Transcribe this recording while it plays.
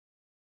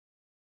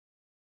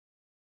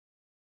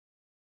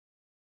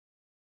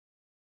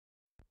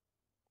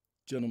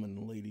Gentlemen,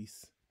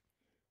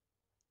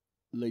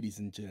 ladies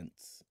and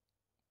gents,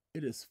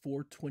 it is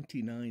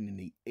 4:29 in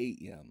the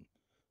a.m.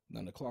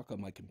 Now the clock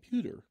on my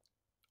computer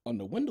on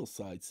the Windows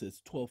side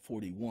says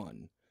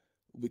 12:41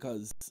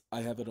 because I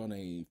have it on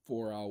a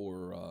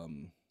 4-hour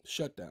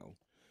shutdown.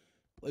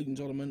 Ladies and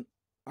gentlemen,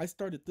 I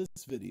started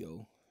this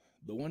video,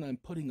 the one I'm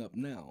putting up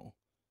now,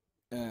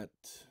 at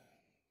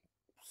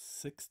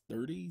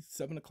 6:30,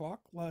 7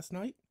 o'clock last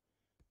night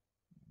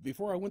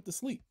before I went to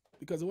sleep,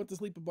 because I went to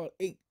sleep about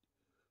 8.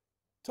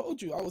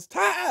 Told you I was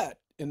tired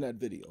in that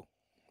video.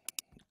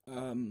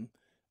 I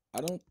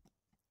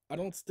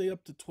don't stay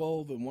up to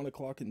 12 and 1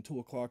 o'clock and 2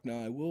 o'clock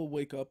now. I will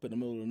wake up in the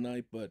middle of the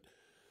night, but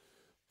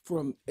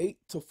from 8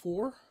 to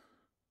 4,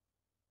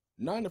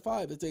 9 to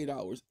 5 is 8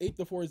 hours. 8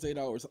 to 4 is 8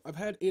 hours. I've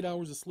had 8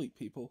 hours of sleep,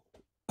 people.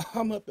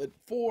 I'm up at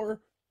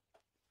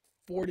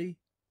 4:30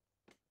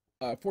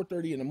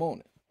 in the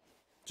morning.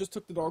 Just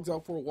took the dogs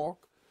out for a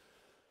walk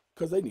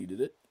because they needed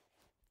it.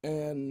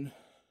 And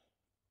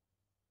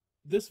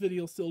this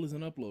video still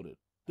isn't uploaded.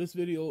 This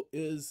video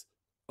is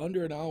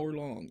under an hour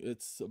long.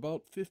 It's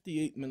about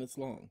 58 minutes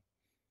long.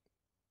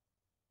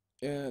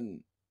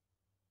 And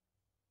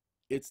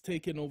it's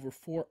taken over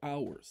 4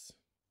 hours.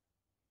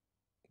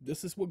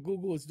 This is what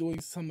Google is doing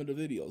to some of the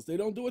videos. They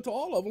don't do it to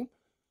all of them.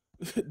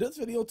 This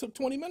video took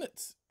 20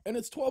 minutes and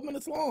it's 12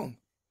 minutes long.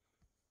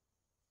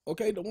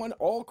 Okay, the one,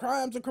 all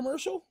crimes are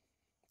commercial,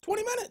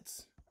 20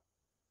 minutes.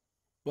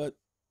 But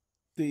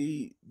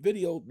the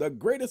video, the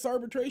greatest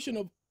arbitration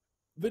of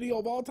video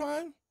of all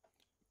time,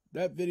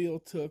 that video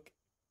took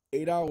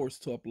 8 hours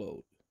to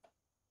upload.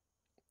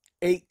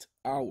 8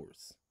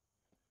 hours.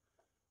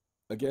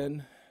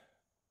 Again,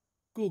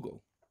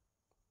 Google.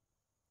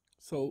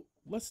 So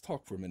let's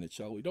talk for a minute,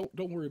 shall we? Don't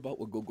worry about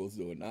what Google's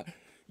doing.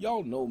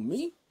 Y'all know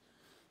me.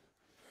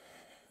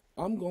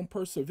 I'm gonna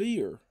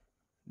persevere.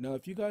 Now,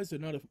 if you guys are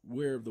not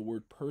aware of the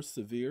word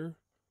persevere,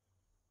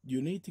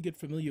 you need to get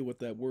familiar with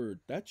that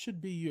word. That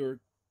should be your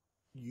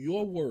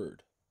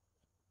word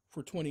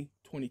for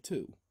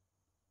 2022.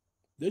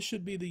 This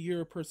should be the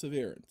year of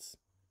perseverance.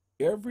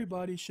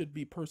 Everybody should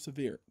be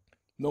perseverant.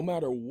 No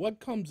matter what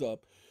comes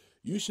up,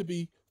 you should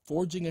be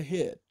forging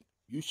ahead.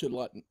 You should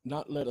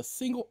not let a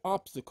single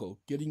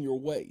obstacle get in your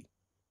way.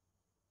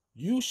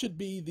 You should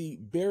be the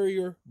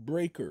barrier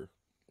breaker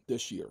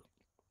this year.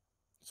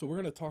 So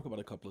we're going to talk about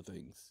a couple of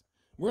things.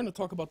 We're going to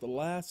talk about the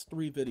last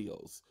 3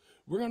 videos.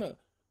 We're going to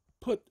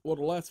put, well,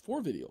 the last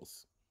 4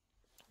 videos.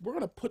 We're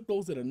going to put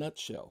those in a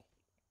nutshell.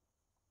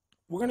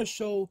 We're going to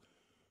show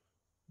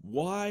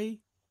why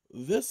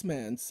this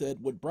man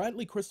said what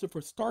Bradley Christopher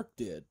Stark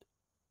did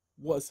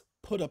was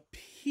put a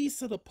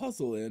piece of the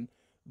puzzle in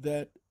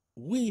that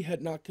we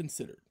had not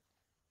considered.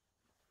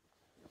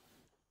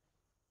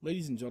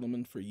 Ladies and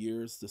gentlemen, for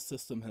years, the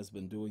system has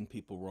been doing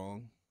people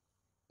wrong,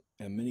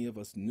 and many of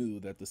us knew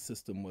that the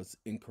system was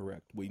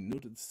incorrect. We knew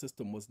that the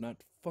system was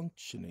not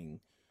functioning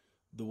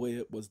the way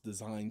it was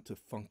designed to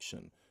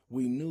function.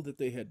 We knew that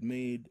they had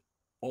made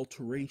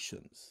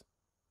alterations,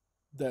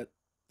 that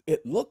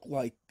it looked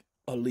like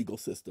a legal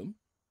system,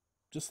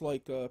 just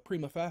like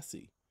prima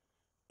facie.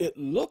 It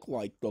looked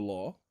like the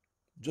law,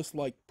 just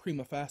like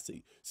prima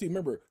facie. See,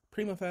 remember,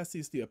 prima facie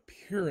is the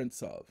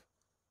appearance of,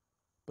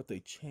 but they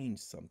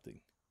changed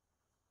something.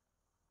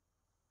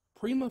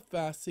 Prima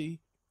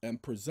facie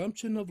and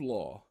presumption of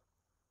law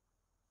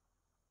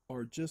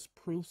are just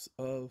proofs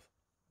of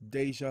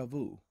deja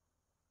vu.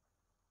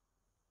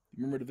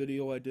 Remember the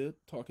video I did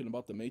talking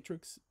about the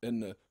Matrix,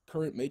 and the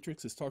current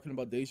Matrix is talking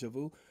about deja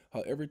vu,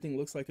 how everything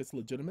looks like it's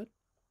legitimate?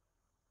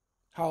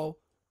 How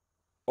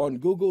on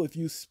Google, if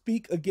you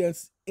speak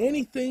against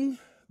anything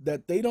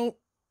that they don't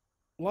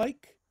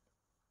like,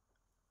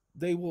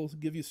 they will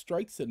give you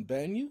strikes and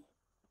ban you.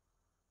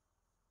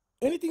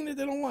 Anything that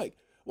they don't like.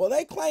 Well,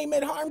 they claim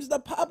it harms the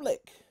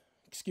public.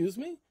 Excuse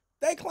me?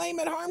 They claim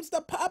it harms the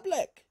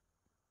public.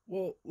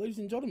 Well, ladies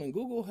and gentlemen,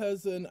 Google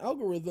has an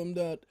algorithm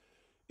that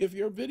if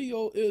your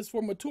video is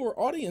for mature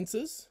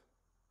audiences,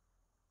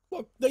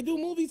 look, they do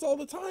movies all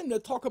the time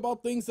that talk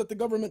about things that the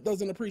government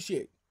doesn't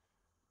appreciate.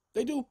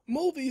 They do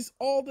movies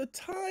all the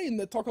time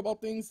that talk about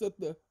things that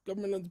the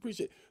government doesn't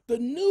appreciate. The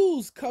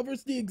news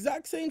covers the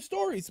exact same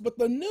stories, but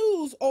the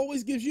news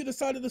always gives you the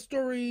side of the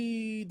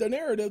story, the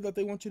narrative that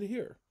they want you to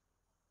hear.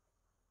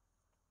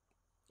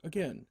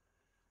 Again,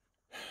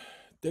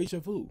 deja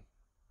vu.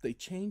 They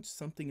changed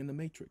something in the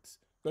Matrix.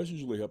 That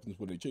usually happens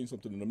when they change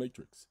something in the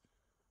Matrix.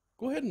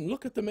 Go ahead and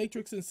look at the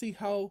Matrix and see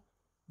how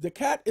the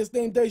cat is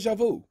named Deja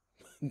Vu.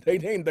 They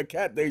named the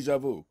cat Deja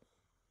Vu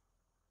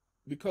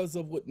because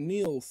of what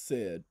Neo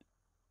said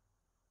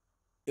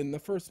in the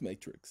first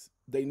Matrix.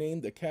 They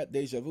named the cat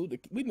Deja Vu.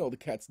 We know the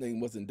cat's name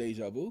wasn't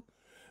Deja Vu,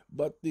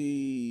 but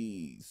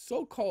the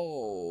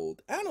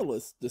so-called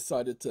analysts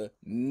decided to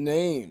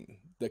name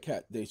the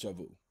cat Deja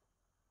Vu.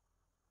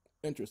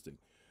 Interesting.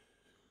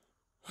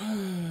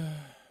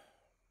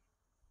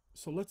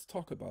 So let's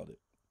talk about it,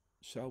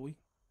 shall we?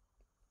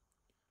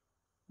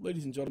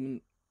 Ladies and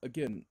gentlemen,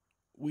 again,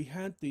 we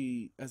had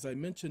as I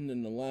mentioned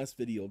in the last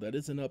video that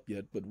isn't up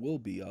yet, but will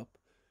be up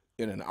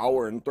in an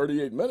hour and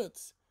 38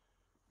 minutes.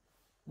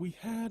 we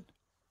had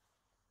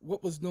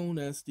what was known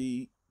as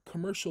the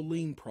commercial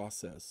lien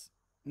process.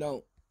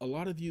 Now, a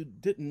lot of you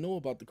didn't know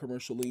about the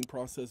commercial lien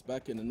process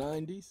back in the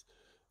 90s,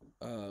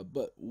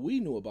 but we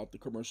knew about the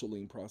commercial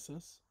lien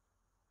process,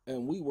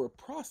 and we were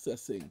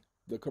processing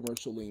the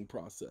commercial lien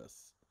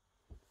process.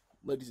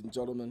 Ladies and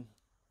gentlemen,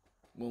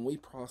 when we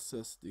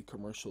processed the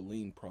commercial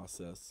lien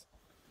process,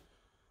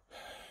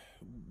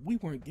 we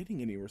weren't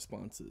getting any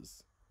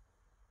responses.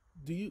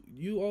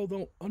 You all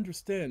don't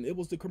understand? It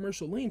was the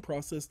commercial lien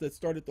process that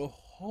started the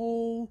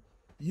whole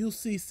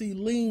UCC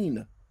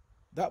lien.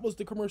 That was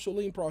the commercial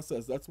lien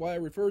process. That's why I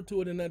referred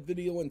to it in that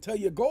video and tell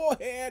you, go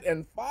ahead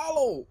and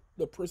follow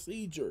the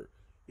procedure.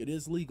 It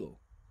is legal.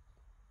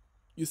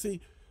 You see,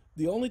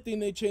 the only thing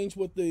they changed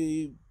with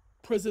the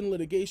Prison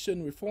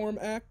Litigation Reform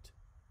Act,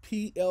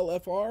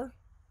 PLFR,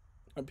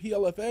 or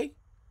PLFA,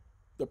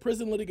 the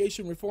Prison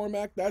Litigation Reform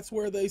Act, that's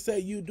where they say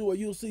you do a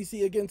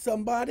UCC against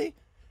somebody,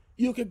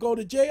 you could go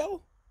to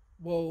jail.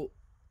 Well,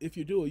 if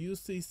you do a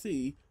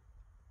UCC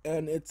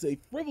and it's a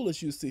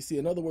frivolous UCC,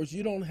 in other words,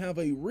 you don't have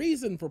a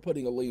reason for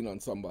putting a lien on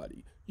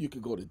somebody, you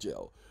could go to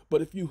jail.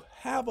 But if you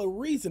have a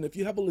reason, if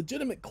you have a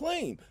legitimate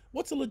claim,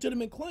 what's a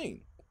legitimate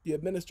claim? The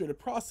administrative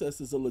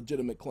process is a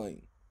legitimate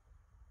claim.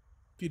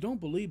 If you don't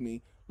believe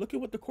me, look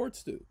at what the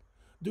courts do.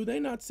 Do they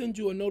not send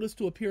you a notice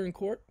to appear in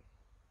court?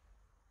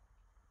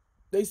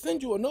 They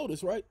send you a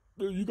notice, right?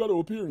 You got to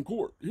appear in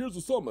court. Here's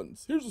a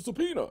summons. Here's a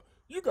subpoena.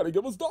 You got to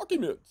give us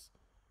documents.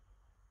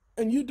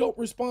 And you don't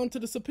respond to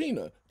the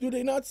subpoena. Do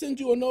they not send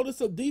you a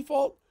notice of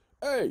default?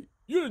 Hey,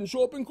 you didn't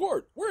show up in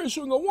court. We're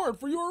issuing a warrant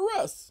for your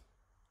arrest.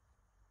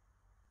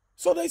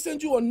 So they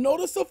send you a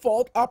notice of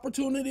fault,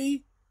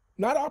 opportunity,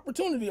 not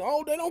opportunity.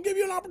 Oh, they don't give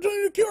you an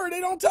opportunity to cure. They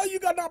don't tell you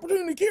got an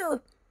opportunity to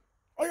cure.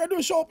 All you got to do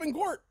is show up in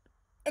court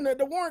and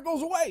the warrant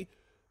goes away.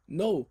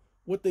 No,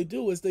 what they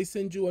do is they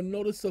send you a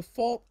notice of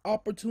fault,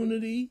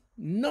 opportunity,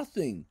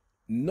 nothing.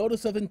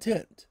 Notice of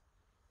intent.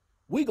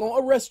 We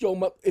gonna arrest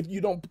you if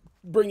you don't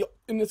bring it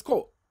in this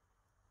court.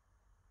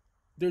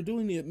 They're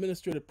doing the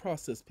administrative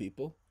process,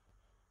 people.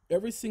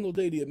 Every single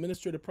day the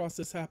administrative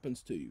process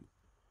happens to you.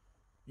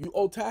 You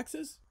owe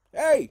taxes?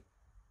 Hey,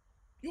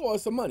 you owe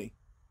us some money.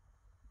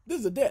 This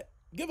is a debt.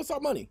 Give us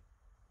our money.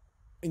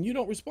 And you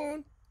don't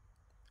respond?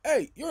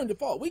 Hey, you're in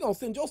default. We gonna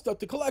send your stuff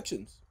to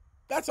collections.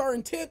 That's our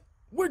intent.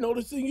 We're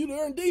noticing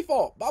you're in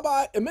default.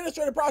 Bye-bye.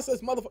 Administrative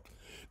process, motherfucker.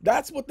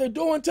 That's what they're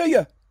doing to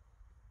you.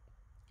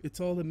 It's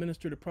all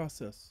administrative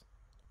process.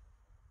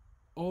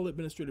 All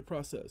administrative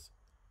process.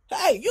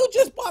 Hey, you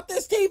just bought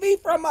this TV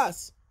from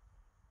us.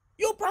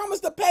 You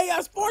promised to pay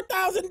us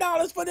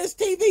 $4,000 for this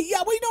TV.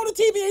 Yeah, we know the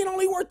TV ain't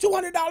only worth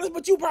 $200,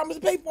 but you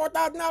promised to pay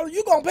 $4,000.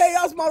 You gonna pay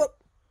us, mother...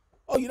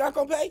 Oh, you're not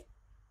gonna pay?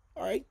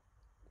 All right.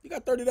 You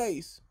got 30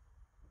 days.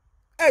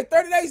 Hey,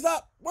 30 days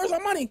up. Where's our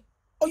money?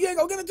 Oh, you ain't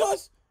gonna give it to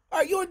us? All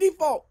right, you're in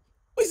default.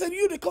 We send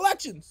you to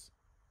collections.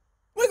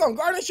 We're gonna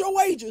garnish your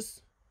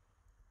wages.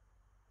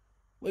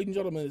 Ladies and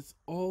gentlemen, it's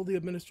all the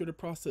administrative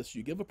process.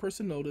 You give a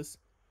person notice,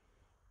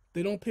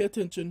 they don't pay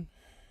attention,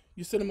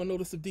 you send them a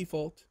notice of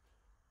default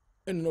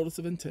and a notice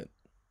of intent.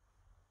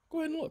 Go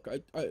ahead and look.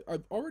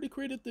 I've already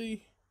created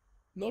the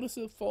notice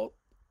of fault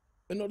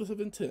and notice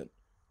of intent.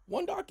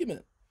 One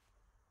document.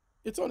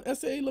 It's on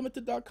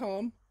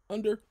SALimited.com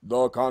under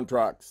the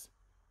contracts.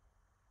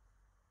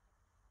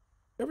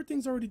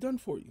 Everything's already done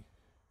for you.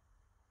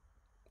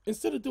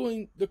 Instead of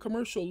doing the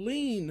commercial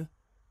lien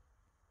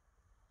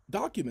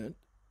document,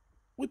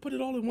 we put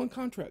it all in one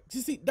contract.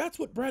 You see, that's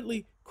what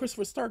Bradley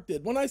Christopher Stark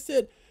did. When I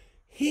said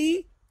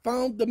he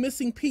found the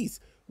missing piece,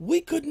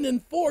 we couldn't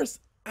enforce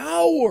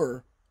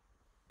our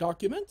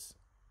documents.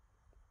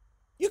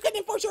 You couldn't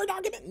enforce your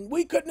document.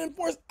 We couldn't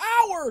enforce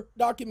our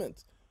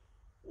documents.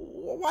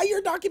 Why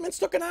your documents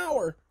took an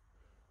hour?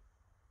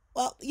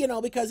 Well, you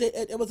know, because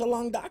it was a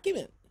long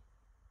document.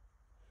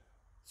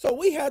 So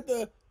we had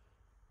to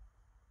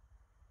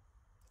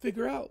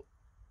figure out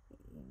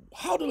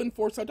how to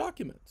enforce our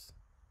documents.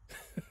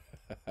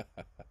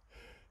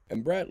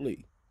 And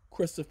Bradley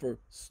Christopher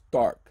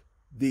Stark,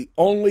 the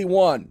only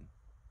one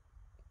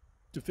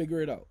to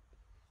figure it out.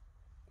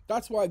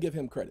 That's why I give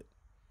him credit.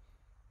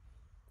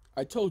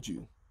 I told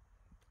you,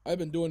 I've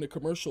been doing the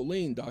commercial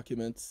lien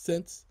documents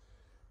since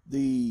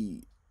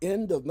the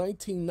end of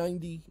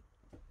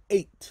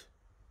 1998,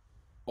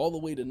 all the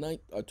way to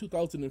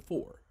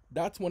 2004.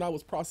 That's when I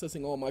was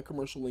processing all my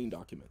commercial lien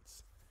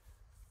documents.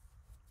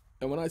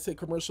 And when I say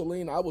commercial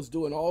lien, I was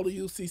doing all the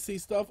UCC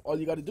stuff. All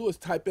you got to do is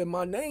type in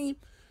my name.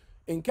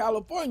 In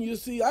California, you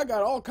see, I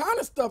got all kind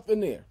of stuff in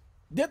there.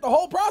 Did the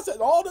whole process,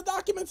 all the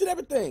documents and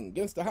everything,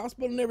 against the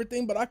hospital and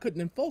everything, but I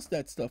couldn't enforce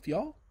that stuff,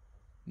 y'all.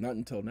 Not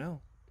until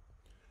now.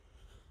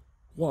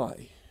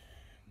 Why?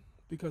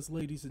 Because,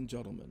 ladies and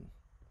gentlemen,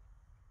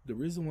 the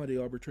reason why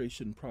the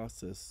arbitration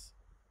process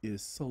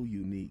is so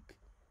unique,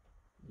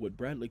 what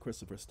Bradley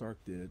Christopher Stark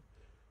did,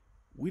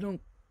 we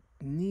don't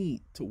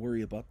need to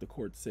worry about the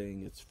court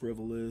saying it's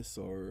frivolous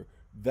or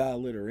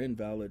valid or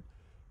invalid.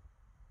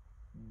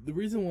 The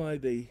reason why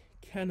they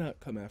cannot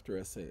come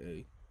after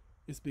SAA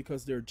is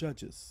because they're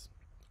judges.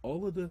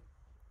 All of the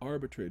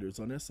arbitrators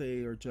on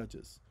SAA are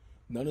judges.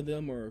 None of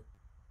them are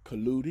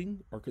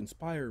colluding or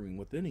conspiring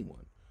with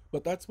anyone.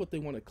 But that's what they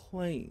want to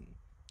claim.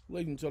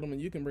 Ladies and gentlemen,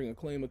 you can bring a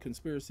claim of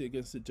conspiracy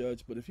against a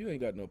judge, but if you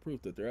ain't got no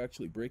proof that they're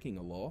actually breaking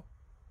a law,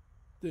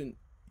 then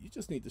you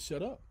just need to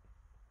shut up.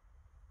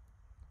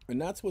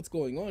 And that's what's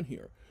going on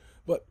here.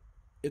 But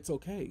it's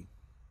okay.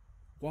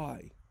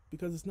 Why?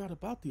 Because it's not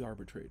about the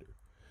arbitrator.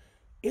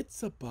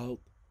 It's about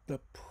the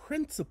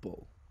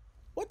principal.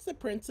 What's the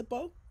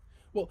principal?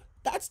 Well,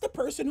 that's the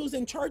person who's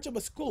in charge of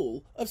a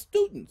school of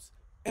students.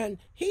 And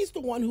he's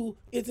the one who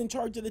is in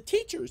charge of the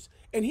teachers.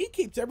 And he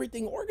keeps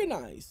everything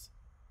organized.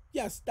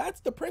 Yes,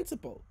 that's the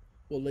principal.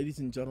 Well, ladies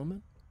and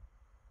gentlemen,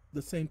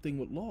 the same thing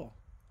with law.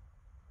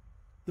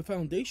 The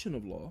foundation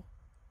of law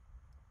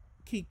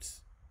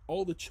keeps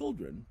all the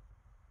children,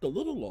 the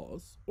little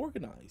laws,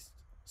 organized.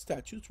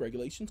 Statutes,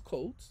 regulations,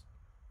 codes,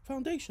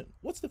 foundation.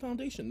 What's the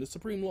foundation? The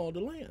supreme law of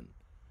the land.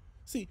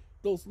 See,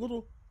 those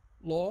little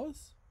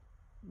laws,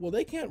 well,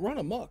 they can't run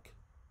amok.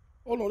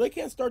 Oh, no, they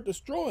can't start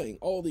destroying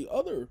all the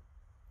other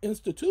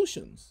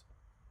institutions.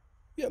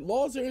 Yeah,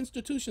 laws are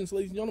institutions,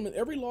 ladies and gentlemen.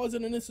 Every law is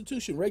in an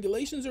institution.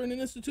 Regulations are in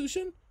an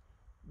institution.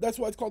 That's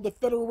why it's called the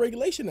Federal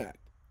Regulation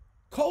Act.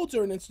 Codes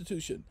are an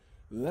institution.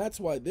 That's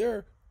why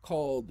they're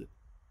called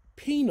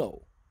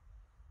penal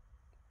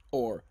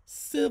or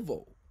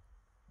civil.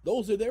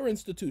 Those are their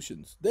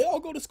institutions. They all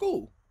go to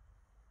school.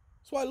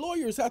 That's why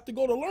lawyers have to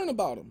go to learn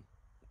about them.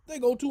 They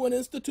go to an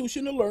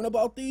institution to learn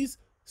about these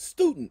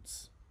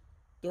students.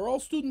 They're all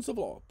students of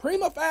law.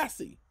 Prima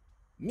facie,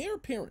 mere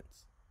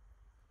appearance.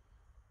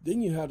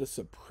 Then you have the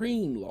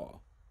supreme law,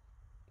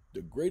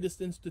 the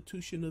greatest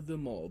institution of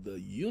them all,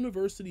 the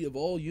university of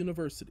all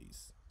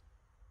universities,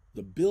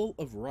 the Bill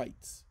of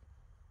Rights.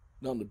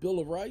 Now, the Bill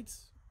of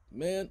Rights,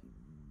 man,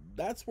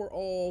 that's where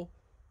all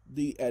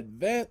the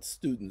advanced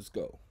students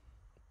go.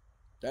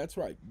 That's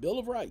right, Bill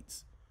of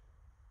Rights.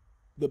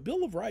 The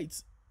Bill of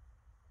Rights,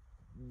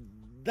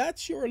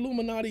 that's your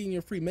Illuminati and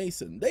your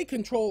Freemason. They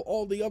control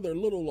all the other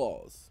little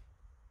laws.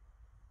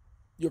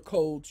 Your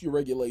codes, your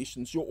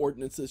regulations, your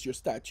ordinances, your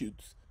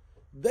statutes.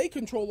 They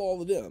control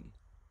all of them.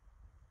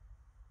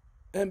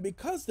 And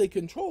because they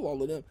control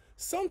all of them,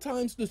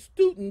 sometimes the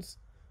students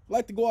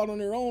like to go out on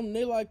their own and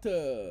they like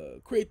to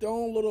create their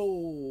own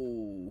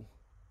little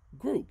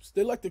groups.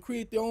 They like to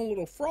create their own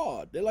little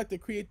fraud. They like to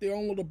create their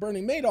own little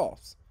Bernie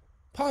Madoffs.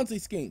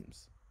 Ponzi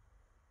schemes.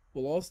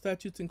 Well, all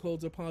statutes and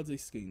codes are Ponzi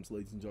schemes,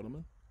 ladies and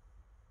gentlemen,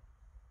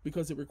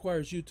 because it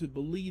requires you to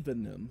believe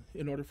in them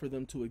in order for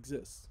them to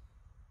exist.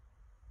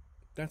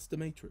 That's the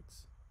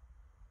matrix.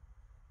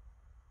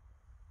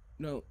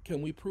 Now,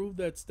 can we prove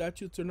that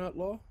statutes are not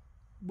law?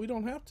 We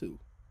don't have to.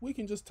 We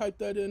can just type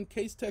that in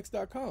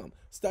casetext.com.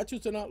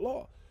 Statutes are not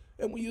law.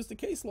 And we use the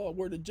case law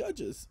where the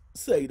judges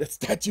say that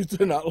statutes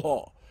are not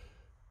law.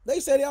 They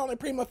say they're only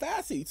prima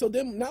facie. So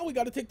then now we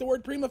got to take the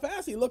word prima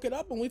facie, look it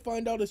up, and we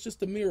find out it's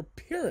just a mere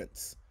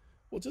appearance.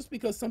 Well, just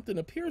because something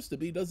appears to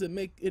be doesn't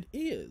make it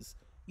is.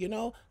 You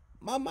know,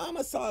 my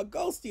mama saw a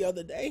ghost the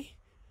other day,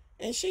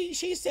 and she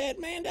said,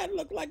 man, that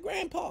looked like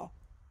Grandpa.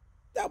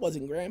 That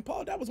wasn't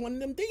Grandpa. That was one of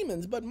them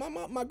demons. But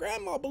my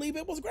grandma believed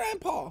it was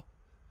Grandpa.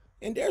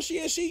 And there she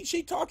is.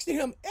 She talks to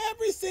him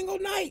every single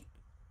night.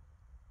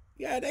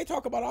 Yeah, they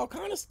talk about all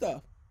kind of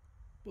stuff.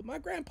 But my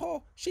grandpa,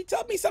 she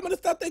told me some of the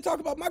stuff they talk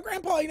about. My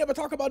grandpa ain't never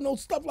talk about no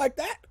stuff like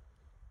that.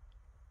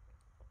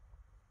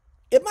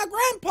 If my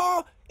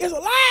grandpa is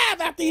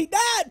alive after he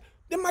died,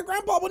 then my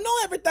grandpa would know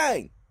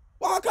everything.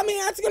 Well, how come he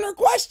ain't asking her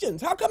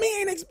questions? How come he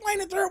ain't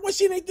explaining to her what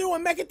she need to do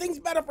and making things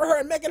better for her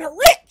and making her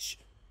rich?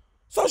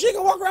 So she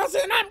can walk around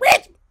saying, I'm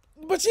rich,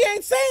 but she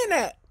ain't saying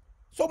that.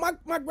 So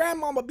my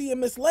grandmama being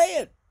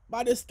misled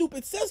by this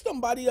stupid system,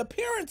 by the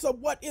appearance of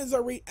what is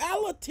a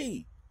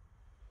reality.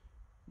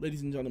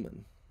 Ladies and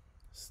gentlemen,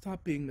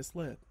 stop being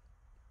misled.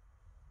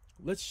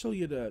 Let's show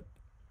you that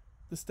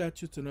the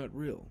statutes are not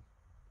real.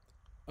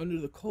 Under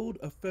the Code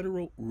of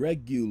Federal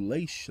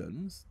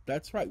Regulations,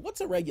 that's right.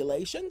 What's a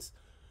regulations?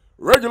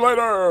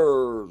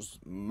 Regulators,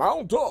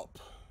 mount up.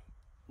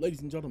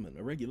 Ladies and gentlemen,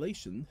 a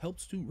regulation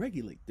helps to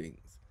regulate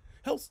things.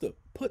 Helps to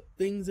put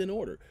things in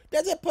order.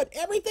 Does it put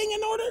everything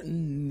in order?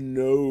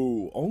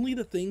 No, only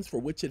the things for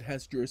which it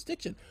has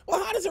jurisdiction.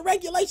 Well, how does a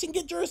regulation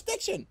get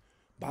jurisdiction?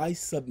 By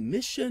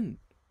submission.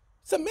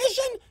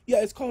 Submission?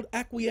 Yeah, it's called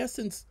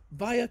acquiescence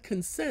via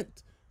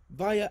consent,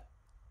 via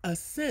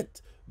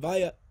assent,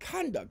 via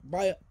conduct,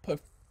 via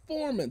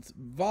performance,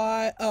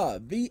 via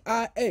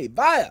V-I-A,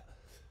 via.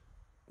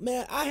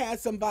 Man, I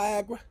had some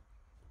Viagra.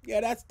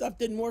 Yeah, that stuff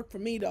didn't work for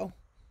me, though.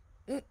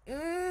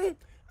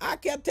 I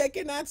kept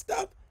taking that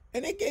stuff.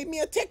 And they gave me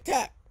a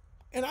tic-tac.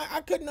 And I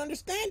couldn't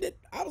understand it.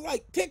 I was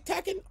like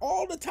tic-tacking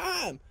all the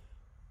time.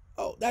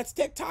 Oh, that's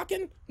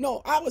tic-tacking?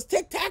 No, I was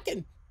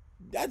tic-tacking.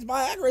 That's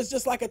Viagra. It's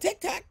just like a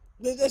tic-tac.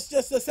 It's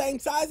just the same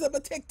size of a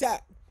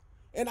tic-tac.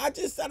 And I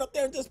just sat up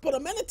there and just put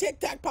them in a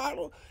tic-tac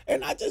bottle.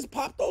 And I just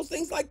popped those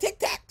things like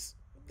tic-tacs.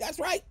 That's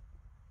right.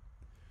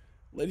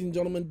 Ladies and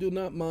gentlemen, do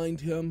not mind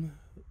him.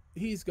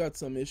 He's got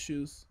some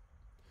issues.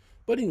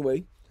 But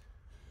anyway,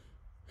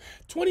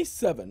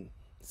 27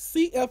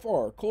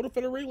 CFR, Code of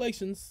Federal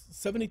Regulations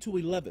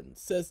 7211,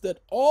 says that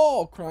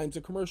all crimes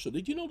are commercial.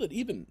 Did you know that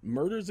even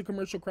murder is a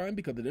commercial crime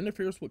because it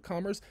interferes with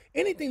commerce?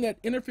 Anything that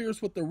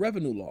interferes with the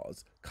revenue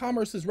laws,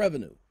 commerce is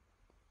revenue.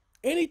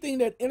 Anything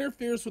that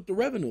interferes with the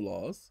revenue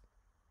laws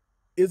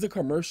is a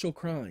commercial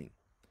crime.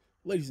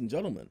 Ladies and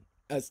gentlemen,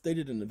 as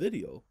stated in the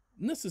video,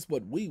 and this is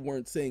what we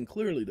weren't saying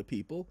clearly to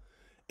people,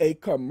 a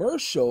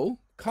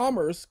commercial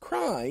commerce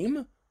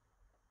crime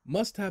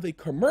must have a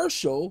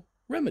commercial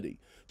remedy.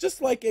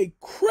 Just like a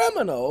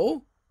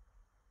criminal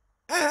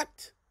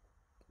act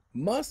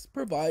must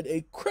provide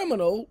a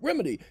criminal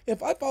remedy.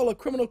 If I file a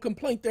criminal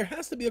complaint, there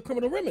has to be a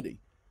criminal remedy.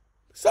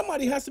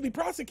 Somebody has to be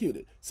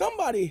prosecuted.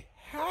 Somebody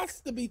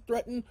has to be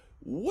threatened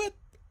with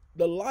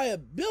the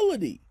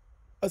liability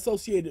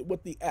associated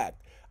with the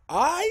act.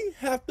 I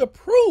have to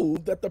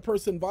prove that the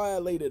person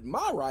violated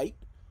my right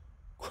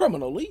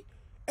criminally,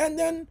 and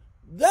then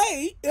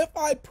they, if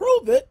I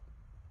prove it,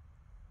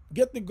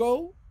 get to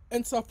go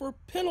and suffer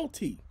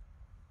penalty.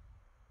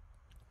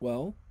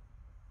 Well,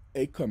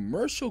 a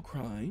commercial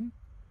crime,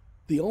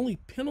 the only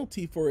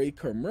penalty for a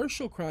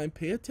commercial crime,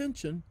 pay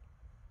attention,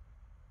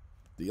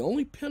 the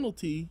only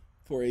penalty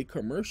for a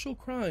commercial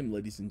crime,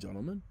 ladies and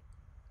gentlemen,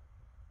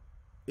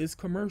 is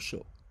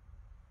commercial.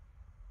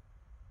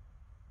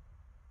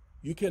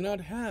 You cannot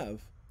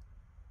have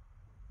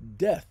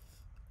death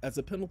as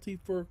a penalty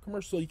for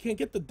commercial. You can't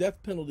get the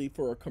death penalty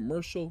for a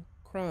commercial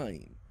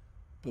crime,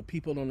 but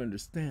people don't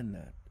understand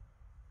that.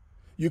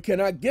 You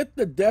cannot get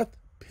the death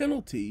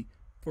penalty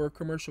for a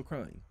commercial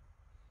crime.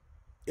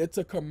 It's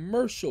a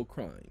commercial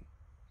crime.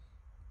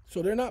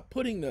 So they're not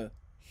putting the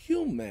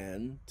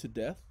human to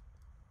death.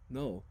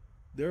 No,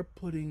 they're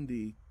putting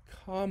the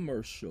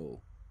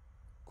commercial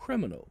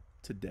criminal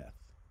to death.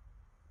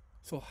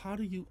 So how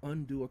do you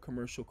undo a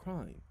commercial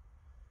crime?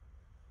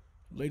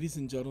 Ladies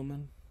and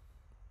gentlemen,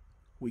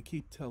 we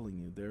keep telling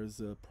you there's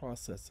a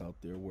process out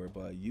there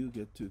whereby you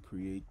get to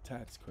create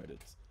tax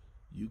credits.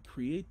 You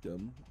create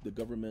them, the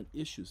government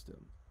issues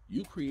them.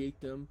 You create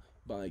them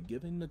by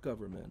giving the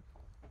government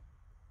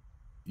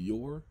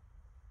your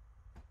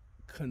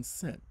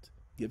consent,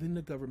 giving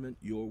the government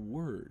your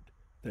word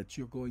that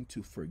you're going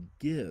to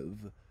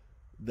forgive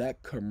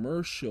that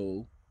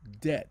commercial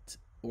debt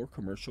or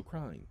commercial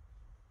crime.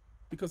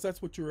 Because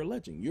that's what you're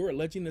alleging. You're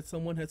alleging that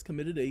someone has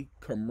committed a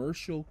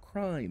commercial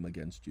crime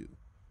against you.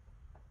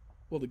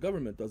 Well, the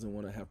government doesn't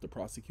want to have to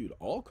prosecute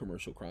all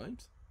commercial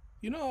crimes.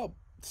 You know how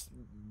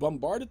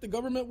bombarded the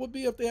government would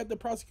be if they had to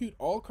prosecute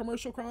all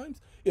commercial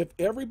crimes? If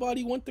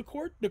everybody went to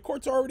court, the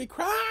courts are already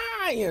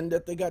crying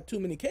that they got too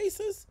many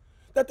cases,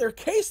 that their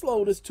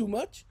caseload is too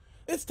much.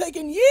 It's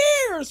taken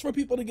years for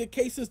people to get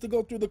cases to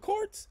go through the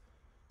courts.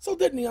 So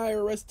didn't the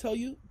IRS tell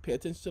you, pay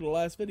attention to the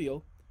last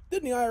video?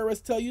 Didn't the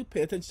IRS tell you,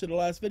 pay attention to the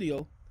last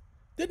video?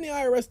 Didn't the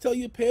IRS tell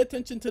you, pay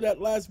attention to that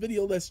last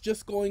video that's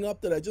just going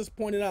up that I just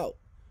pointed out,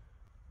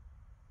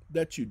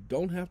 that you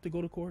don't have to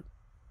go to court?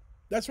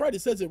 That's right,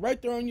 it says it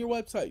right there on your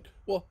website.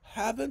 Well,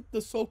 haven't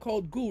the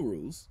so-called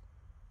gurus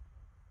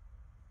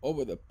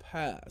over the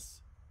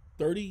past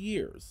 30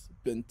 years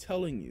been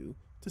telling you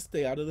to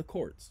stay out of the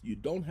courts? You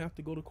don't have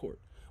to go to court.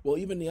 Well,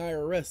 even the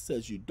IRS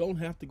says you don't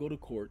have to go to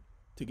court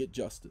to get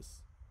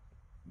justice.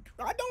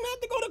 I don't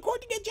have to go to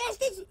court to get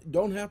justice.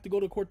 Don't have to go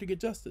to court to get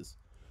justice.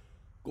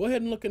 Go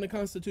ahead and look in the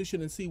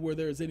Constitution and see where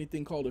there is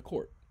anything called a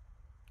court.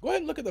 Go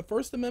ahead and look at the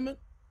First Amendment,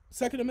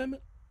 Second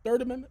Amendment,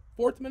 Third Amendment,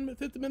 Fourth Amendment,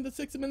 Fifth Amendment,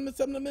 Sixth Amendment,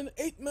 Seventh Amendment,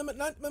 Eighth Amendment,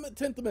 Ninth Amendment,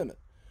 10th Amendment.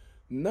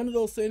 None of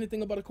those say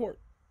anything about a court.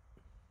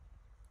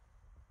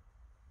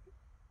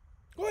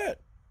 Go ahead.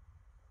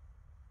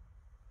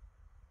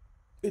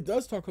 It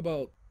does talk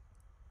about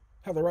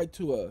have the right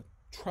to a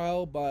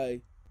trial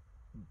by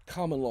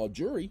common law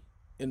jury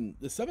in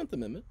the 7th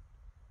Amendment.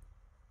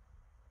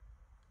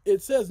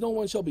 It says no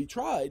one shall be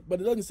tried, but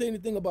it doesn't say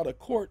anything about a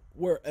court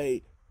where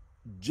a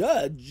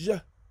judge,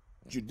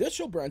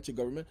 judicial branch of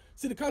government.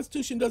 See, the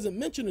Constitution doesn't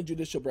mention a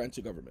judicial branch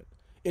of government.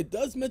 It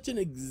does mention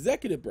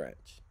executive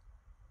branch,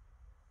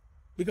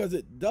 because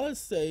it does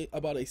say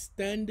about a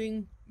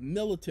standing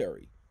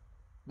military.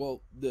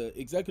 Well, the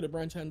executive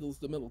branch handles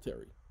the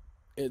military.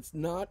 It's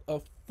not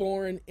a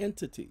foreign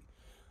entity.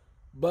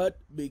 But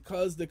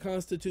because the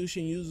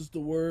Constitution uses the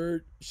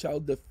word shall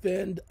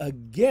defend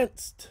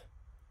against,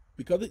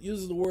 because it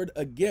uses the word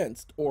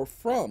against or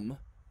from,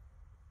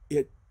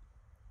 it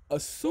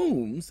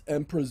assumes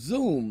and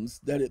presumes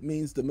that it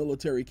means the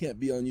military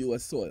can't be on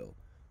U.S. soil.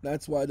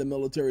 That's why the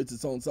military is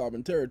its own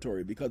sovereign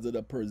territory, because of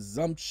the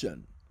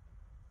presumption.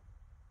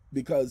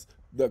 Because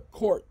the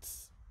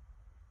courts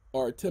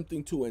are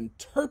attempting to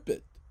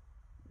interpret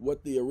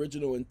what the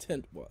original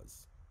intent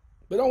was.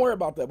 But don't worry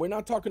about that. We're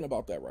not talking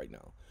about that right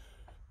now.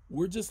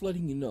 We're just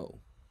letting you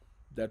know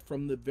that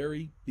from the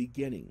very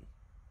beginning,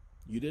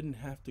 you didn't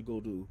have to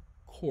go to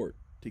court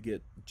to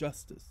get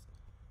justice.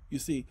 You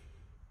see,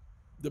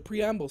 the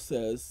preamble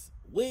says,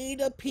 we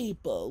the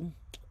people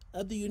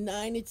of the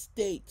United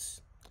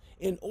States,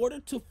 in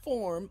order to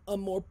form a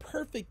more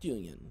perfect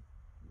union.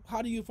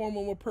 How do you form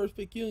a more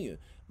perfect union?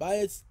 By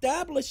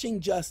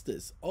establishing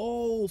justice.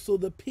 Oh, so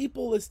the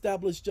people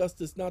establish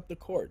justice, not the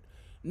court.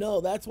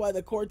 No, that's why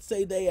the courts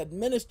say they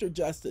administer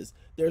justice.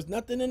 There's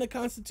nothing in the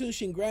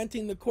Constitution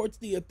granting the courts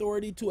the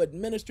authority to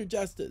administer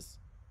justice.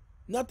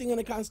 Nothing in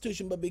the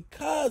Constitution, but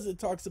because it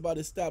talks about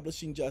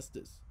establishing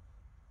justice.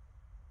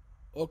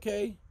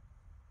 Okay?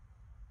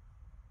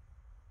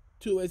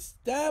 To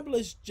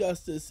establish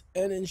justice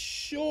and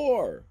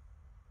ensure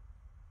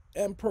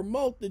and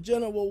promote the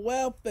general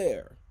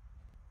welfare.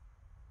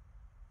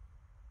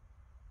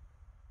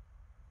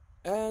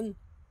 And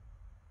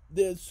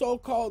the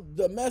so-called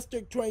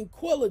domestic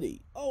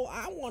tranquility. Oh,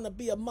 I want to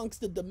be amongst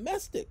the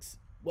domestics.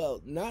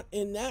 Well, not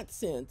in that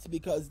sense,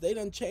 because they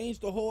done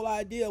changed the whole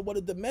idea of what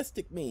a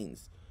domestic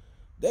means.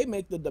 They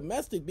make the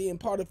domestic being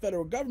part of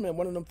federal government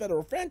one of them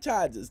federal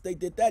franchises. They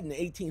did that in the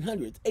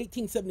 1800s,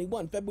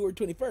 1871, February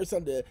 21st,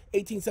 under the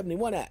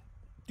 1871 Act.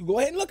 You go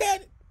ahead and look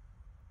at it.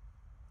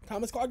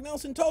 Thomas Clark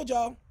Nelson told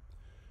y'all.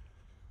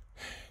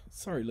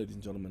 Sorry, ladies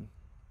and gentlemen.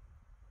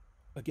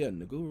 Again,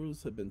 the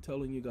gurus have been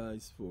telling you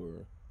guys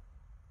for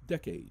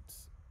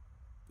decades,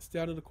 stay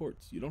out of the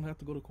courts. You don't have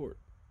to go to court.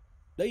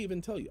 They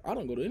even tell you, I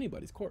don't go to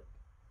anybody's court.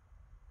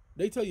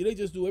 They tell you they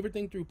just do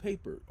everything through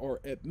paper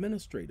or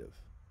administrative.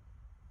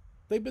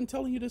 They've been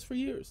telling you this for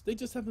years. They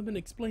just haven't been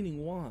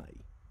explaining why.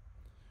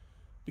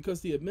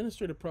 Because the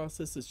administrative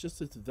process is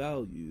just as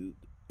valued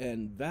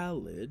and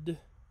valid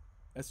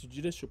as the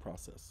judicial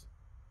process.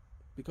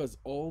 Because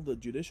all the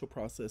judicial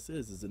process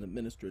is an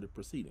administrative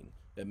proceeding,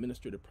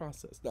 administrative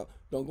process. Now,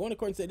 don't go into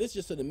court and say this is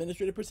just an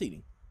administrative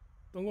proceeding.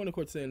 Don't go into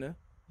court saying that.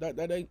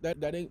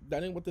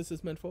 That ain't what this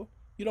is meant for.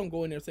 You don't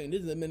go in there saying this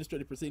is an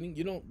administrative proceeding.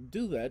 You don't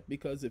do that,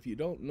 because if you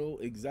don't know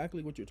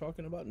exactly what you're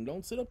talking about, and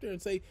don't sit up there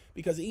and say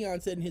because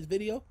EON said in his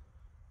video,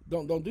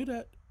 don't do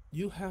that.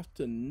 You have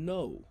to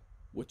know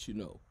what you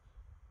know.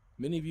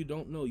 Many of you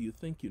don't know, you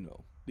think you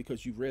know,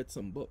 because you've read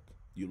some book,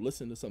 you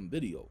listened to some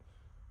video.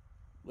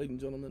 Ladies and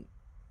gentlemen,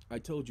 I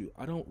told you,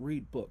 I don't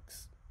read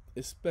books,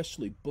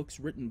 especially books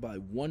written by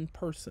one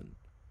person.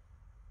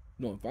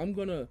 No, if I'm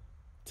gonna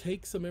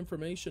take some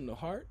information to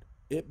heart,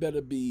 it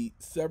better be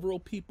several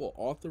people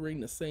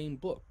authoring the same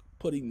book,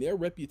 putting their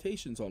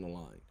reputations on the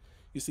line.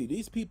 You see,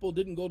 these people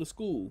didn't go to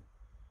school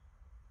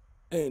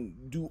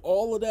and do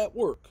all of that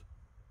work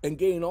and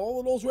gain all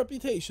of those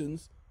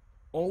reputations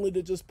only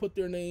to just put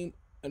their name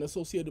and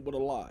associate it with a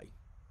lie.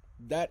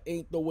 That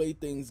ain't the way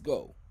things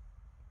go.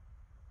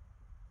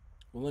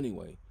 Well,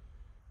 anyway,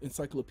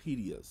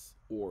 encyclopedias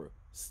or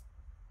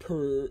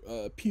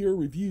peer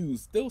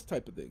reviews, those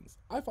type of things,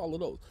 I follow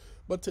those.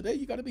 But today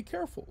you got to be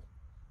careful,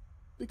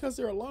 because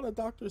there are a lot of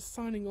doctors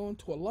signing on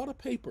to a lot of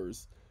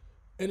papers,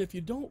 and if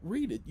you don't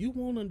read it, you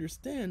won't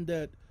understand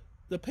that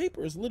the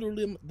paper is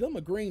literally them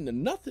agreeing to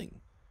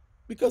nothing,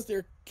 because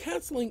they're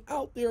canceling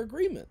out their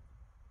agreement.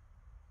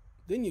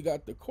 Then you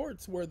got the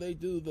courts where they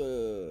do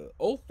the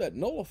oath that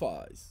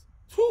nullifies.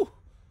 Whew,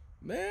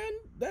 man,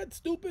 that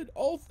stupid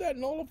oath that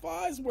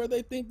nullifies, where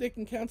they think they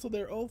can cancel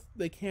their oath.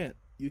 They can't.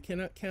 You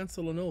cannot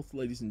cancel an oath,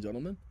 ladies and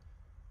gentlemen.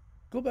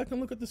 Go back and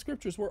look at the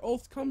scriptures where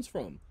oath comes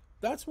from.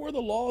 That's where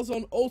the laws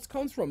on oaths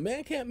comes from.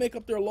 Man can't make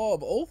up their law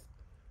of oath.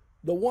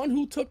 The one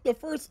who took the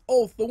first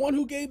oath, the one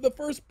who gave the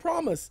first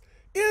promise,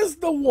 is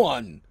the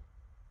one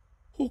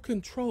who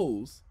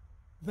controls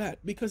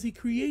that, because he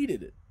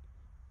created it.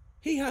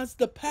 He has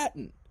the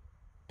patent.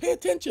 Pay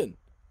attention.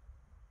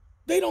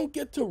 They don't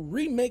get to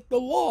remake the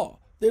law.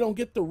 They don't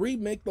get to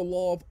remake the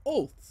law of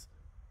oaths.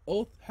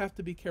 Oaths have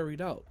to be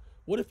carried out.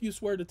 What if you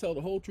swear to tell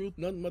the whole truth,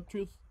 nothing but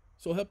truth,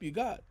 so help you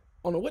God,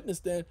 on a witness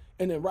stand,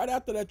 and then right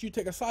after that you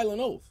take a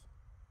silent oath?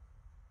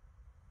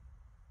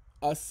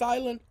 A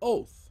silent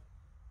oath.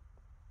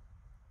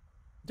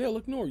 They'll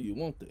ignore you,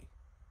 won't they?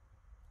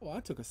 Oh,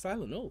 I took a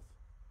silent oath.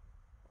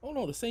 Oh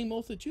no, the same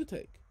oath that you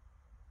take.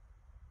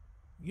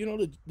 You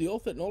know the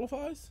oath that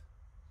nullifies?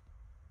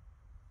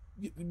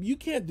 You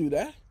can't do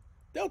that.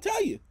 They'll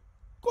tell you.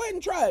 Go ahead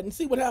and try it and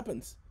see what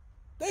happens.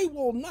 They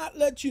will not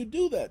let you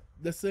do that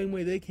the same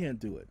way they can't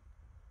do it.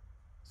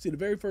 See, the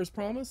very first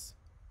promise?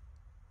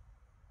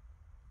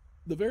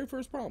 The very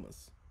first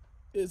promise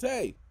is,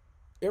 hey,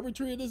 every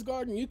tree of this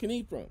garden you can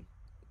eat from.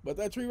 But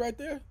that tree right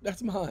there,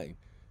 that's mine.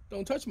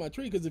 Don't touch my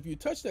tree, because if you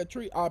touch that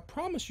tree, I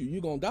promise you,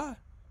 you're going to die.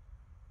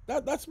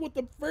 That's what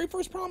the very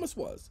first promise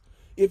was.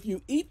 If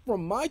you eat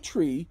from my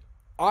tree,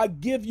 I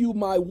give you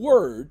my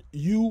word,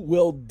 you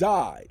will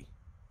die.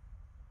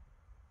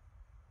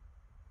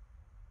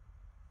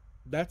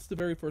 That's the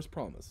very first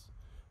promise.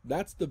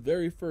 That's the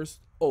very first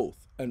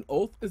oath. An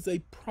oath is a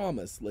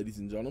promise, ladies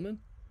and gentlemen.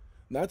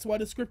 That's why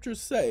the scriptures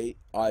say,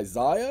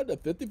 Isaiah, the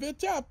 55th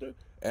chapter,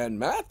 and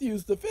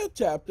Matthew's, the 5th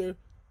chapter,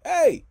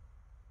 hey,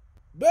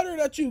 better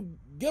that you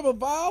give a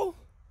vow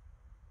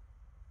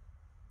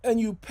and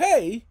you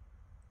pay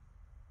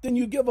than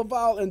you give a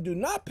vow and do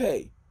not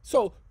pay.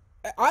 So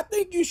I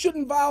think you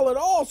shouldn't vow at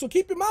all, so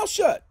keep your mouth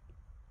shut.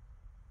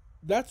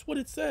 That's what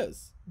it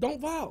says. Don't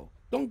vow.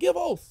 Don't give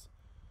oaths.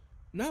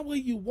 That way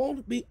you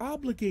won't be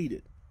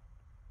obligated.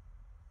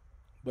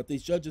 But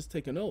these judges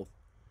take an oath.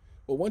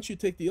 Well, once you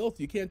take the oath,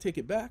 you can't take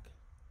it back.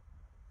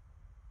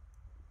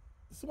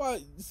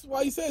 That's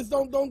why he says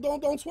don't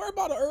swear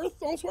by the earth,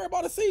 don't swear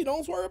by the sea,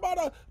 don't swear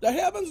by the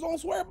heavens, don't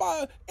swear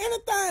by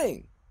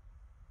anything.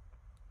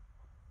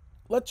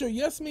 Let your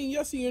yes mean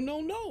yes and your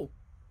no, no.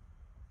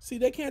 See,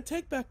 they can't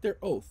take back their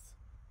oath.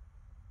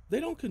 They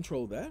don't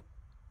control that.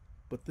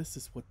 But this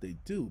is what they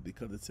do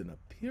because it's an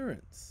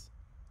appearance.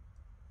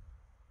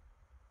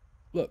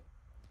 Look,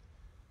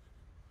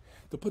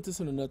 to put this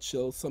in a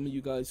nutshell, some of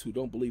you guys who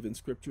don't believe in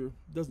scripture,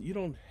 you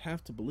don't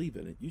have to believe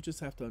in it. You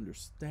just have to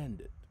understand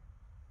it.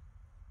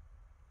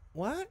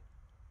 What?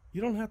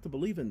 You don't have to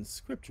believe in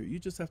scripture. You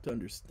just have to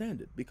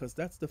understand it because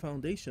that's the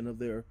foundation of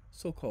their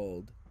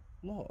so-called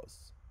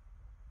laws.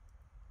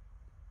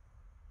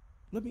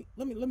 Let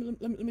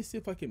me see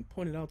if I can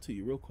point it out to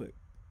you real quick.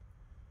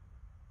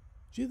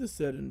 Jesus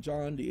said in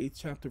John, the 8th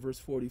chapter, verse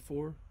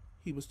 44,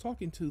 he was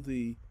talking to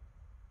the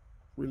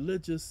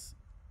religious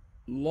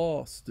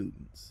law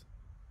students,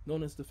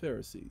 known as the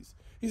Pharisees.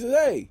 He said,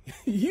 hey,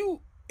 you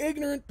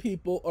ignorant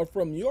people are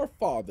from your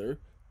father,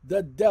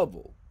 the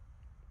devil.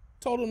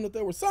 Told them that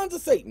they were sons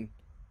of Satan,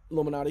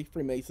 Illuminati,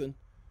 Freemason.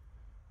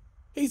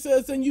 He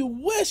says, and you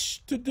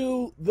wish to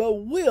do the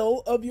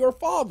will of your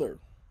father.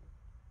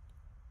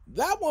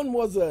 That one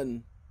was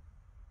a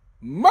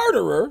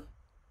murderer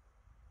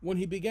when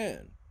he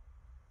began.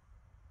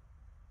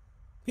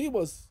 He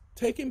was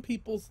taking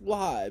people's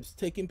lives,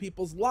 taking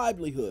people's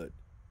livelihood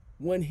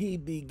when he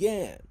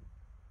began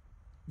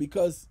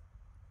because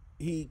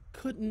he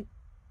couldn't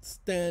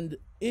stand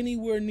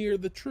anywhere near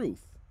the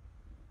truth.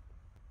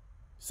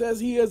 Says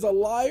he is a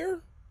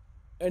liar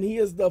and he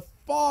is the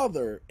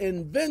father,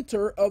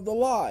 inventor of the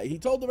lie. He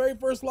told the very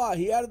first lie.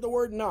 He added the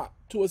word not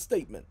to a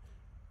statement.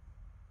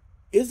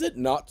 Is it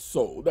not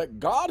so that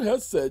God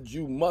has said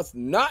you must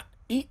not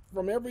eat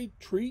from every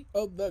tree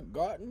of the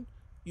garden?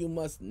 You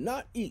must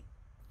not eat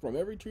from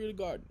every tree of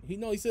the garden.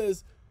 He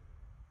says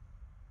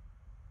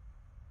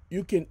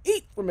you can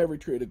eat from every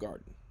tree of the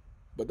garden,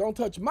 but don't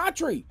touch my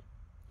tree.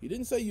 He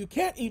didn't say you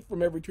can't eat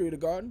from every tree of the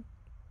garden.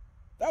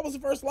 That was the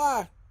first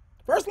lie.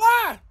 First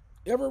lie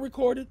ever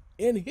recorded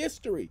in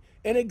history,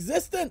 in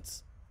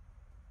existence.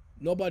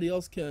 Nobody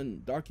else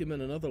can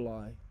document another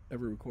lie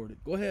ever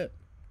recorded. Go ahead.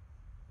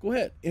 Go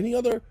ahead. Any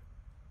other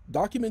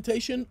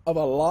documentation of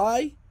a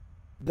lie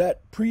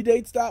that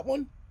predates that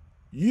one?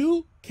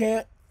 You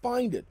can't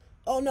find it.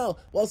 Oh no,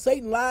 well,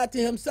 Satan lied to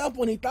himself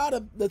when he thought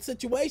of the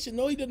situation.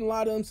 No, he didn't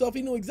lie to himself.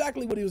 He knew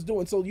exactly what he was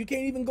doing. So you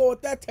can't even go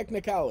with that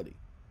technicality.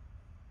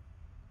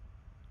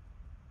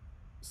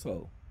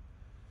 So,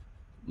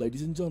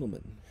 ladies and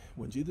gentlemen,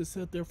 when Jesus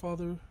said their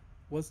father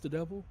was the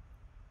devil,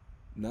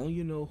 now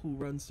you know who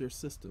runs their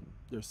system.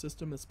 Their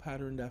system is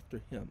patterned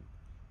after him.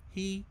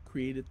 He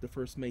created the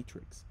first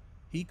matrix.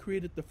 He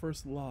created the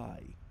first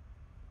lie.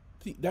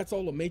 See, that's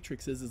all a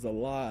matrix is a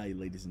lie,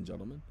 ladies and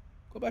gentlemen.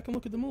 Go back and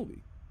look at the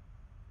movie.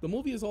 The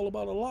movie is all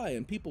about a lie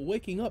and people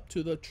waking up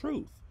to the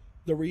truth,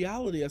 the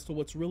reality as to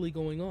what's really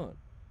going on.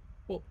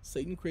 Well,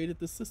 Satan created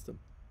this system.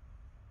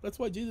 That's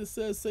why Jesus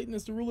says Satan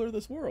is the ruler of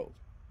this world.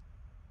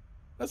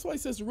 That's why he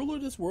says the ruler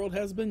of this world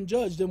has been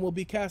judged and will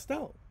be cast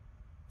out.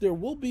 There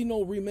will be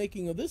no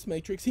remaking of this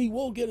matrix. He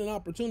will get an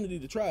opportunity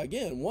to try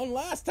again one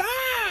last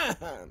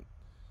time.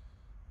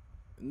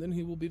 And then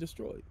he will be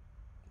destroyed.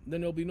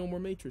 Then there'll be no more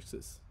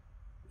matrices.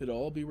 It'll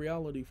all be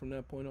reality from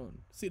that point on.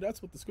 See,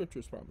 that's what the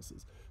scriptures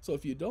promises. So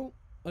if you don't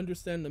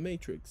understand the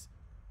matrix,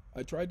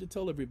 I tried to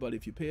tell everybody,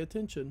 if you pay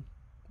attention,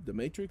 the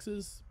matrix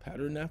is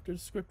patterned after the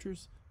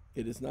scriptures.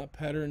 It is not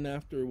patterned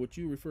after what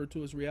you refer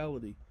to as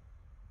reality,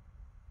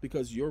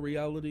 because your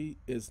reality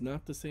is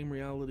not the same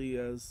reality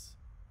as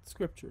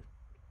scripture.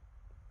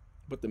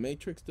 But the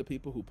matrix, the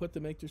people who put the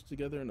matrix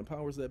together and the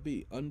powers that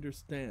be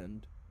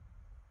understand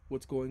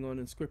what's going on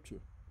in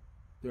scripture.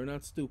 They're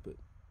not stupid.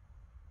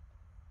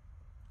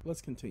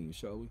 Let's continue,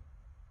 shall we?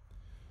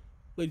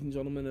 Ladies and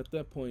gentlemen, at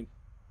that point,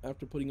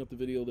 after putting up the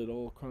video that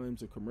all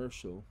crimes are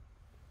commercial,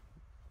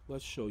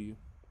 let's show you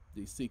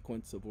the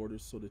sequence of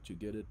orders so that you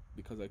get it,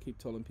 because I keep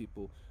telling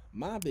people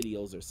my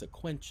videos are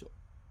sequential.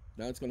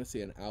 Now it's going to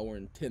say an hour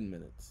and 10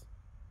 minutes.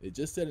 It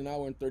just said an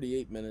hour and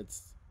 38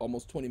 minutes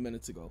almost 20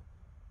 minutes ago.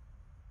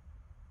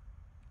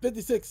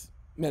 56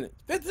 minutes.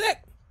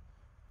 56!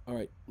 All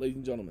right, ladies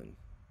and gentlemen.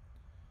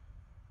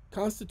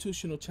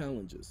 Constitutional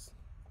challenges.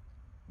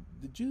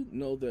 Did you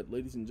know that,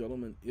 ladies and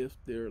gentlemen, if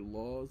their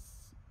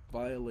laws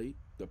violate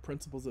the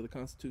principles of the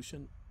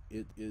Constitution,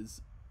 it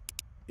is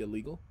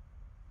illegal?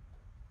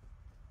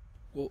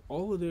 Well,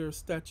 all of their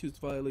statutes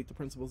violate the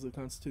principles of the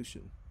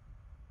Constitution,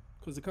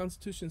 because the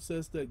Constitution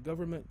says that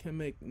government can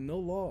make no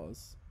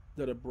laws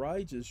that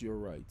obliges your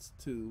rights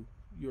to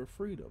your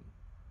freedom.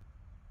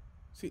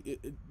 See,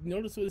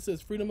 notice what it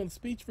says: freedom of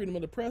speech, freedom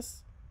of the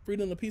press,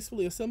 freedom to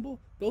peacefully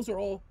assemble. Those are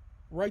all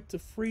right to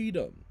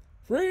freedom.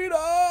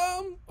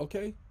 Freedom!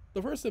 Okay?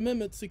 The First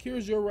Amendment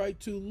secures your right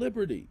to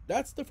liberty.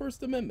 That's the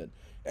First Amendment.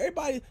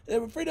 Everybody,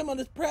 freedom of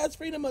the press,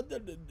 freedom of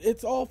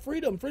it's all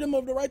freedom. Freedom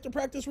of the right to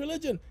practice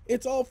religion.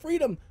 It's all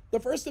freedom. The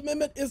First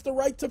Amendment is the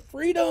right to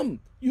freedom.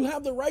 You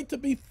have the right to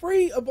be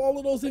free of all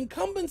of those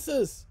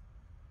encumbrances.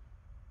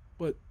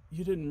 But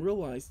you didn't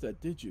realize that,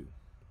 did you?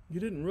 You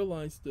didn't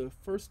realize the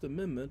First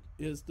Amendment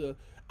is the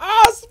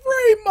I's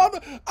free, mother.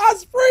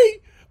 I's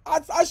free.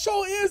 I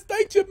sure is.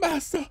 Thank you,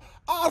 master.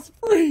 I's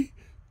free.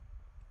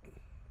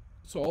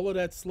 So all of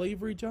that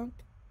slavery junk,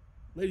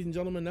 ladies and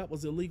gentlemen, that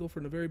was illegal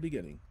from the very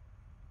beginning,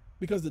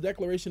 because the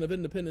Declaration of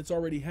Independence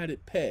already had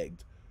it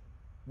pegged.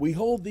 We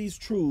hold these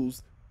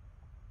truths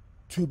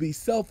to be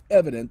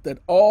self-evident that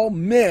all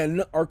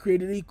men are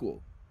created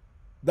equal.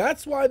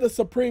 That's why the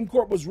Supreme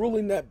Court was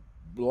ruling that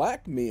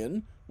black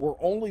men were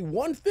only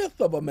 1/5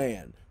 of a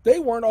man. They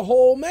weren't a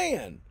whole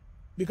man,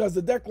 because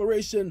the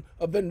Declaration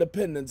of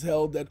Independence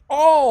held that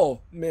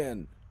all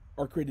men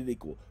are created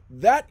equal.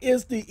 That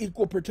is the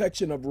Equal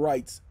Protection of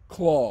Rights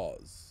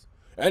clause,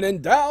 and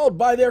endowed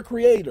by their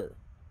creator.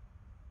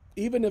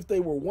 Even if they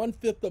were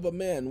 1/5 of a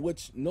man,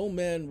 which no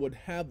man would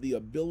have the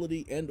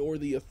ability and or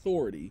the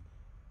authority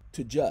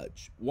to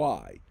judge.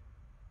 Why?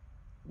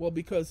 Well,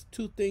 because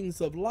two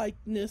things of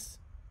likeness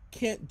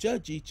can't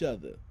judge each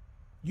other.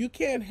 You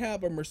can't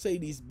have a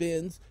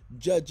Mercedes-Benz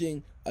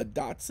judging a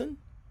Datsun.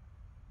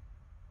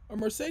 A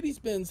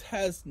Mercedes-Benz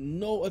has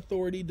no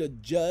authority to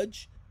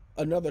judge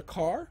another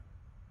car.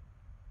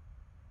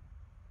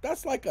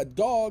 That's like a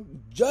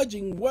dog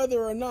judging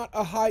whether or not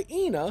a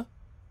hyena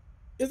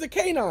is a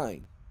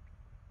canine.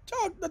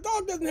 The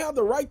dog doesn't have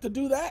the right to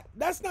do that.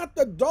 That's not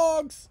the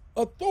dog's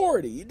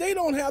authority. They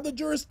don't have the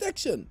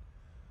jurisdiction.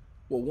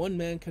 Well, one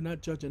man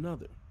cannot judge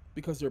another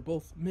because they're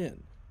both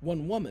men.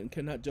 One woman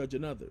cannot judge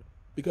another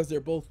because they're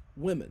both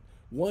women.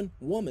 One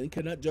woman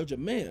cannot judge a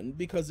man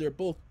because they're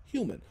both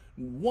human.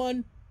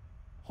 One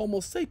Homo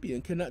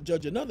sapien cannot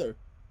judge another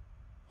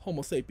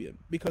Homo sapien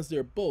because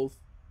they're both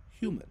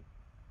human.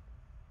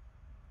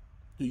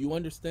 Do you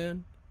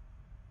understand?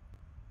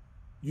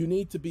 You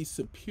need to be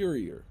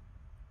superior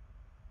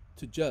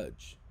to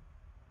judge.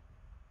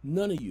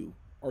 None of you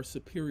are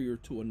superior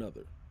to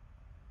another.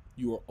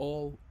 You are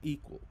all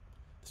equal.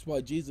 That's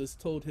why Jesus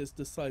told his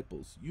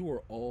disciples, you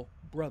are all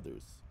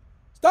brothers.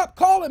 Stop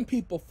calling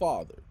people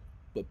father.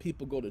 But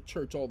people go to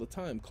church all the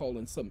time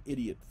calling some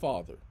idiot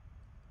father.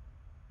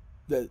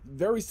 The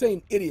very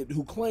same idiot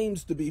who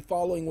claims to be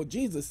following what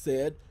Jesus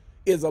said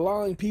is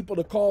allowing people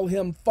to call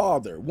him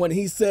father when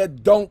he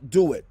said don't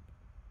do it.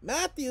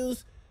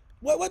 Matthew's,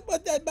 what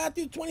that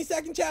Matthew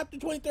 22nd chapter,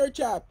 23rd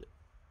chapter?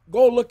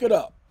 Go look it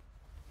up.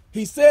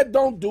 He said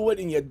don't do it,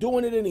 and you're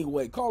doing it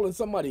anyway, calling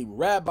somebody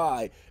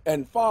rabbi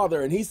and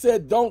father, and he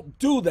said don't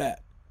do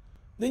that.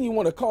 Then you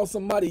want to call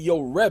somebody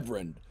your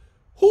reverend.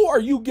 Who are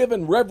you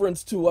giving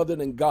reverence to other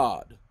than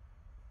God?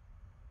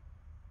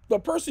 The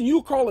person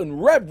you calling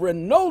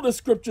reverend know the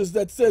scriptures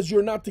that says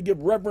you're not to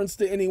give reverence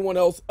to anyone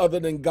else other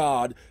than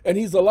God, and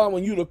he's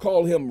allowing you to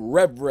call him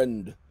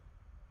reverend.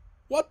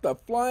 What the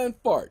flying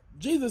fart?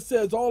 Jesus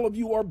says all of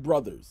you are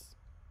brothers.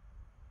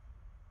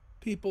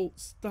 People,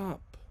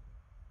 stop.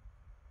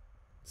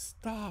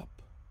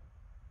 Stop.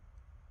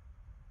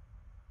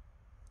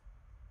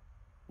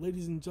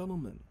 Ladies and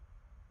gentlemen,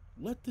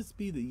 let this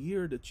be the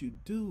year that you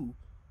do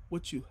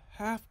what you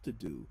have to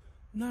do,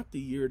 not the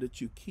year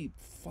that you keep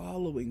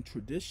following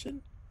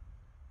tradition.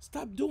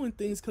 Stop doing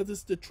things because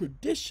it's the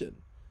tradition.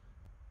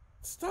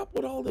 Stop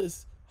with all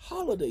this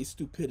holiday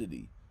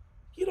stupidity.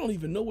 You don't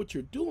even know what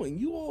you're doing.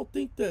 You all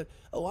think that,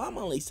 oh, I'm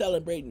only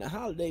celebrating the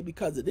holiday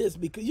because of this,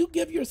 because you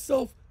give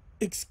yourself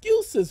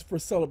excuses for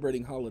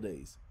celebrating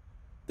holidays.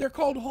 They're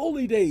called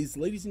holy days,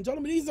 ladies and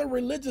gentlemen. These are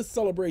religious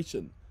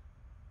celebrations.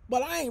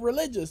 But I ain't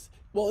religious.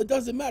 Well, it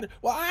doesn't matter.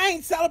 Well, I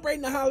ain't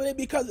celebrating the holiday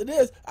because it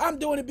is. I'm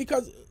doing it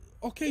because,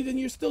 okay, then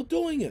you're still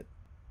doing it.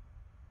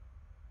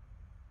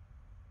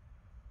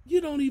 You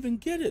don't even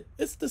get it.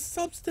 It's the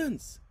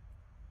substance.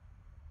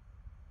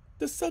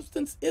 The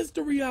substance is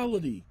the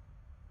reality.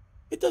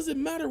 It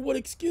doesn't matter what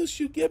excuse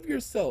you give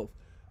yourself.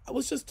 I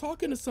was just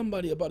talking to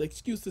somebody about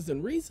excuses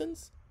and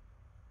reasons.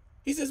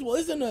 He says, well,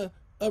 isn't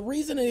a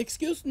reason an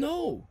excuse?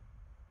 No.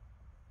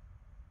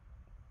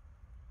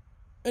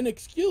 An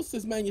excuse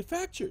is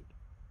manufactured.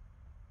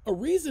 A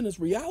reason is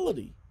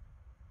reality.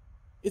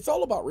 It's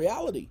all about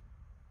reality.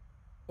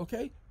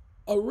 Okay?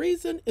 A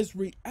reason is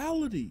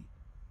reality.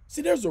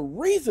 See, there's a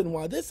reason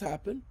why this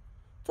happened.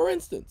 For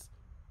instance,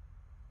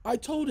 I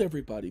told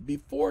everybody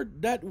before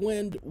that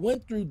wind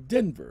went through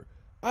Denver,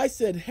 I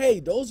said, hey,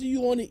 those of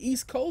you on the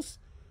East Coast,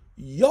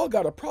 y'all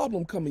got a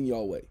problem coming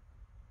your way.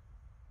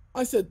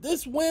 I said,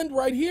 this wind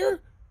right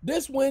here,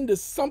 this wind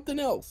is something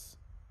else.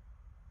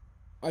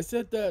 I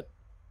said that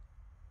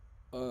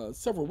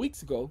several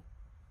weeks ago.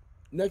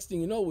 Next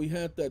thing you know, we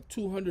had that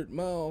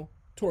 200-mile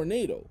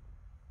tornado.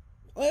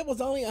 Well, it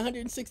was only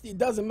 160. It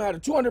doesn't matter.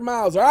 200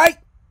 miles, all right?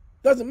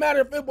 Doesn't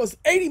matter if it was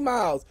 80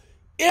 miles.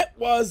 It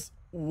was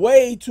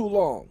way too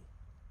long.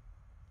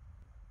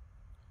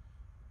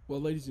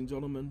 Well, ladies and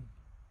gentlemen,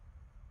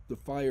 the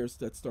fires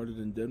that started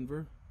in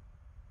Denver,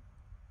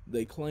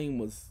 they claim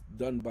was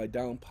done by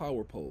down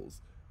power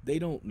poles. They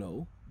don't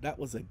know. That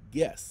was a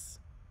guess.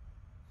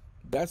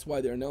 That's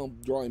why they're now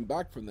drawing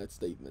back from that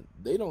statement.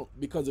 They don't,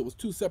 because it was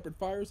two separate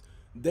fires,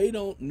 they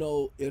don't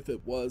know if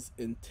it was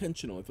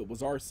intentional, if it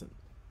was arson.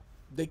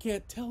 They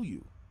can't tell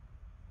you.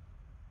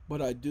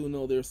 But I do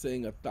know they're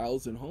saying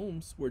 1,000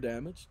 homes were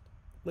damaged.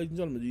 Ladies and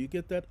gentlemen, do you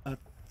get that?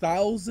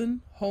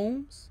 1,000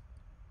 homes?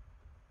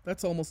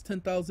 That's almost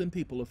 10,000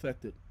 people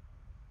affected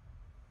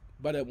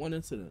by that one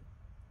incident.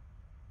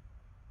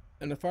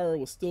 And the fire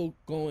was still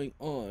going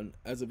on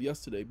as of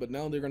yesterday, but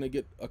now they're going to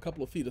get a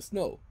couple of feet of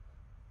snow.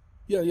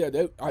 Yeah,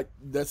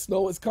 that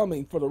snow is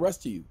coming for the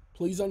rest of you.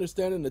 Please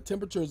understand, and the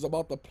temperature is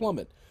about to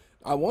plummet.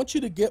 I want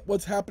you to get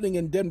what's happening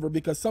in Denver,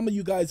 because some of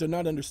you guys are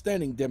not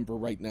understanding Denver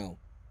right now.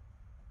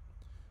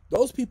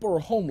 Those people are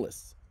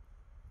homeless.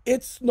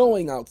 It's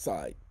snowing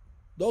outside.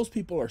 Those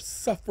people are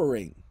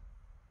suffering.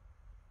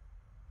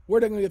 Where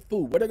are they going to get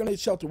food? Where are they going to get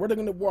shelter? Where are they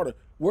going to get water?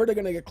 Where are they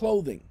going to get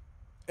clothing?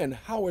 And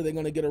how are they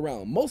going to get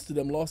around? Most of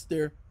them lost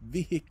their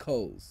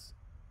vehicles.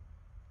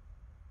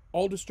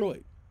 All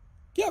destroyed.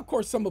 Yeah, of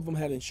course, some of them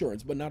had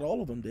insurance, but not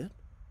all of them did.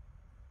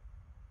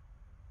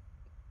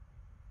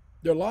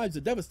 Their lives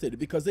are devastated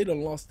because they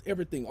done lost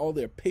everything. All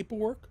their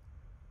paperwork,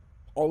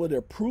 all of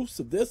their proofs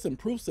of this and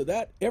proofs of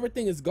that,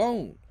 everything is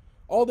gone.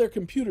 All their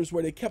computers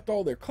where they kept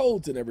all their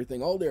codes and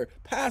everything, all their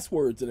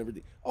passwords and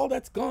everything, all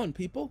that's gone,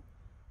 people.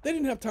 They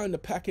didn't have time to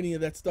pack any of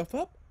that stuff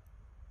up.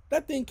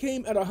 That thing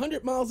came at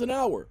 100 miles an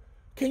hour.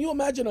 Can you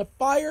imagine a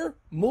fire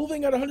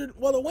moving at 100?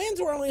 Well, the winds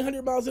were only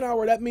 100 miles an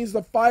hour. That means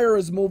the fire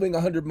is moving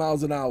 100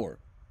 miles an hour.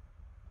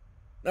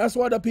 That's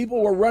why the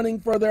people were running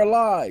for their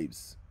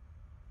lives.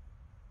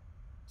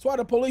 That's why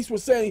the police were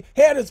saying,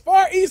 head as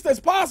far east as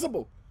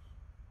possible.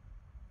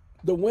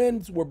 The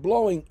winds were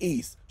blowing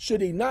east.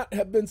 Should he not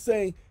have been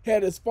saying,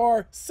 head as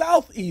far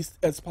southeast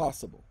as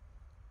possible?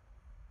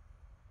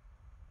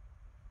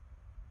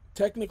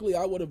 Technically,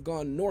 I would have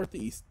gone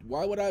northeast.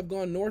 Why would I have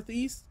gone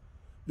northeast?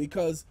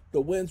 Because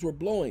the winds were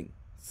blowing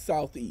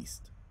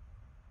southeast.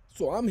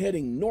 So I'm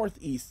heading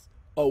northeast,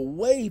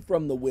 away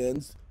from the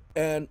winds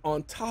and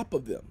on top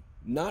of them,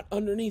 not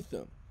underneath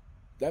them.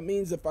 That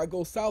means if I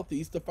go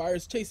southeast, the fire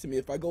is chasing me.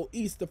 If I go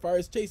east, the fire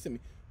is chasing me.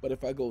 But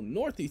if I go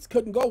northeast,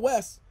 couldn't go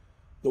west.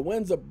 The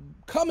winds are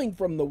coming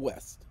from the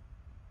west.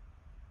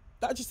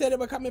 Thought you said they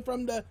were coming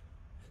from the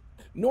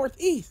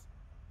northeast.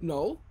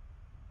 No,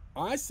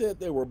 I said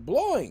they were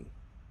blowing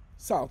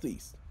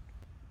southeast.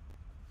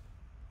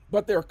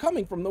 But they're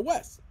coming from the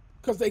west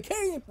because they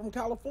came from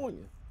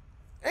California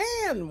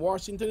and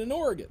Washington and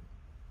Oregon.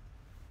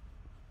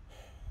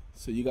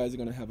 So you guys are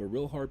going to have a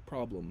real hard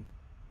problem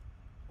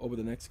over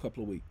the next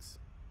couple of weeks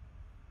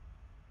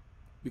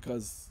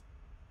because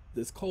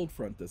this cold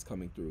front that's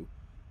coming through,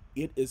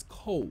 it is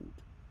cold.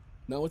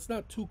 Now, it's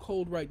not too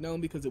cold right now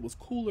because it was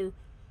cooler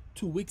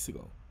 2 weeks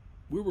ago.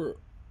 We were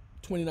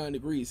 29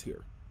 degrees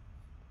here.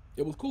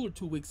 It was cooler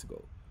 2 weeks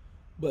ago.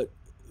 But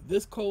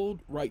this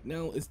cold right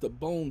now is the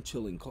bone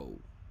chilling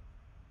cold.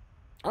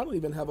 I don't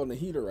even have on the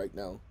heater right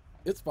now.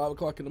 It's 5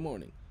 o'clock in the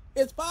morning.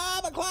 It's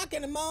 5 o'clock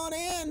in the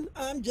morning.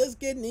 I'm just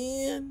getting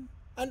in.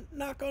 I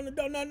knock on the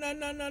door.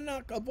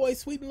 Knock. A voice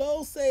sweet and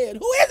low said,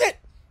 "Who is it?"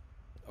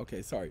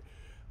 Okay, sorry.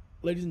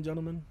 Ladies and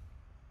gentlemen,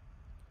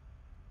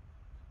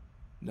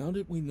 now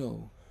that we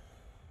know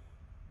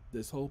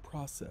this whole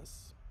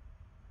process,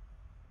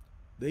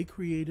 they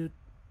created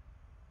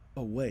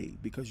a way,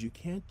 because you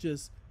can't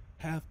just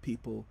have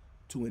people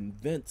to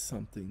invent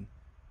something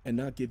and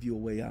not give you a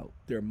way out.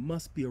 There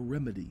must be a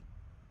remedy.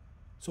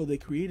 So they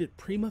created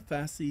prima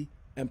facie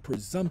and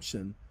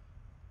presumption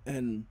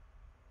and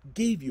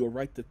gave you a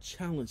right to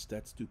challenge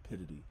that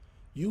stupidity.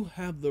 You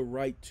have the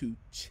right to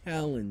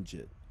challenge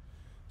it.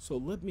 So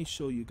let me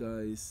show you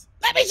guys.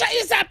 Let me show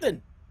you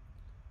something.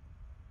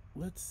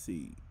 Let's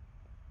see.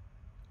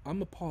 I'm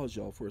going to pause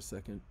y'all for a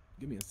second.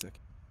 Give me a second.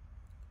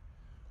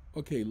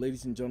 Okay,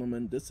 ladies and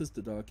gentlemen, this is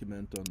the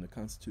document on the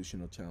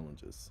constitutional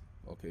challenges.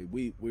 Okay,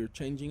 we're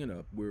changing it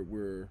up.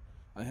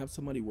 I have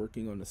somebody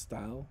working on the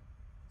style,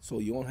 so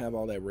you won't have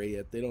all that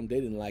red. They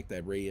didn't like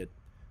that red.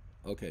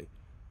 Okay,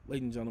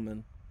 ladies and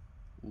gentlemen,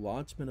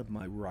 lodgement of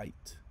my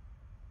right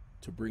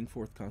to bring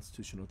forth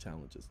constitutional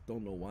challenges.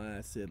 Don't know why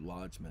I said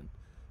lodgement,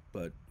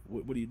 but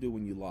what do you do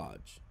when you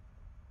lodge?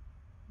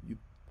 You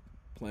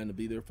plan to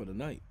be there for the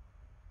night.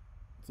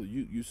 So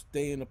you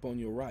stand up on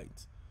your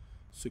rights.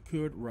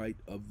 Secured right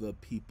of the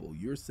people.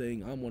 You're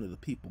saying I'm one of the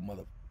people,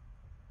 mother.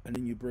 And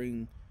then you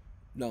bring.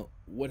 Now,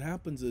 what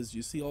happens is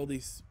you see all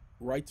these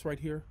rights right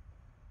here.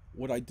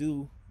 What I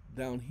do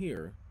down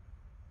here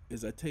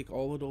is I take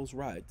all of those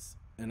rights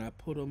and I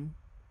put them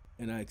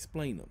and I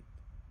explain them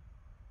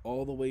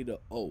all the way to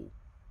O.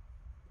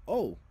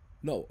 Oh,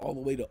 no, all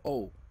the way to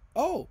O.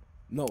 Oh,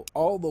 no,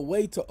 all the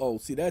way to O.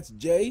 See, that's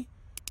J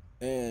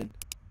and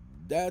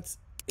that's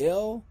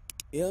L,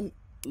 M,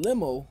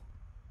 limo,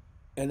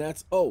 and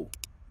that's O.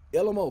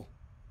 LMO.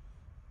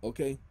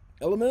 Okay.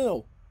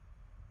 Elemental.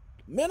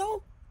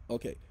 Mental?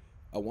 Okay.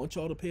 I want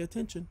y'all to pay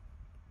attention.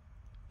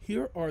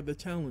 Here are the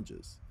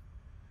challenges.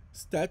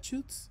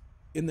 Statutes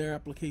in their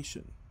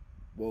application.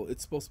 Well,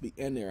 it's supposed to be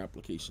in their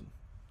application.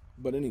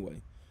 But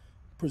anyway,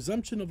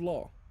 presumption of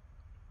law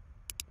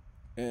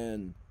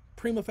and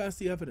prima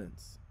facie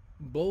evidence.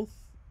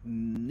 Both,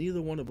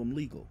 neither one of them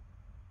legal.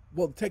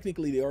 Well,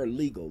 technically they are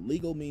legal.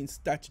 Legal means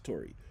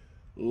statutory.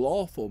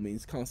 Lawful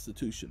means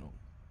constitutional.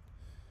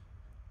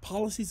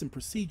 Policies and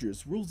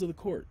procedures, rules of the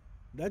court,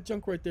 that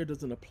junk right there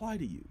doesn't apply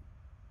to you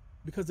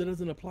because it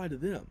doesn't apply to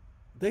them.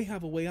 They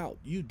have a way out.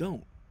 You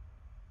don't.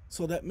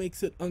 So that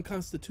makes it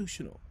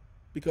unconstitutional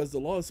because the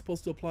law is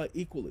supposed to apply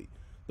equally.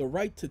 The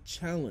right to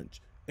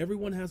challenge.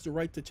 Everyone has the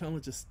right to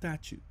challenge a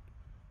statute.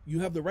 You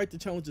have the right to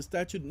challenge a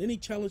statute, and any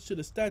challenge to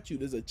the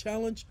statute is a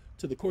challenge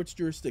to the court's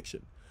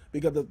jurisdiction.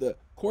 Because if the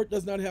court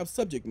does not have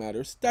subject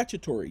matter,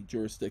 statutory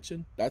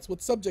jurisdiction, that's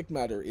what subject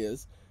matter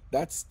is,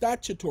 that's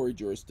statutory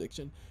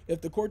jurisdiction.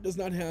 If the court does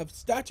not have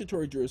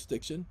statutory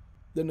jurisdiction,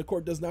 then the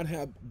court does not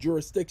have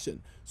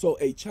jurisdiction. So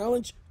a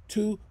challenge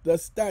to the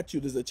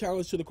statute is a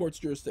challenge to the court's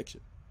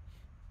jurisdiction.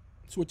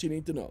 That's what you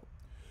need to know.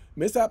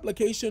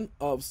 Misapplication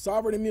of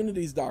sovereign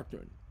immunities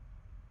doctrine.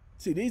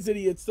 See, these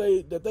idiots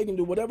say that they can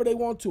do whatever they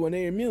want to and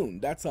they're immune.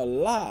 That's a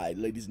lie,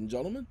 ladies and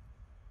gentlemen.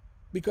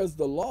 Because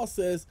the law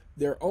says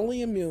they're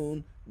only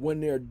immune when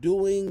they're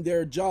doing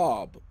their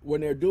job, when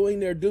they're doing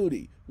their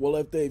duty. Well,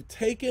 if they've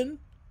taken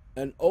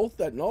an oath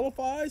that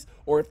nullifies,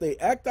 or if they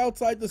act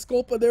outside the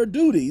scope of their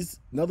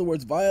duties, in other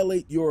words,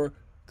 violate your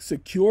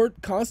secured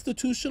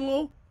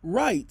constitutional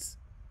rights,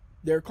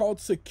 they're called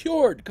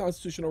secured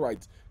constitutional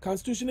rights.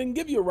 Constitution didn't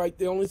give you a right,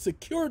 they only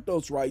secured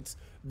those rights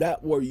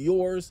that were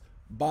yours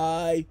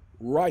by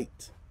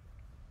right.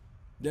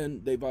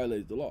 Then they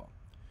violated the law.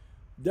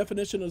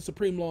 Definition of the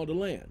supreme law of the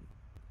land.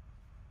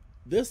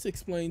 This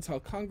explains how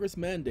Congress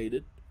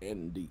mandated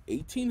in the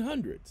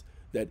 1800s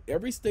that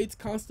every state's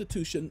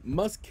constitution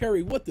must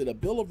carry with it a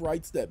Bill of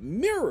Rights that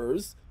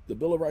mirrors the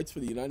Bill of Rights for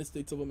the United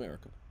States of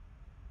America.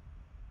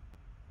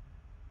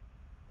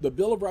 The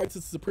Bill of Rights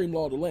is the supreme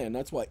law of the land.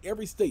 That's why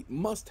every state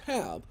must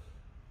have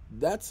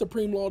that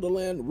supreme law of the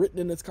land written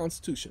in its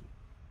constitution.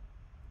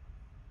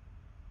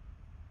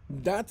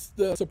 That's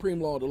the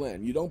supreme law of the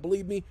land. You don't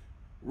believe me?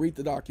 Read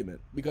the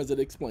document because it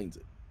explains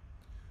it.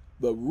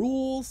 The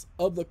rules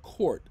of the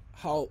court.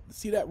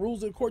 See that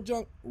rules of the court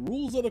junk?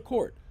 Rules of the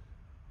court.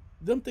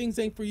 Them things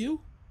ain't for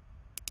you.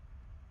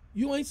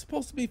 You ain't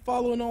supposed to be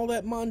following all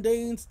that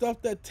mundane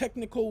stuff, that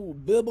technical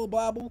bibble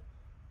babble.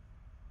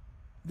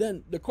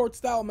 Then the court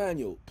style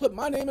manual. Put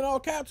my name in all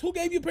caps. Who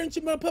gave you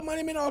permission to put my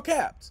name in all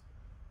caps?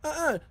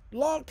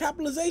 Law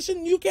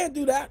capitalization, you can't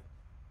do that.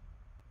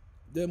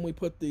 Then we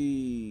put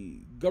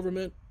the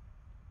government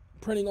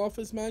printing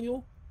office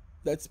manual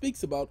that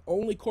speaks about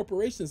only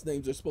corporations'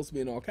 names are supposed to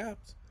be in all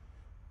caps.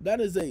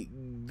 That is a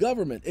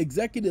government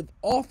executive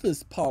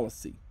office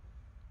policy.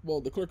 Well,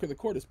 the clerk of the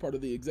court is part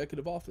of the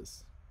executive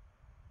office.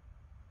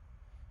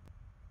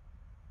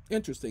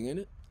 Interesting, ain't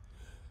it?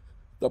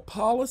 The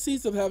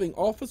policies of having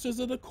officers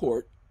of the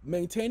court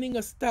maintaining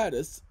a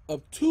status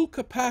of two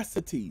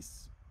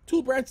capacities,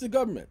 two branches of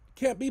government,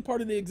 can't be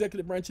part of the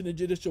executive branch and the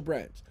judicial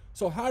branch.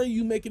 So how are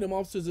you making them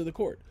officers of the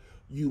court?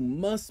 You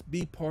must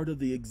be part of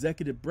the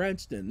executive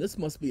branch then. This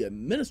must be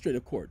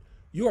administrative court.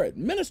 You are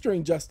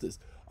administering justice.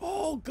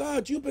 Oh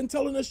God, you've been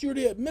telling us you're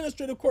the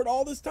administrative court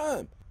all this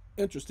time.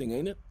 Interesting,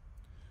 ain't it?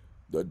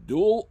 The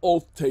dual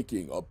oath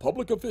taking of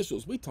public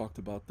officials. We talked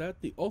about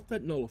that. The oath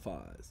that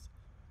nullifies.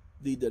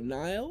 The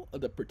denial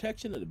of the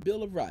protection of the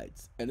Bill of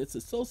Rights and its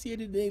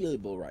associated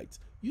inalienable rights.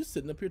 You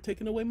sitting up here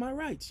taking away my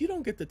rights. You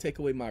don't get to take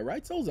away my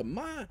rights. Those are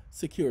my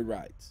secured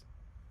rights.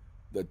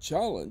 The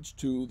challenge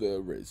to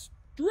the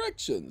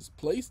restrictions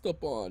placed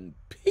upon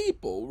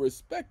people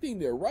respecting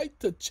their right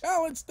to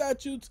challenge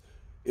statutes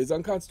is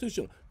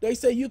unconstitutional. They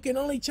say you can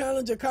only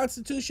challenge a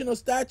constitutional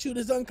statute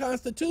is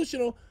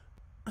unconstitutional.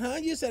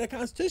 You said a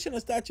constitutional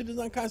statute is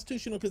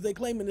unconstitutional because they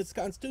claim it's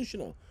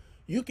constitutional.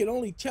 You can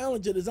only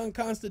challenge it as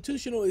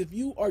unconstitutional if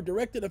you are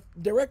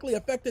directly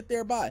affected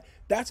thereby.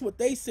 That's what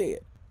they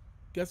said.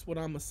 Guess what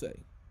I'm going to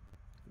say?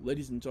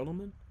 Ladies and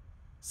gentlemen,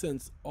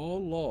 since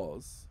all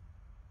laws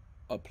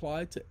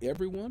apply to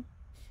everyone,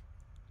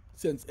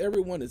 since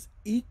everyone is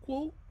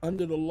equal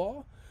under the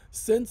law,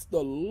 since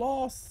the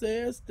law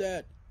says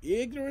that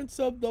ignorance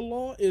of the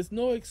law is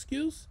no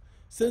excuse,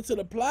 since it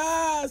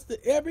applies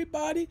to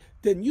everybody,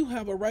 then you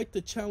have a right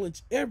to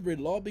challenge every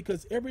law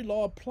because every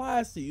law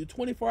applies to you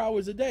 24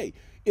 hours a day.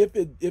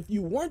 If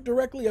you weren't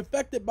directly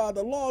affected by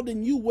the law,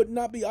 then you would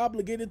not be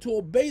obligated to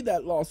obey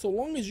that law. So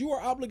long as you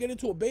are obligated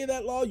to obey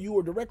that law, you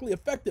are directly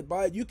affected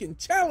by it. You can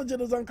challenge it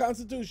as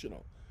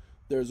unconstitutional.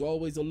 There's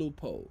always a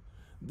loophole.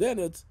 Then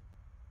it's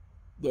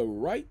the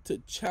right to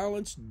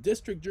challenge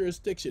district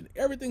jurisdiction.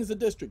 Everything's a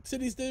district.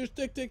 Cities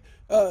district,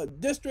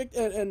 district,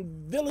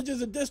 and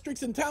villages are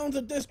districts, and towns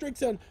are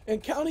districts, and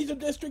counties are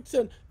districts,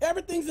 and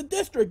everything's a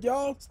district,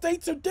 y'all.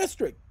 States are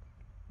district.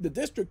 The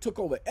district took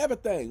over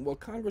everything. Well,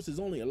 Congress is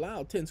only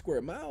allowed 10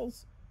 square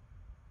miles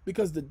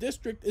because the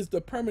district is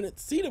the permanent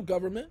seat of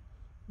government,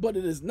 but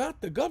it is not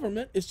the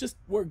government. It's just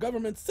where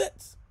government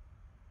sits.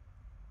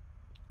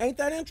 Ain't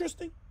that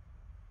interesting?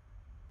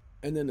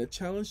 And then the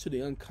challenge to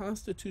the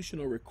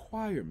unconstitutional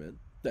requirement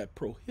that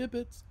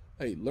prohibits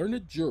a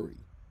learned jury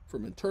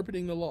from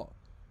interpreting the law.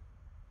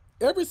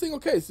 Every single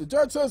case, the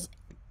judge says,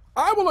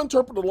 I will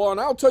interpret the law and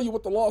I'll tell you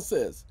what the law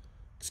says.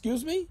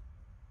 Excuse me?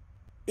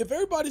 If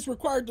everybody's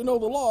required to know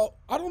the law,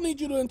 I don't need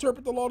you to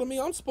interpret the law to me.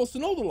 I'm supposed to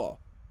know the law.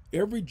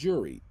 Every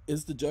jury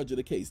is the judge of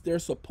the case. They're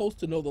supposed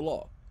to know the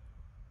law.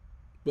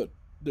 But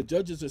the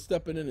judges are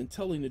stepping in and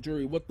telling the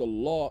jury what the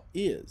law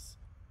is.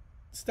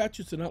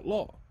 Statutes are not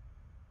law.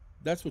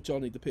 That's what y'all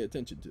need to pay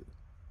attention to.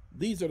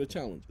 These are the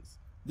challenges.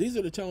 These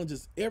are the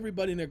challenges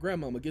everybody and their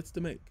grandmama gets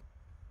to make.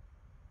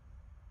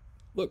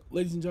 Look,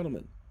 ladies and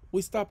gentlemen,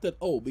 we stopped at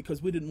O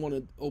because we didn't want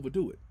to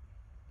overdo it.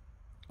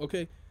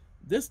 Okay?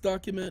 This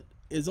document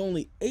is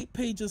only 8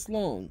 pages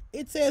long.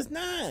 It says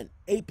 9.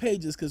 8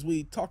 pages because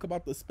we talk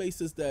about the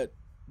spaces that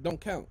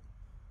don't count.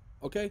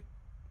 Okay?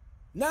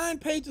 9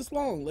 pages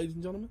long, ladies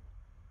and gentlemen.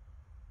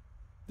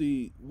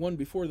 The one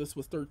before this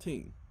was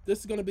 13. This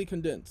is going to be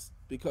condensed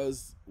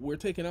because we're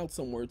taking out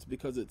some words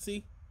because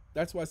see,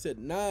 that's why I said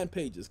 9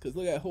 pages, because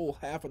look at that whole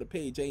half of the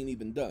page ain't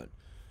even done.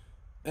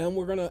 And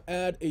we're going to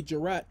add a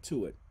jurat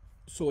to it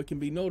so it can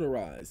be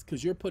notarized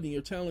because you're putting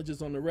your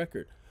challenges on the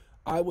record.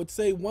 I would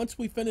say once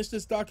we finish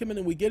this document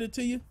and we get it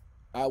to you,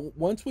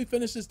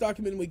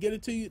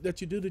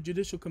 that you do the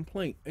judicial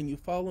complaint and you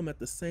file them at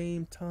the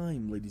same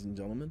time, ladies and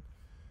gentlemen.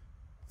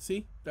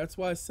 See, that's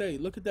why I say,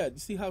 look at that. You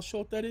see how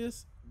short that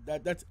is?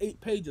 That's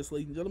 8 pages,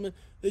 ladies and gentlemen.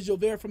 This is your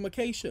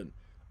verification.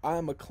 I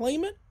am a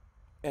claimant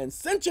and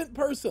sentient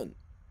person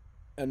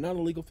and not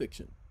a legal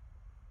fiction.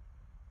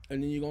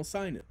 And then you're going to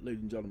sign it,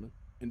 ladies and gentlemen,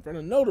 in front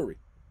of a notary.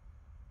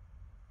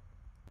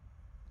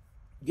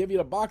 Give you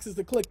the boxes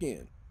to click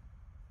in.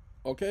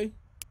 Okay?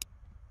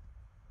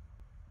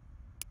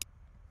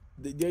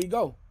 There you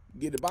go.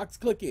 Get the box,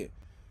 click in.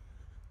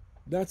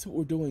 That's what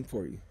we're doing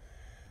for you.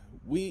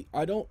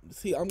 I'm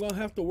going to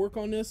have to work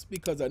on this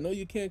because I know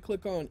you can't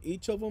click on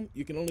each of them.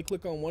 You can only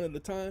click on one at a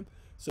time.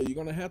 So you're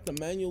going to have to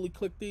manually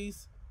click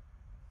these.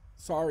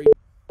 Sorry,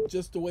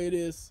 just the way it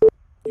is.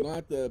 You're going to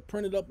have to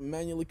print it up and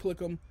manually click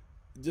them.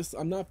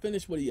 I'm not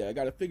finished with it yet. I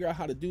got to figure out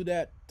how to do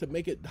that,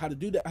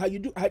 how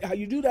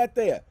you do that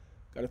there.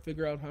 Got to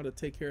figure out how to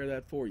take care of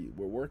that for you.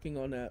 We're working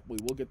on that. We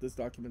will get this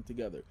document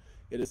together.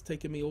 It has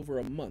taken me over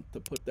a month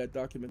to put that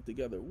document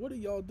together. What are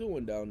y'all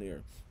doing down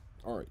there?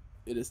 All right.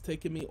 It has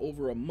taken me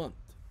over a month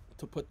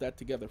to put that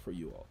together for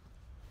you all.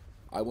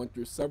 I went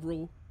through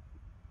several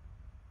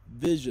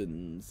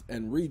visions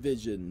and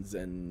revisions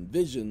and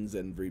visions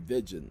and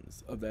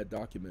revisions of that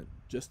document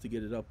just to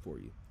get it up for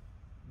you.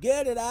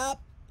 Get it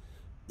up.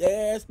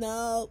 There's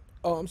no...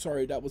 Oh, I'm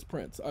sorry. That was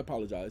Prince. I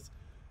apologize.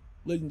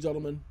 Ladies and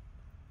gentlemen,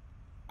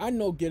 I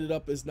know Get It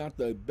Up is not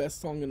the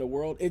best song in the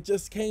world. It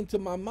just came to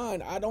my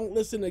mind. I don't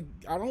listen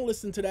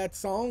to that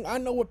song. I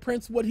know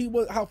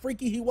how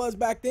freaky he was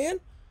back then.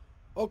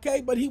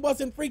 Okay, but he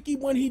wasn't freaky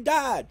when he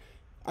died.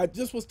 I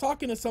just was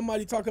talking to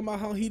somebody talking about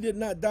how he did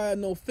not die of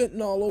no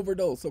fentanyl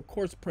overdose. Of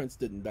course Prince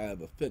didn't die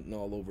of a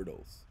fentanyl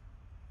overdose.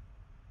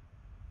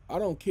 I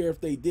don't care if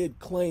they did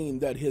claim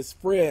that his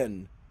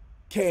friend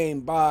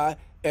came by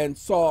and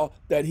saw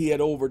that he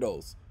had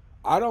overdosed.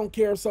 I don't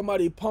care if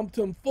somebody pumped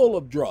him full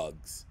of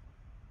drugs.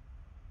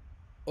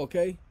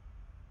 Okay?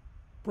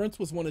 Prince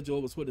was one of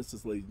Jehovah's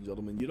Witnesses, ladies and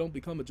gentlemen. You don't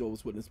become a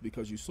Jehovah's Witness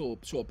because you show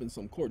up in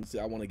some court and say,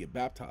 I want to get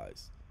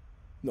baptized.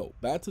 No,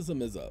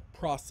 baptism is a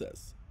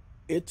process.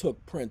 It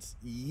took Prince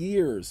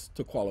years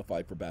to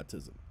qualify for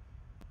baptism.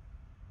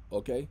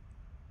 Okay?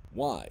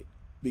 Why?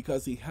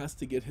 Because he has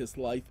to get his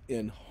life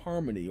in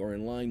harmony or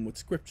in line with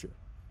Scripture.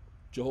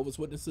 Jehovah's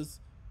Witnesses,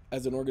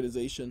 as an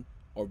organization,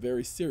 are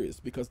very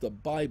serious because the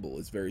Bible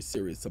is very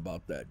serious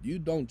about that. You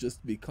don't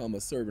just become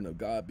a servant of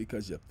God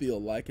because you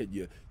feel like it.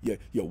 You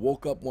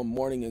woke up one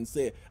morning and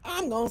said,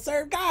 I'm going to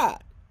serve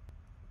God.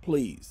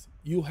 Please,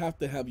 you have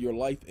to have your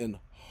life in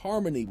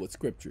harmony with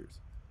Scriptures.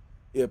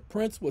 If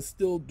Prince was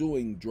still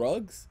doing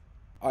drugs,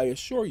 I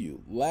assure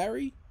you,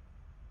 Larry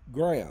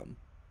Graham,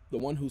 the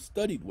one who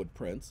studied with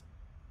Prince,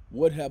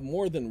 would have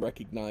more than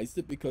recognized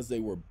it because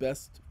they were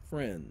best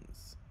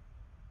friends.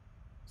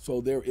 So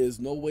there is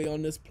no way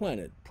on this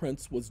planet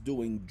Prince was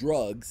doing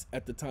drugs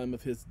at the time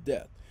of his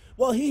death.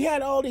 Well, he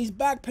had all these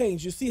back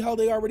pains. You see how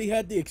they already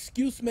had the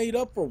excuse made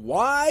up for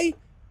why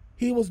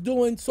he was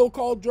doing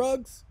so-called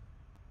drugs?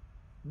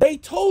 They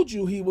told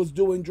you he was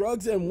doing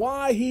drugs and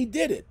why he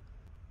did it.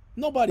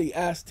 Nobody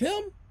asked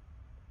him.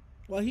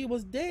 Well, he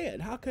was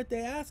dead. How could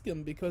they ask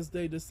him? Because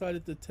they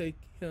decided to take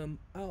him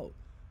out.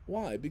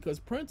 Why? Because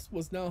Prince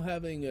was now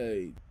having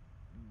do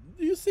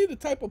you see the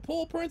type of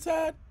pull Prince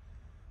had?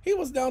 He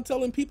was now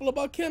telling people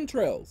about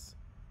chemtrails.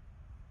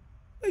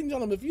 Ladies and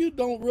gentlemen, if you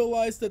don't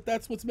realize that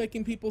that's what's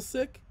making people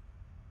sick,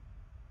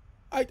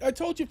 I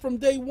told you from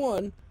day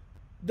one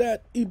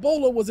that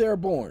Ebola was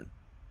airborne.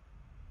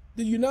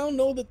 Do you now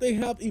know that they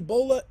have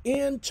Ebola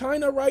in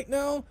China right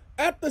now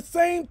at the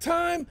same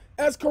time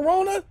as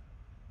Corona?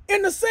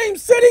 In the same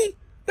city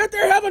that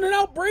they're having an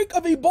outbreak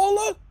of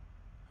Ebola,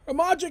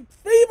 hemorrhagic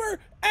fever,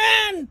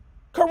 and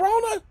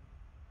Corona,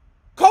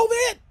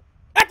 COVID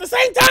at the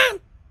same time?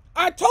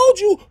 I told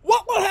you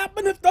what will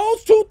happen if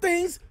those two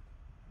things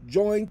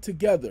joined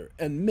together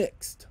and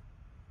mixed.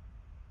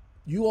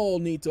 You all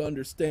need to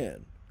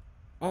understand,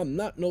 I'm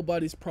not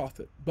nobody's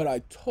prophet, but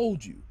I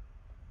told you.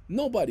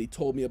 Nobody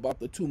told me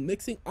about the two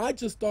mixing. I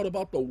just thought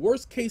about the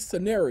worst case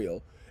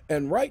scenario.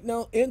 And right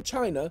now in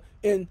China,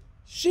 in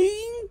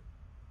Xinjiang,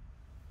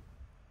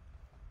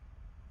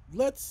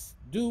 Let's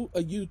do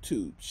a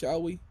YouTube,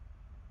 shall we?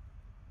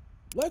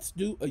 Let's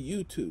do a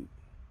YouTube.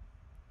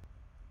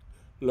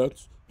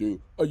 Let's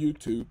do a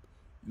YouTube.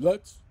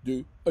 Let's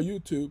do a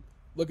YouTube.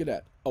 Look at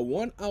that. A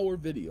 1-hour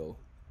video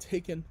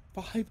taken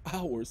 5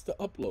 hours to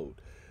upload.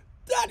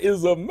 That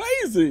is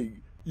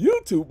amazing.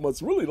 YouTube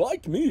must really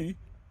like me.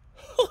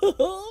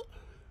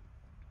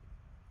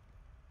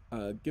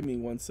 Give me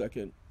 1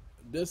 second.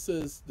 This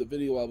is the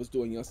video I was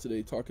doing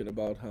yesterday talking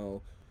about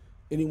how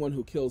anyone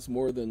who kills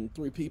more than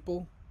 3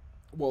 people,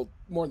 well,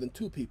 more than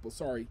 2 people,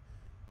 sorry,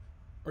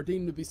 are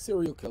deemed to be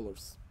serial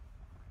killers.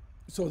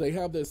 So they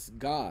have this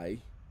guy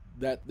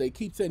that they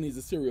keep saying he's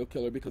a serial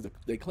killer because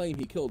they claim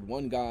he killed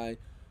one guy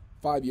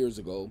 5 years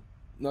ago,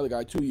 another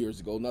guy 2 years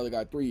ago, another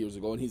guy 3 years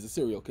ago, and he's a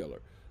serial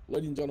killer.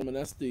 Ladies and gentlemen,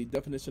 that's the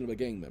definition of a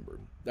gang member.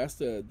 That's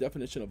the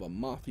definition of a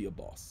mafia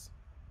boss.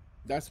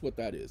 That's what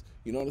that is.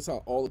 You notice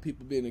how all the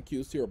people being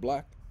accused here are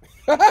black?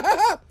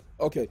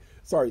 Okay,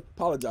 sorry,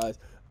 apologize.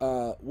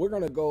 We're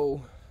going to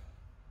go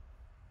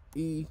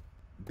EBOLANCOVIDNCHINA.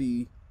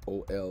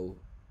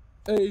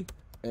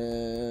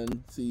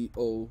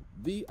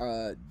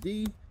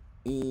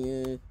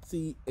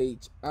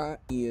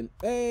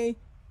 Yay!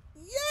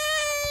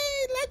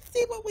 Let's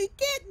see what we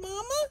get,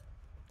 mama.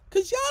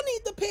 Because y'all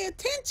need to pay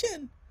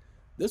attention.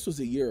 This was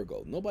a year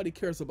ago. Nobody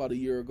cares about a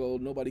year ago.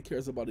 Nobody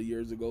cares about a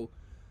year ago.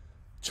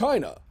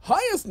 China,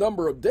 highest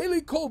number of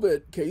daily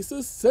COVID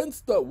cases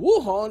since the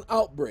Wuhan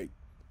outbreak.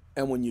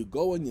 And when you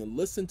go and you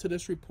listen to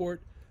this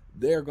report,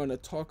 they're going to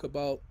talk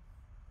about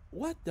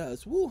what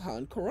does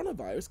Wuhan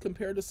coronavirus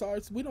compare to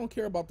SARS. We don't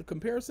care about the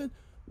comparison.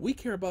 We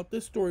care about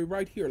this story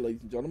right here,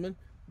 ladies and gentlemen.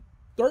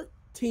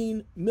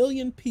 13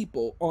 million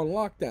people on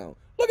lockdown.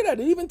 Look at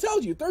that. It even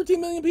tells you 13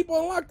 million people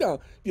on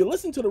lockdown. If you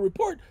listen to the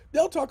report,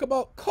 they'll talk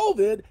about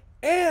COVID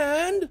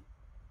and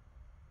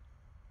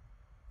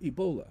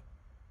Ebola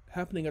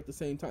happening at the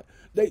same time.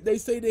 They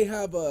say they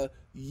have a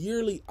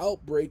yearly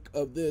outbreak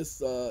of this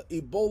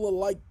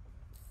Ebola-like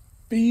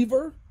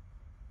fever.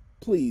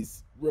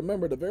 Please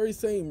remember, the very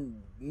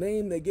same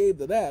name they gave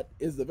to that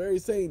is the very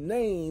same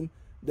name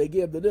they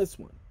give to this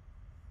one.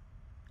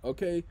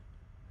 Okay?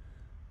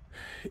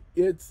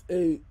 It's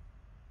a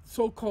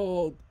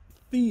so-called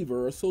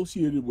fever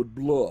associated with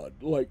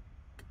blood, like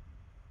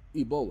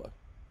Ebola.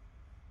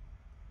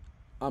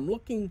 I'm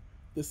looking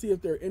to see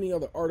if there are any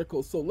other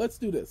articles. So let's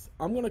do this.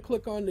 I'm going to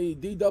click on the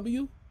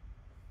DW.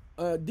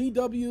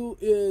 DW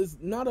is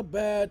not a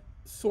bad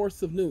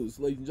source of news,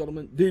 ladies and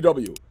gentlemen.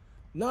 DW,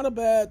 not a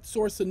bad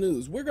source of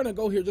news. We're going to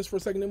go here just for a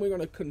second, then we're going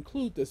to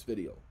conclude this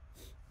video.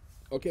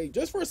 Okay,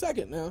 just for a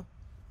second now.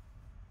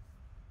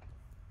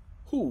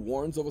 Who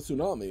warns of a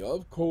tsunami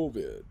of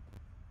COVID?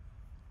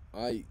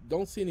 I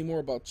don't see any more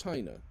about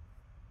China.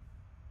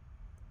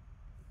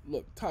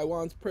 Look,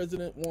 Taiwan's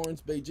president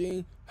warns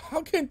Beijing.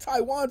 How can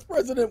Taiwan's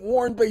president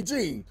warn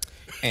Beijing?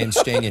 And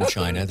staying in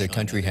China, the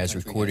country has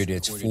recorded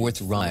its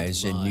 4th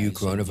rise in new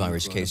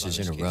coronavirus cases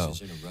in a row.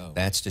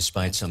 That's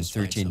despite some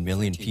 13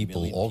 million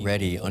people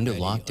already under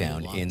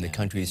lockdown in the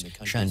country's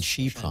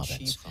Shanxi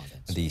province.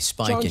 The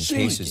spike in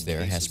cases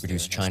there has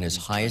produced China's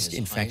highest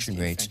infection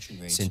rates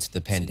since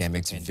the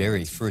pandemic's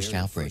very first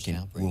outbreak in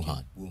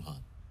Wuhan.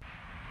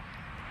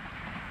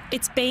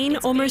 It's been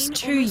almost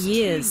 2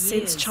 years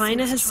since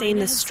China has seen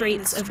the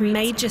streets of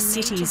major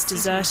cities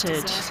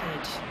deserted.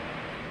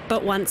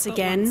 But once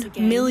again,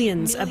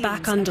 millions are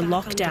back under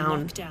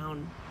lockdown.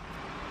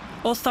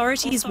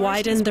 Authorities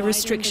widened the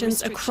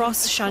restrictions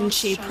across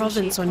Shanxi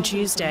province on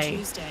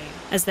Tuesday,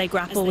 as they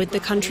grapple with the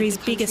country's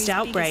biggest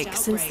outbreak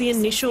since the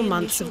initial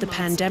months of the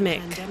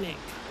pandemic.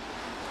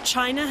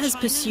 China has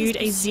pursued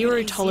a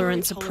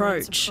zero-tolerance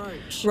approach,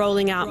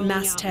 rolling out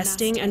mass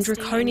testing and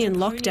draconian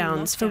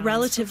lockdowns for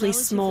relatively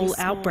small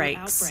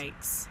outbreaks.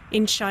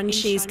 In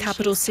Shanxi's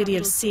capital city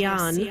of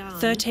Xi'an,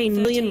 13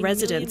 million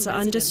residents are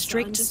under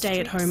strict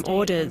stay-at-home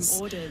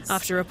orders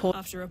after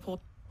reports.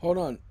 Hold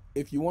on.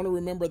 If you want to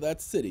remember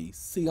that city,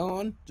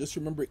 Xi'an, just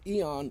remember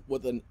EON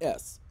with an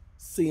S.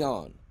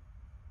 Xi'an.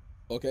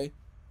 Okay?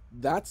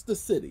 That's the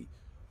city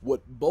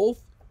with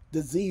both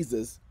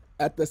diseases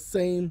at the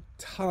same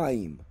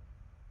time.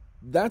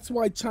 That's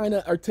why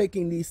China are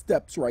taking these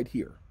steps right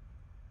here.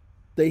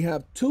 They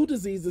have 2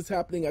 diseases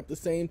happening at the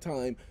same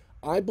time.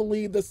 I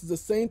believe this is the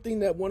same thing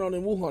that went on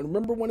in Wuhan.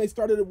 Remember when they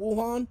started at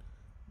Wuhan?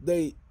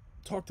 They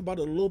talked about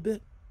it a little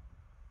bit.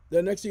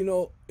 Then next thing you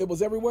know, it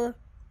was everywhere.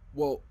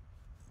 Well,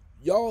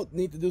 y'all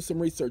need to do some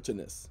research in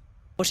this.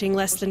 Reporting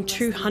less than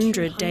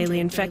 200 daily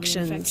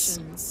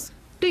infections.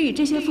 We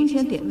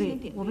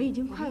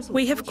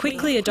have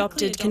quickly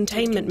adopted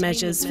containment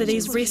measures for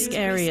these risk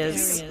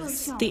areas.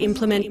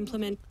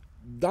 The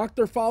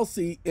Dr.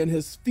 Fauci in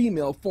his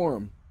female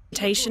form.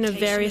 Implementation of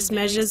various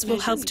measures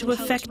will help to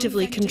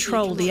effectively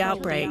control the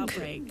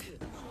outbreak.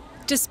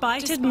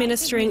 Despite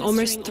administering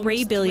almost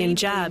 3 billion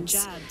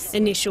jabs,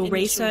 initial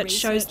research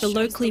shows the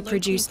locally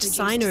produced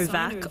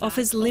Sinovac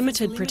offers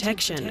limited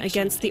protection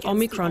against the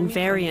Omicron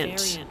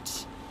variant.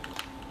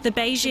 The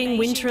Beijing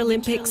Winter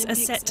Olympics are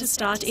set to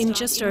start in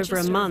just over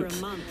a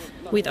month,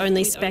 with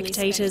only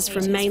spectators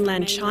from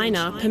mainland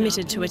China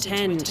permitted to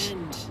attend.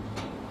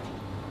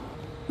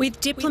 With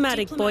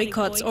diplomatic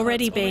boycotts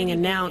already being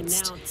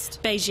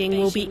announced, Beijing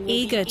will be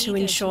eager to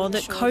ensure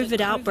that COVID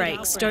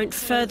outbreaks don't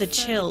further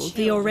chill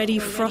the already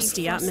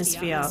frosty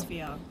atmosphere.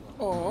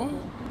 Aww.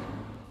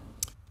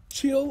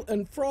 Chill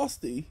and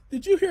frosty.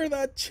 Did you hear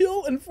that?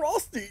 Chill and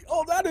frosty.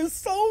 Oh, that is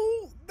so,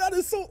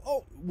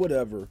 oh,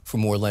 whatever. For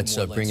more, let's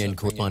bring in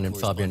correspondent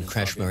Fabian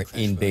Kretschmer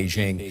in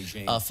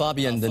Beijing.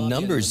 Fabian, the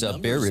numbers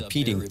bear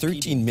repeating: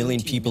 13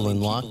 million people in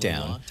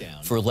lockdown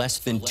for less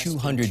than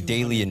 200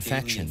 daily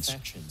infections.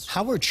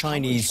 How are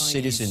Chinese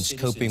citizens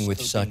coping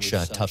with such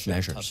tough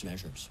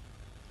measures?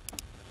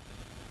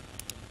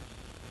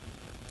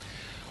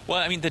 Well,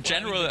 I mean, the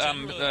general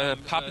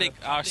public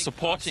are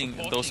supporting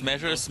those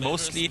measures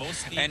mostly,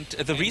 and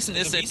the reason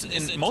is that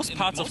in most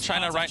parts of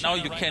China right now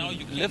you can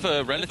live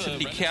a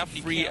relatively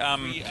carefree,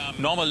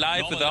 normal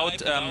life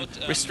without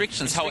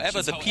restrictions.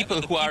 However, the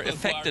people who are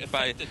affected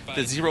by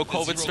the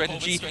zero-COVID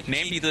strategy,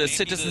 namely the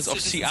citizens of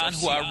Xi'an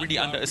who are really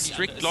under a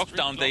strict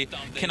lockdown, they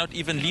cannot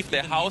even leave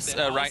their house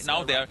right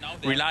now. They are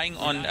relying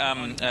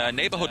on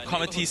neighborhood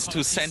committees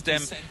to send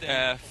them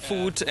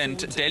food and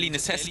daily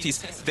necessities.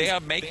 They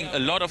are making a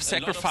lot of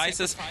sacrifices.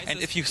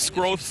 And if you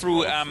scroll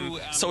through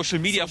social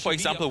media, for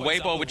example,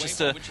 Weibo, which is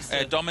the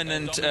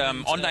dominant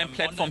online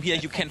platform here,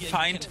 you can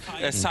find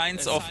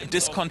signs of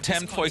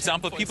discontent. For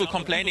example, people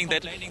complaining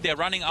that they're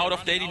running out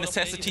of daily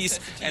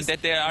necessities and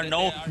that there are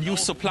no new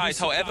supplies.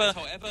 However,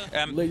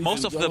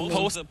 most of the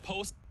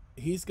posts...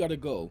 He's got to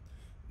go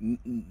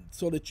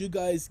so that you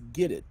guys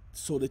get it,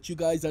 so that you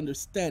guys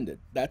understand it.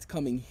 That's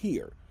coming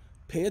here.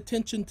 Pay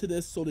attention to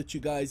this so that you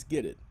guys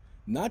get it.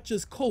 Not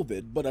just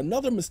COVID, but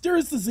another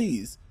mysterious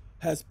disease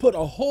has put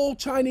a whole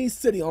Chinese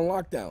city on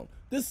lockdown.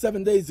 This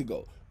 7 days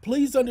ago.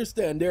 Please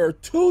understand, there are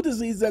two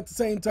diseases at the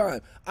same time.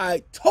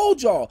 I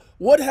told y'all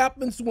what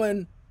happens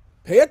when,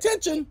 pay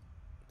attention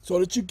so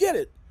that you get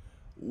it.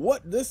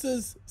 This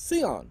is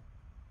Xi'an.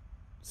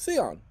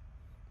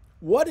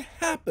 What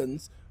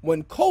happens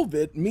when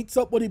COVID meets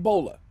up with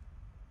Ebola?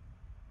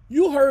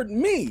 You heard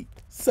me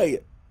say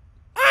it.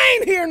 I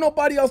ain't hearing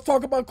nobody else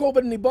talk about COVID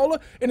and Ebola.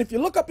 And if you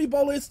look up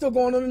Ebola, it's still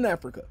going on in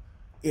Africa.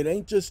 It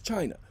ain't just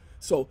China.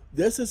 So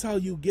this is how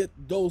you get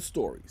those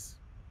stories.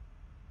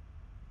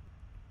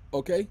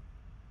 Okay?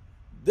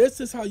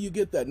 This is how you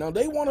get that. Now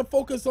they want to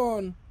focus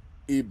on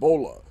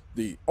Ebola,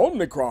 the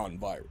Omicron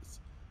virus.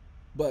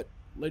 But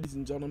ladies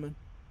and gentlemen,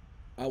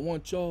 I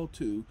want y'all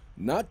to,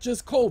 not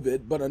just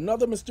COVID, but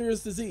another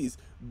mysterious disease.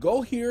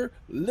 Go here,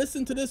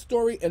 listen to this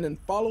story, and then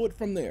follow it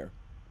from there.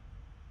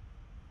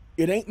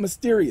 It ain't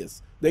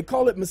mysterious. They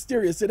call it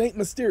mysterious. It ain't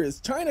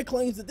mysterious. China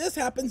claims that this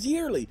happens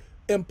yearly.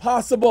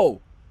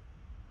 Impossible.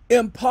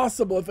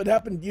 Impossible. If it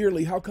happened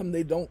yearly, how come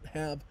they don't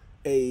have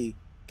a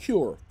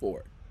cure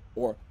for it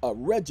or a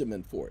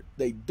regimen for it?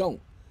 They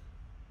don't.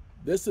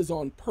 This is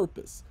on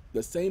purpose.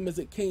 The same as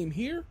it came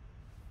here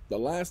the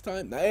last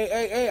time.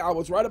 Hey, I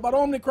was right about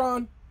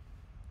Omicron.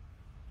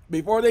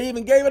 Before they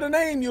even gave it a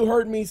name, you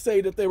heard me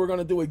say that they were going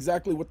to do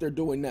exactly what they're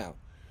doing now.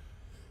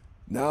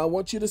 Now I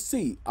want you to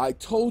see, I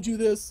told you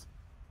this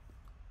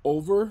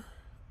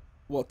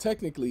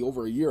technically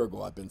over a year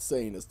ago. I've been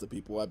saying this to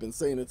people. I've been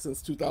saying it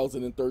since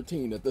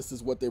 2013 that this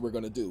is what they were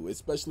going to do,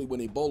 especially when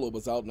Ebola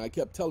was out. And I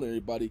kept telling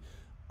everybody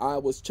I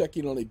was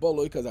checking on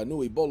Ebola because I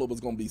knew Ebola was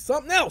going to be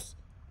something else.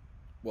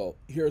 Well,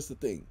 here's the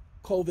thing.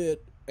 COVID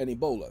and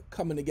Ebola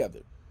coming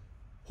together.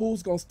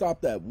 Who's going to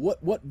stop that?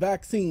 What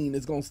vaccine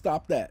is going to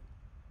stop that?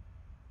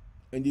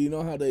 And do you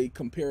know how they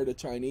compare the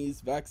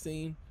Chinese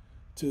vaccine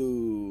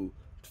to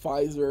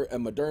Pfizer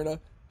and Moderna?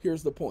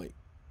 Here's the point.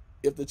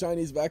 If the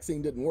Chinese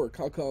vaccine didn't work,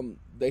 how come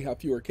they have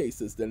fewer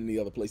cases than any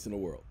other place in the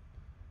world?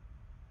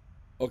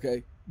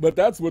 Okay, but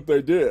that's what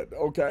they did,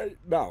 okay?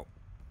 Now,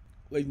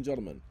 ladies and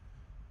gentlemen,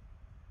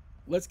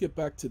 let's get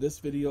back to this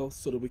video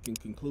so that we can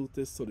conclude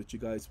this so that you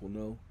guys will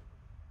know.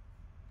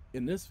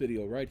 In this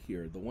video right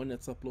here, the one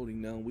that's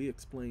uploading now, we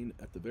explain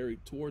at the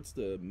towards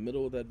the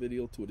middle of that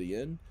video to the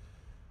end,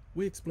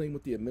 we explain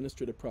what the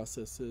administrative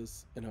process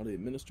is and how the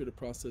administrative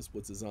process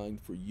was designed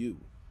for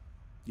you.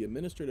 The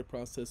administrative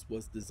process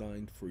was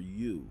designed for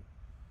you.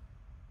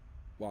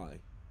 Why?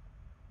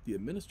 The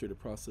administrative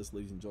process,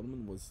 ladies and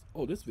gentlemen, was,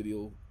 this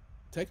video,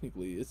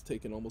 technically, it's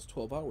taken almost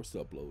 12 hours to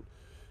upload.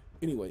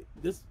 Anyway,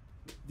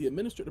 the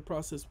administrative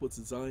process was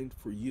designed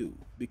for you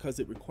because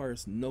it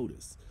requires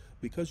notice.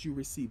 Because you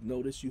receive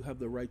notice, you have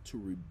the right to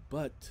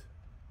rebut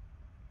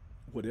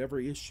whatever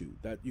issue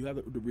that you have.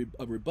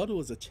 A rebuttal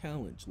is a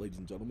challenge, ladies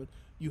and gentlemen.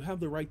 You have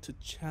the right to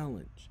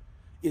challenge.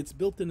 It's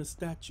built in a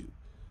statute.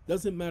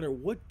 Doesn't matter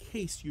what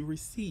case you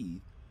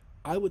receive,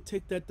 I would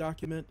take that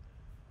document,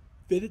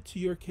 fit it to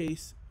your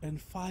case, and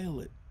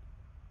file it.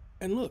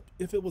 And look,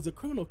 if it was a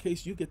criminal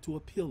case, you get to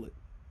appeal it.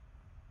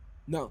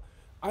 Now,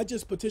 I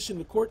just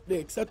petitioned the court, they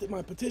accepted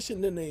my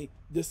petition, then they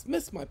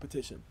dismissed my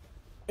petition.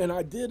 And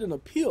I did an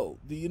appeal.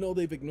 Do you know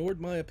they've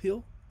ignored my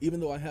appeal, even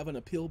though I have an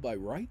appeal by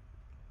right?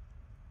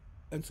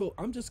 And so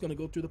I'm just going to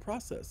go through the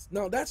process.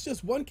 Now, that's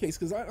just one case,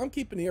 because I'm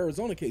keeping the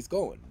Arizona case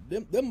going.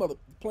 Them mother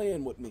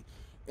playing with me.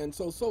 And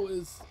so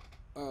is,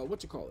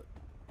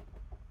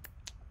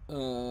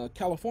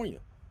 California.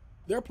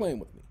 They're playing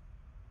with me.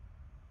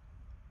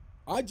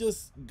 I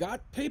just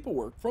got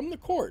paperwork from the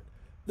court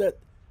that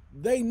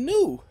they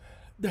knew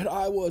that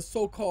I was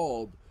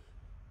so-called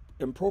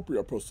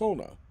impropria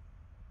persona,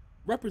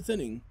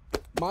 representing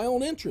my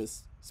own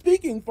interests,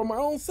 speaking for my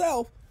own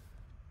self,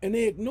 and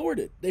they ignored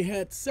it. They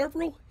had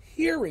several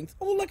hearings.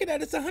 Oh, look at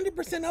that. It's 100%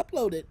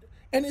 uploaded,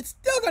 and it's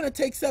still going to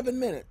take 7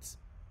 minutes.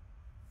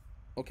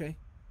 Okay?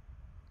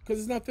 Because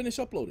it's not finished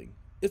uploading.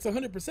 It's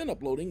 100%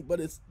 uploading, but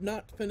it's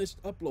not finished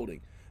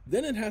uploading.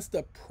 Then it has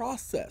to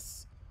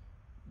process.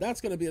 That's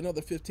going to be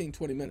another 15,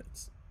 20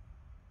 minutes.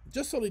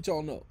 Just so that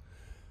y'all know.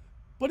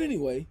 But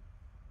anyway,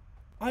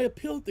 I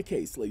appealed the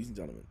case, ladies and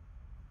gentlemen.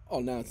 Oh,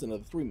 now it's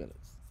another 3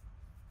 minutes.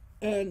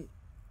 And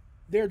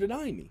they're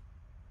denying me.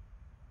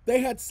 They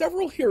had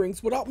several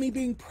hearings without me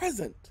being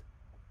present.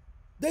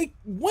 They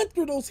went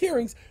through those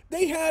hearings.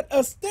 They had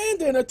a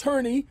stand-in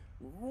attorney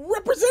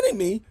representing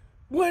me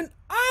when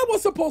I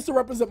was supposed to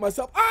represent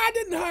myself. I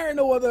didn't hire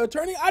no other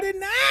attorney. I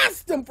didn't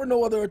ask them for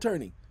no other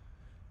attorney.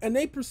 And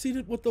they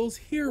proceeded with those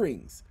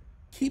hearings,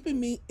 keeping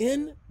me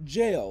in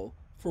jail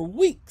for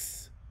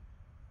weeks,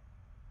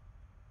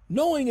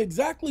 knowing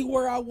exactly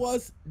where I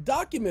was,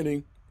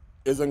 documenting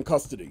is in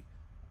custody.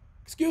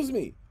 Excuse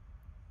me.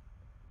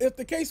 If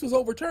the case was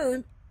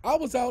overturned, I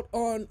was out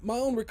on my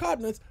own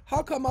recognizance.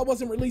 How come I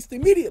wasn't released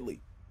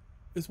immediately?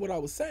 Is what I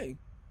was saying.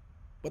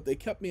 But they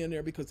kept me in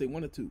there because they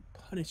wanted to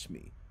punish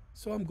me.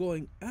 So I'm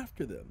going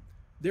after them.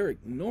 They're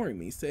ignoring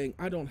me, saying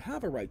I don't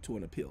have a right to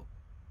an appeal.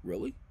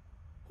 Really?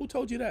 Who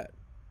told you that?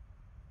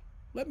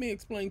 Let me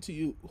explain to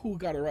you who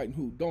got a right and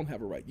who don't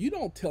have a right. You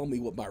don't tell me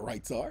what my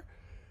rights are.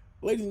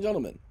 Ladies and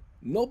gentlemen,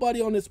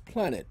 nobody on this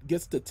planet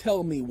gets to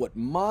tell me what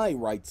my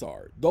rights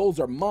are. Those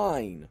are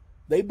mine.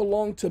 They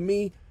belong to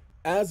me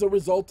as a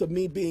result of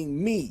me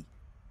being me.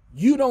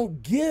 You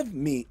don't give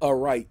me a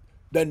right.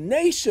 The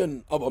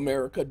nation of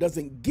America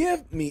doesn't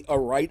give me a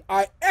right.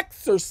 I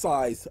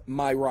exercise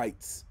my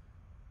rights.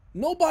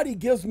 Nobody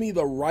gives me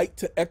the right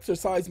to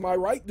exercise my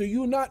right. Do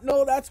you not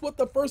know that's what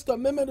the First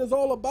Amendment is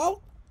all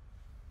about?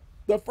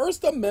 The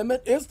First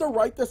Amendment is the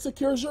right that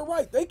secures your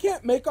right. They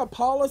can't make a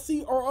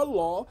policy or a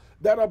law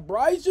that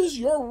obliges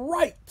your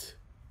right.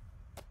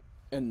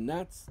 And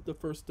that's the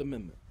First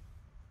Amendment.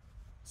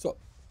 So,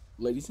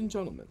 ladies and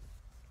gentlemen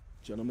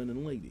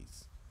and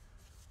ladies,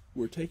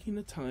 we're taking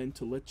the time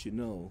to let you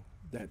know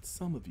that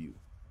some of you,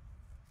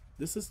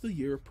 this is the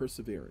year of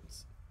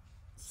perseverance.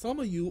 Some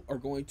of you are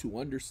going to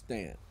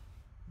understand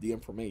the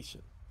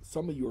information.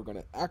 Some of you are going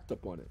to act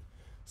upon it.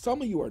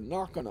 Some of you are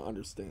not going to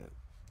understand.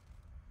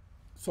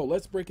 So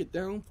let's break it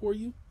down for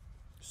you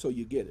so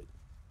you get it.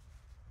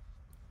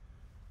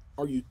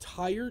 Are you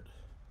tired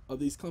of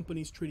these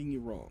companies treating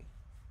you wrong?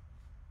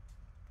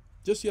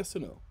 Just yes or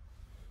no.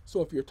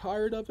 So if you're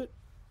tired of it,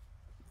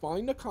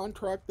 find a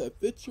contract that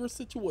fits your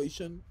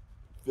situation,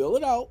 fill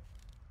it out.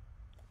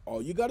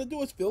 All you got to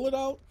do is fill it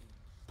out,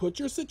 put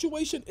your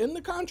situation in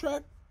the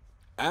contract,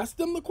 ask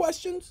them the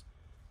questions,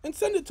 and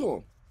send it to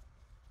them.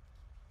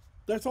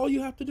 That's all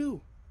you have to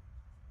do.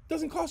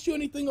 Doesn't cost you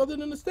anything other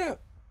than the stamp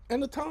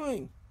and the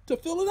time to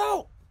fill it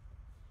out.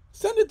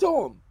 Send it to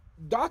them.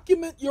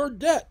 Document your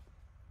debt.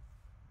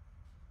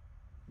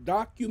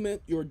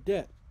 Document your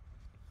debt.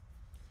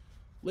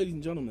 Ladies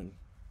and gentlemen,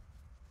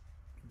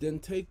 then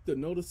take the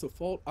notice of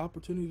fault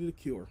opportunity to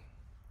cure.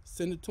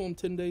 Send it to them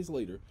 10 days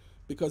later,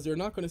 because they're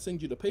not going to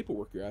send you the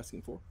paperwork you're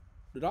asking for.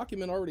 The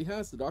document already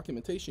has the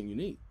documentation you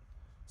need.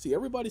 See,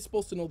 everybody's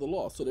supposed to know the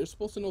law, so they're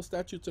supposed to know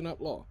statutes are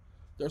not law.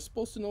 They're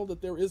supposed to know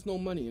that there is no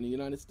money in the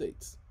United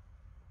States.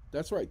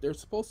 That's right. They're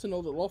supposed to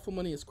know that lawful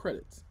money is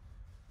credits,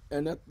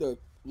 and that the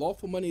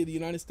lawful money of the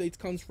United States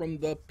comes from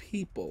the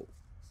people,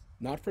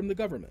 not from the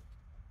government.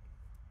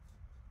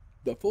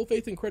 The full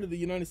faith and credit of the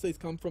United States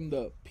come from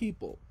the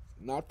people,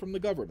 not from the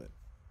government.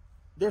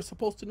 They're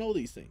supposed to know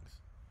these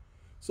things.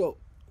 So,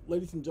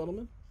 ladies and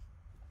gentlemen,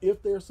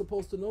 if they're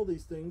supposed to know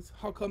these things,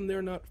 how come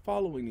they're not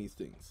following these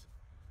things?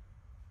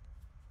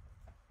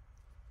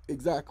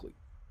 Exactly.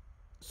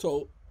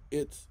 So,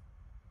 it's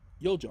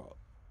your job.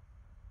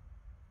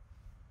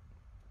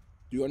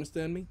 Do you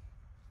understand me?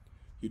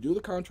 You do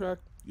the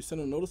contract, you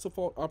send a notice of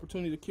fault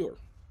opportunity to cure.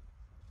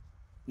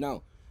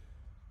 Now,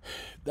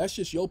 that's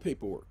just your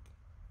paperwork.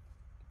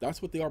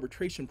 That's what the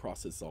arbitration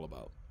process is all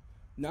about.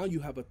 Now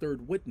you have a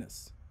third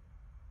witness,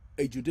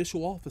 a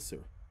judicial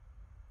officer,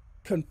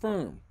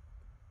 confirm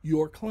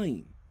your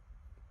claim.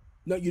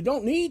 Now, you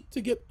don't need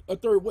to get a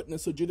third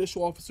witness, a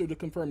judicial officer, to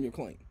confirm your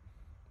claim.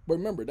 But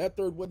remember, that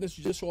third witness,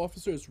 judicial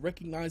officer, is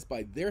recognized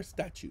by their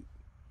statute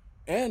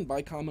and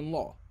by common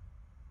law.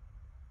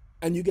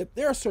 And you get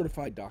their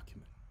certified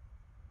document.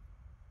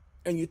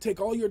 And you take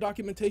all your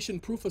documentation,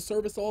 proof of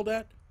service, all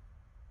that,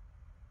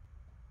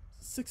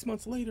 6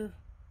 months later,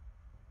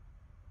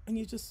 and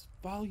you just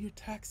file your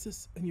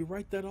taxes and you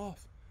write that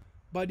off.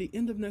 By the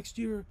end of next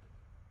year,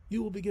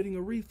 you will be getting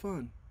a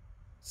refund.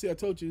 See, I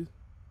told you,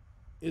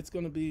 it's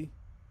going to be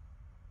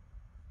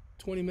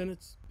 20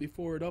 minutes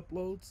before it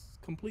uploads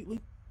completely.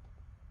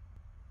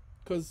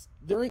 Because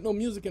there ain't no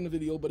music in the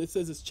video, but it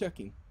says it's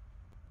checking.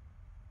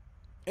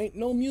 Ain't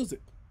no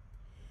music.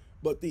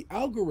 But the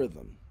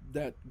algorithm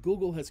that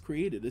Google has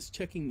created is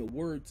checking the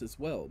words as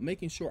well,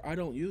 making sure I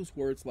don't use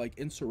words like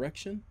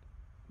insurrection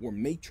or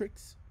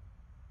matrix.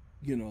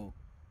 You know,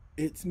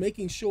 it's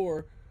making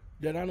sure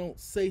that I don't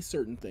say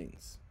certain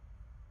things.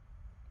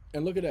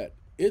 And look at that.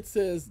 It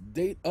says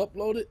date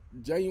uploaded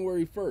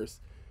January 1st.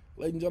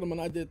 Ladies and gentlemen,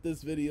 I did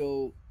this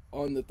video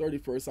on the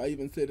 31st. I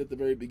even said at the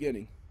very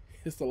beginning,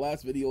 it's the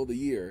last video of the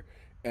year.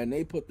 And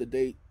they put the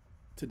date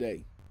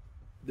today,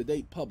 the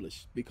date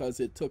published, because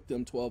it took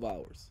them 12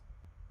 hours.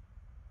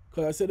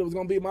 Because I said it was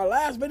going to be my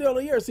last video of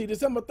the year. See,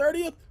 December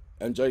 30th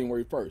and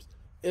January 1st.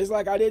 It's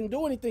like I didn't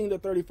do anything the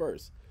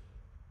 31st.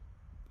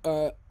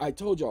 I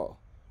told y'all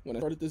when I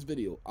started this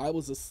video, I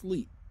was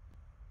asleep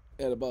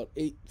at about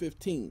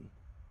 8:15.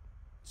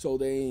 So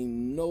there ain't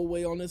no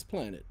way on this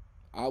planet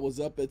I was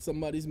up at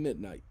somebody's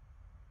midnight.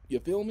 You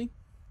feel me?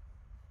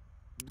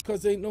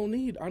 Because there ain't no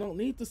need. I don't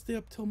need to stay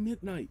up till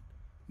midnight.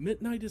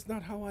 Midnight is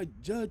not how I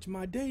judge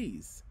my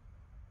days.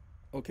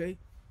 Okay?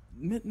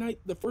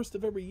 Midnight, the first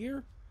of every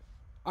year.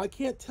 I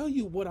can't tell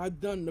you what I've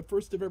done the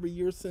first of every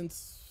year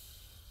since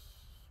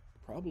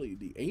probably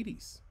the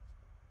 80s.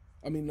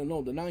 I mean,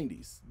 no, the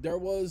 90s. There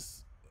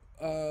was,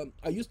 I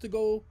used to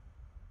go,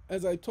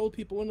 as I told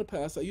people in the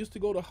past, I used to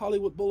go to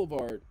Hollywood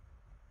Boulevard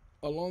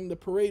along the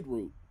parade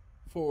route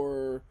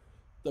for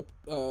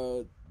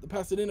the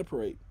Pasadena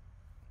parade,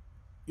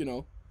 you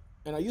know.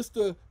 And I used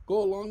to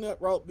go along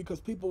that route because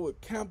people would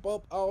camp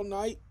up all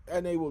night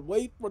and they would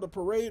wait for the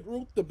parade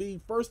route to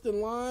be first in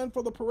line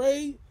for the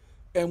parade.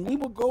 And we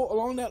would go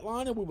along that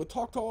line and we would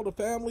talk to all the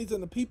families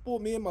and the people,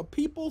 me and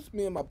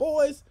my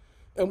boys,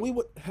 and we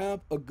would have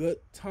a good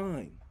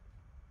time.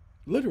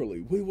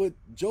 Literally, we would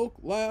joke,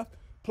 laugh,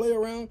 play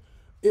around.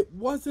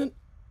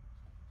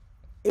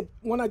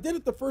 When I did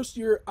it the first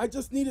year, I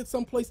just needed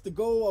someplace to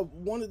go. I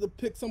wanted to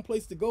pick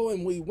someplace to go,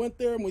 and we went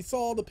there and we saw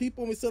all the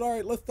people and we said, all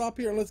right, let's stop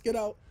here and let's get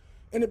out.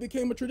 And it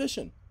became a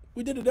tradition.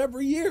 We did it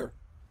every year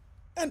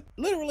and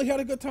literally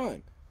had a good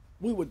time.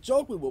 We would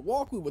joke, we would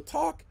walk, we would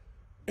talk,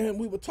 and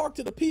we would talk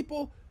to the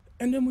people,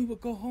 and then we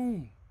would go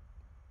home.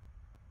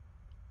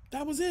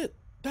 That was it.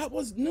 That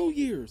was New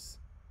Year's.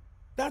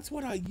 That's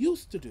what I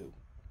used to do.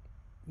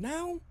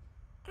 Now,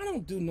 I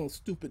don't do no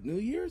stupid New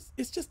Year's.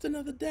 It's just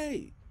another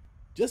day.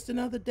 Just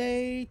another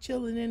day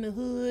chilling in the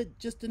hood.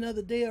 Just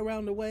another day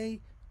around the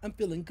way. I'm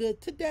feeling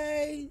good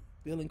today.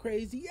 Feeling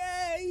crazy.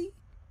 Yay!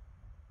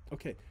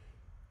 Okay,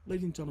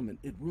 ladies and gentlemen,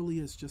 it really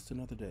is just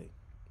another day.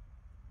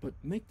 But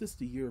make this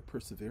the year of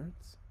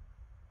perseverance.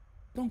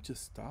 Don't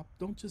just stop.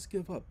 Don't just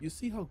give up. You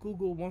see how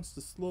Google wants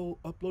to slow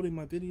uploading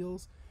my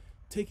videos,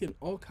 taking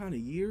all kind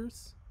of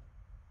years?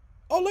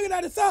 Oh, look at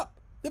that. It's up.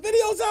 The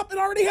video's up. It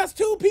already has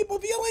 2 people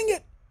viewing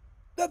it.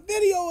 The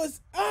video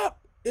is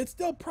up. It's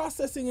still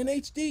processing in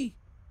HD.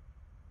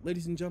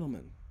 Ladies and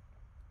gentlemen,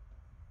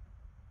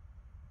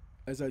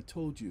 as I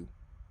told you,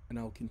 and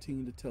I'll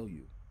continue to tell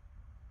you,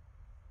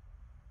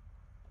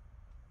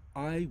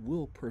 I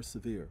will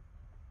persevere.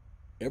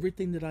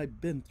 Everything that I've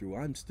been through,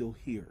 I'm still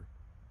here.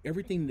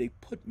 Everything they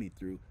put me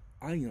through,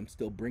 I am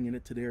still bringing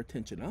it to their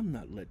attention. I'm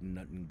not letting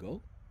nothing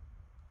go.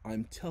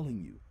 I'm telling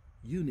you,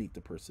 you need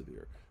to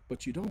persevere.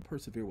 But you don't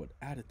persevere with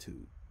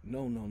attitude.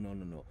 No.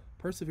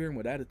 Persevering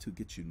with attitude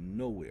gets you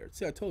nowhere.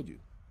 See, I told you,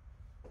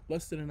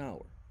 less than an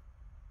hour.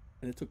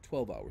 And it took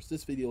 12 hours.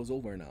 This video is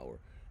over an hour.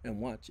 And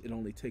watch, it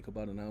only take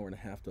about an hour and a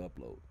half to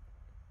upload.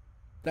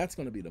 That's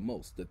going to be the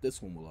most that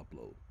this one will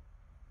upload.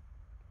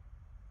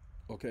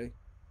 Okay?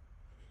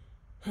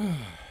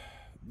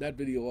 That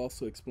video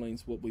also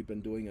explains what we've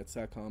been doing at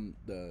SATCOM.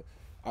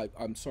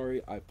 I'm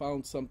sorry, I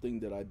found something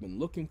that I've been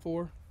looking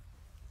for.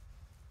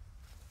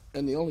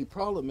 And the only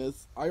problem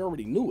is I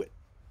already knew it.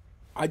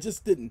 I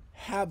just didn't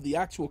have the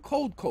actual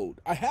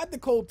code. I had the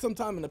code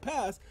sometime in the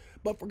past,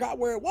 but forgot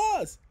where it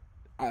was.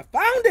 I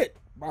found it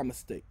by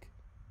mistake.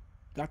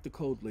 Got the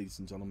code, ladies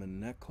and gentlemen,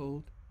 and that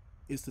code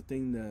is the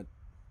thing that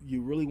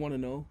you really want to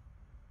know.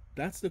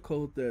 That's the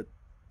code that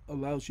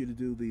allows you to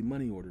do the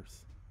money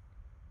orders.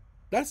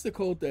 That's the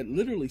code that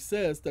literally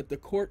says that the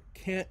court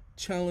can't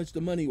challenge the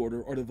money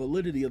order or the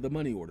validity of the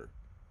money order.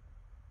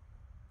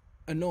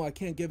 And no, I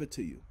can't give it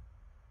to you.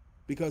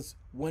 Because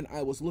when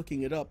I was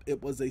looking it up,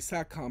 it was a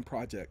SATCOM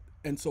project.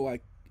 And so I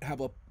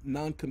have a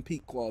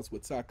non-compete clause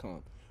with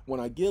SATCOM. When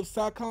I give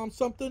SATCOM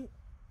something,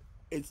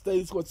 it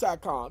stays with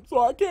SATCOM. So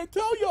I can't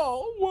tell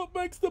y'all what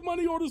makes the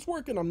money orders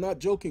work. And I'm not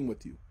joking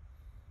with you.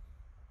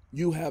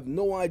 You have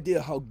no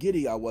idea how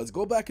giddy I was.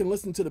 Go back and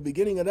listen to the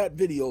beginning of that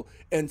video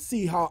and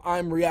see how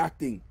I'm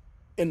reacting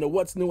in the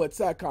What's New at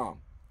SATCOM.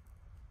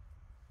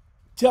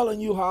 Telling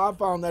you how I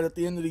found that at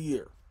the end of the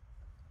year.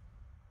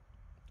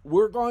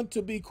 We're going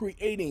to be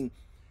creating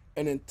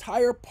an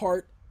entire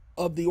part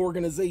of the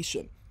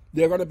organization.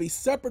 They're going to be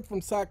separate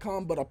from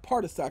SATCOM, but a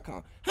part of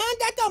SATCOM. Huh?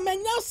 That don't make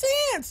no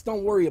sense.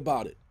 Don't worry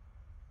about it.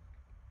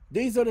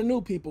 These are the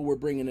new people we're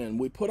bringing in.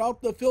 We put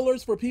out the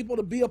fillers for people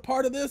to be a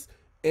part of this,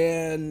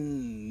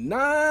 and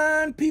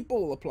 9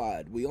 people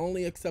applied. We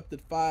only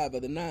accepted 5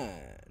 of the 9.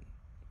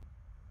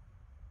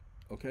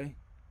 Okay?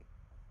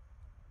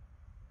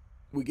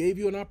 We gave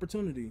you an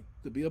opportunity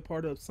to be a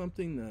part of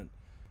something that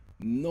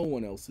no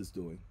one else is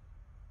doing.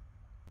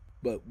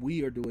 but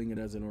we are doing it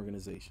as an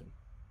organization.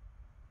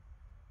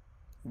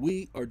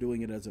 We are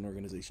doing it as an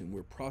organization.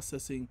 We're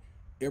processing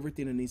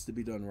everything that needs to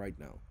be done right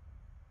now.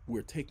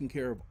 We're taking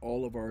care of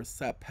all of our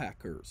SAP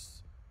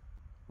packers.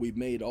 We've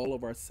made all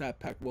of our SAP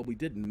pack. Well, we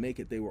didn't make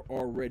it. They were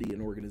already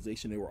an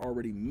organization. They were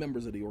already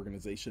members of the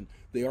organization.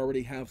 They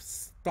already have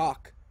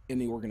stock in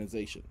the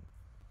organization.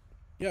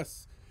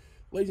 Yes,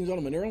 ladies and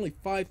gentlemen, there are only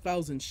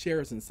 5,000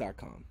 shares in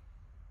SATCOM.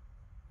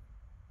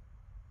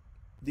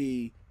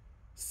 The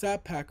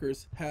SAP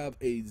packers have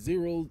a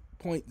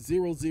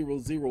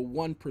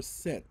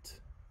 0.0001%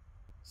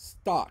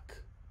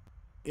 stock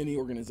in the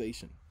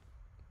organization.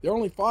 There are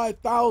only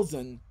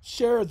 5,000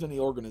 shares in the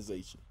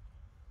organization.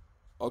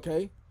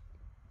 Okay?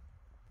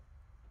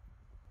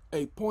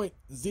 A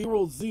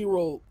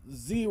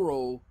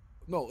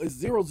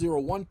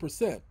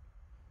 0.001%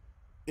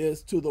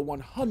 is to the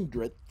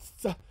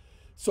 100th.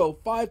 So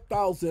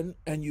 5,000,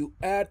 and you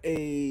add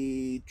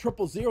a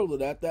 000 to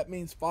that, that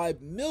means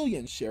 5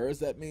 million shares.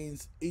 That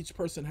means each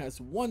person has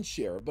 1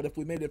 share. But if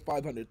we made it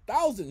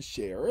 500,000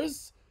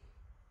 shares,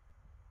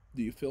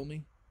 do you feel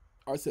me?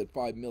 I said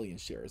 5 million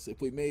shares.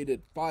 If we made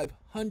it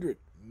 500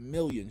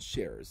 million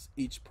shares,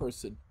 each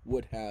person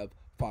would have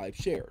 5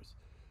 shares.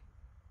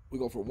 We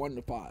go from 1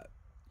 to 5.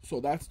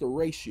 So that's the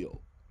ratio.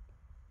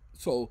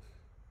 So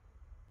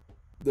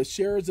the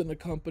shares in the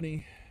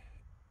company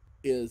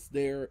is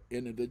their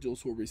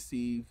individuals who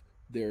receive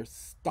their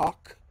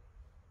stock.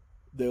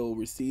 They'll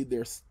receive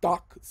their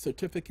stock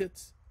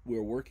certificates.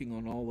 We're working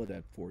on all of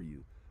that for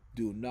you.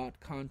 Do not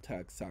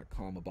contact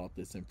SATCOM about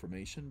this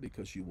information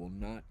because you will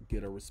not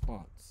get a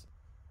response.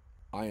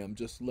 I am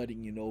just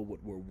letting you know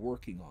what we're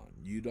working on.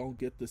 You don't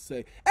get to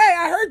say, hey,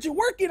 I heard you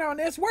working on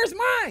this. Where's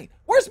mine?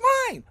 Where's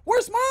mine?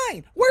 Where's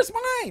mine? Where's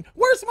mine?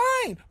 Where's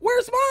mine?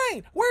 Where's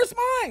mine? Where's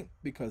mine?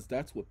 Because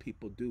that's what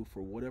people do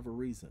for whatever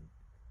reason.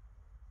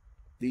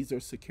 These are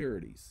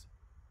securities.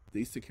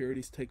 These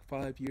securities take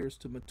 5 years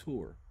to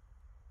mature.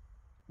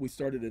 We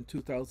started in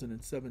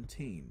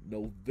 2017,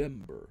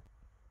 November.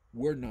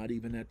 We're not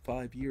even at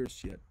 5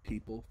 years yet,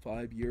 people.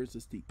 5 years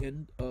is the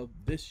end of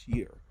this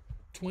year.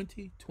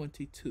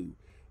 2022,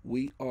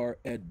 we are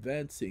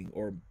advancing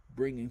or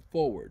bringing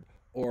forward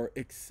or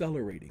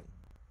accelerating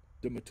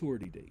the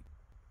maturity date.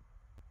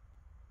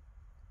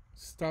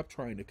 Stop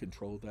trying to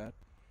control that.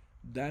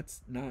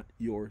 That's not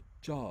your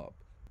job.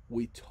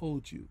 We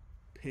told you,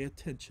 pay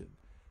attention.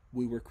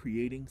 We were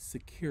creating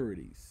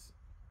securities.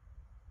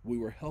 We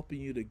were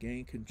helping you to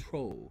gain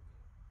control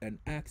and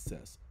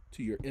access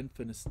to your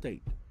infinite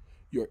state.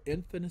 Your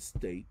infinite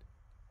state,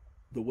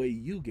 the way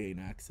you gain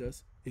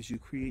access is you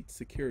create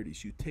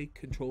securities. You take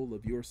control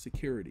of your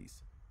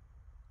securities.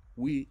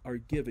 We are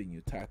giving you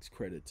tax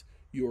credits.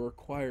 You're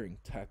acquiring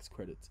tax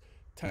credits.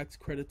 Tax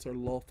credits are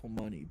lawful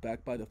money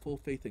backed by the full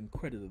faith and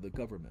credit of the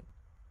government.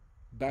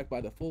 Backed by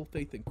the full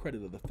faith and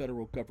credit of the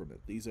federal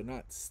government. These are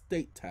not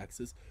state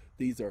taxes.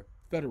 These are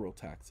federal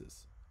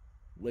taxes.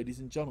 Ladies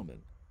and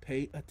gentlemen,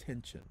 pay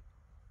attention.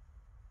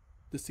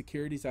 The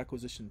Securities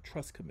Acquisition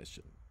Trust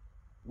Commission.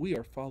 We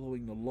are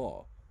following the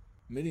law.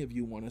 Many of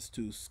you want us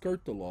to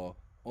skirt the law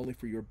only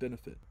for your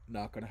benefit.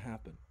 Not going to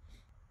happen.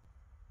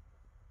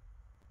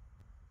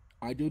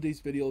 I do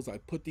these videos. I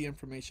put the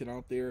information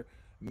out there.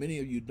 Many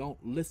of you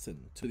don't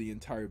listen to the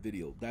entire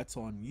video. That's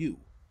on you.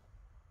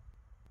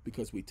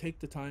 Because we take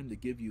the time to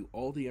give you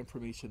all the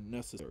information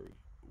necessary.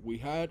 We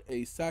had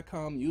a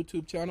SATCOM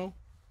YouTube channel,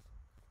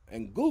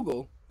 and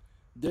Google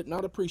did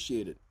not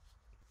appreciate it.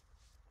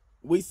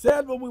 We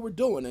said what we were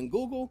doing, and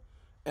Google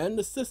and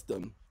the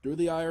system through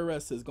the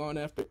IRS has gone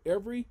after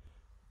every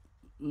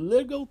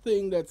legal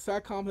thing that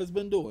SATCOM has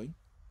been doing,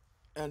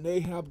 and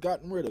they have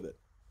gotten rid of it.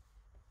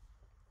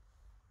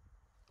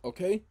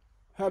 Okay?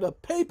 Had a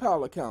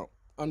PayPal account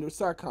under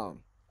SATCOM.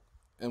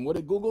 And what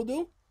did Google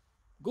do?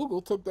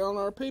 Google took down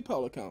our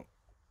PayPal account.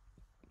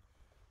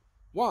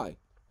 Why?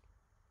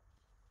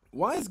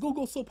 Why is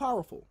Google so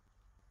powerful?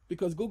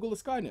 Because Google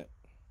is Skynet.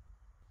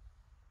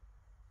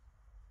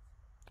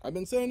 I've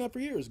been saying that for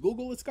years.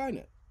 Google is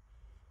Skynet.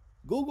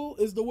 Google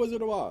is the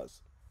Wizard of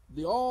Oz,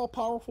 the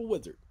all-powerful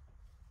wizard.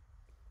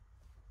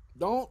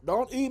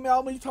 Don't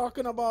email me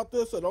talking about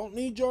this. I don't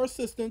need your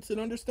assistance in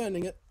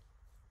understanding it.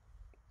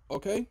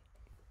 Okay?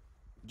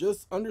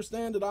 Just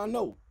understand that I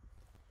know.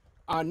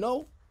 I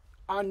know.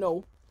 I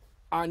know.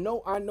 I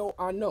know. I know.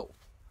 I know.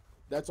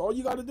 That's all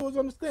you got to do is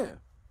understand.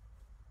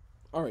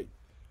 All right.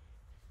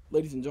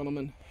 Ladies and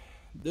gentlemen,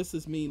 this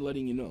is me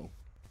letting you know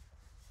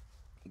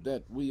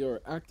that we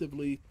are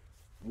actively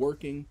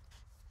working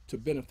to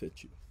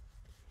benefit you.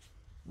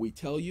 We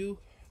tell you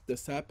the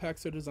SAT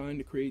packs are designed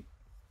to create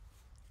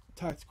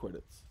tax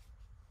credits.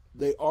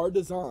 They are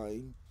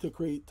designed to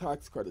create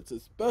tax credits,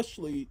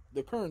 especially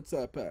the current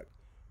SAT pack.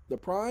 The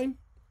prime,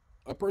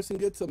 a person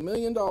gets $1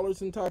 million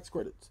in tax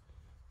credits.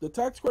 The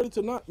tax credits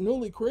are not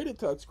newly created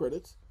tax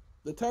credits.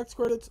 The tax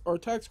credits are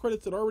tax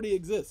credits that already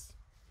exist.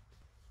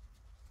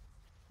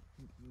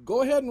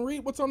 Go ahead and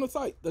read what's on the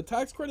site. The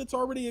tax credits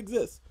already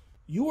exist.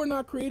 You are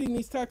not creating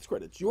these tax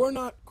credits. You are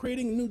not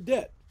creating new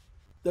debt.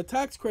 The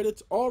tax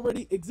credits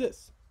already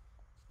exist.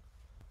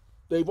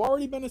 They've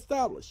already been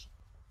established.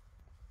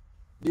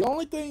 The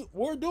only thing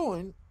we're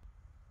doing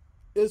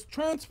is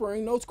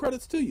transferring those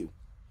credits to you.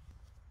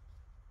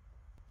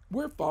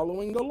 We're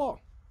following the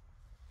law.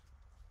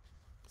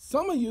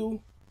 Some of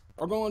you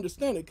are going to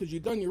understand it because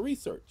you've done your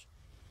research.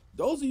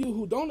 Those of you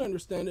who don't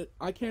understand it,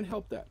 I can't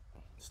help that.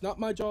 It's not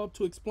my job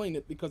to explain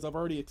it because I've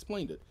already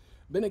explained it.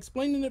 Been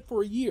explaining it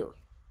for a year.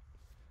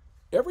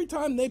 Every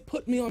time they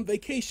put me on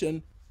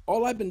vacation,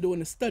 all I've been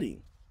doing is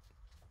studying.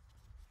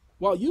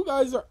 While you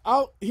guys are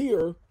out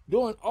here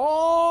doing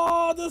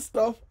all this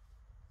stuff,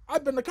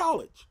 I've been to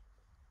college.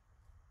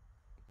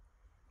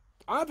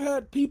 I've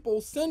had people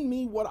send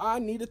me what I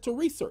needed to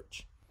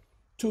research,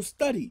 to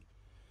study.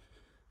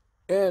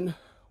 And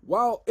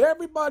while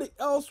everybody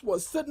else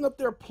was sitting up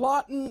there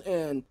plotting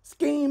and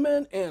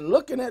scheming and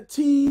looking at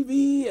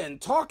TV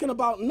and talking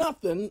about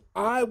nothing,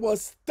 I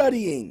was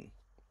studying.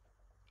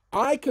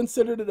 I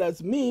considered it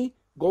as me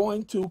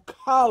going to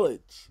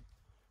college.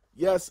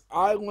 Yes,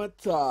 I went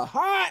to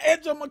higher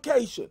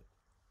education.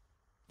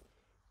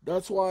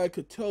 That's why I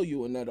could tell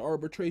you in that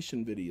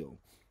arbitration video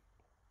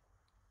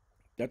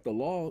that the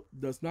law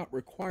does not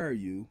require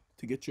you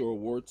to get your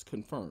awards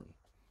confirmed.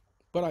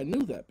 But I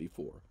knew that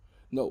before.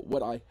 No,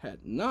 what I had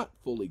not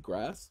fully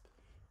grasped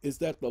is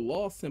that the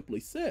law simply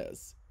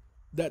says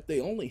that they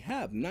only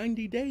have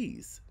 90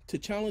 days to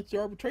challenge the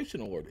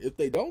arbitration award. If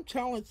they don't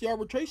challenge the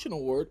arbitration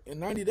award in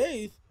 90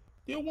 days,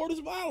 the award is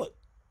valid.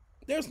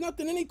 There's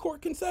nothing any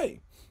court can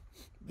say.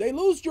 They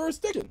lose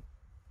jurisdiction.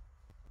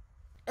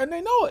 And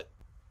they know it.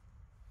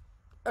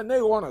 And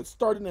they want to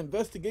start an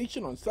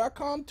investigation on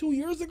SATCOM 2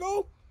 years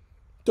ago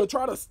to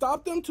try to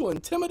stop them, to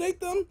intimidate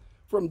them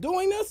from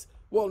doing this.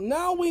 Well,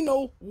 now we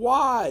know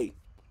why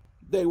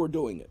they were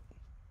doing it.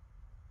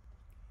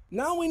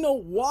 Now we know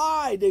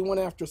why they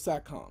went after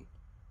SATCOM.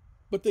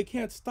 But they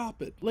can't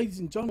stop it. Ladies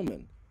and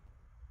gentlemen,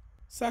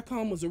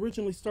 SATCOM was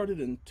originally started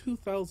in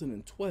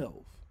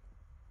 2012,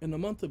 in the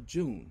month of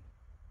June.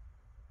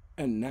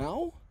 And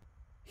now,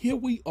 here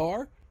we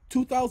are,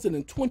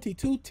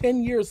 2022,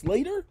 10 years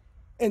later,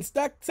 and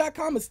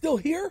SATCOM is still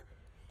here?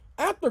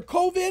 After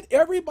COVID,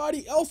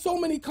 everybody else, so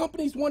many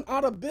companies went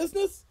out of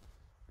business.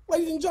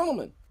 Ladies and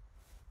gentlemen,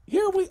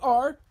 here we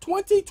are,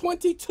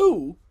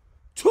 2022,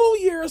 2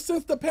 years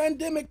since the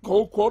pandemic,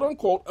 quote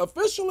unquote,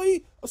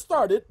 officially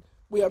started.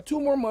 We have 2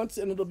 more months,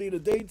 and it'll be the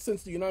date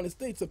since the United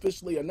States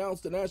officially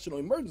announced a national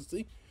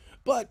emergency.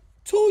 But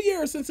 2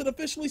 years since it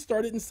officially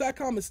started, and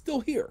SATCOM is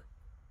still here.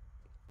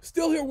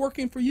 Still here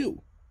working for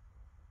you.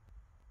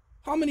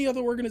 How many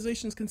other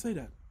organizations can say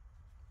that?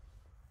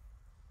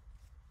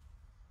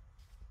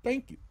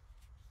 Thank you.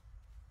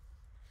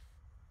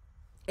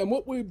 And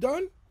what we've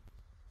done,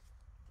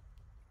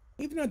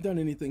 we've not done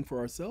anything for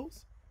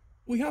ourselves.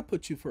 We have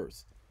put you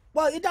first.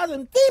 Well, it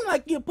doesn't seem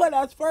like you put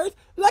us first.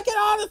 Look at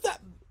all this stuff.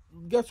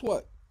 Guess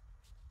what?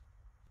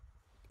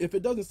 If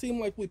it doesn't seem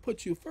like we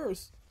put you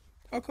first,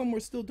 how come we're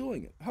still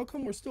doing it? How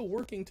come we're still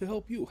working to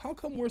help you? How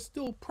come we're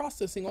still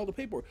processing all the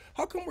paperwork?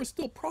 How come we're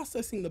still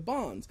processing the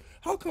bonds?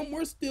 How come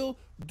we're still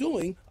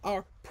doing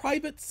our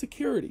private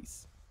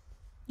securities?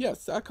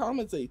 Yes,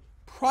 SATCOM is a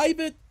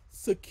private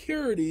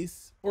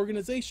securities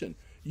organization.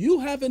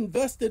 You have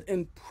invested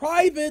in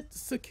private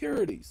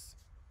securities.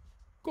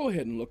 Go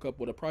ahead and look up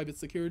what a private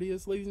security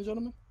is, ladies and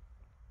gentlemen.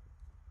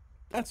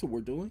 That's what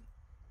we're doing.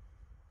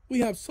 We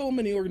have so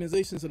many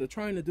organizations that are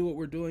trying to do what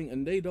we're doing,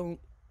 and they don't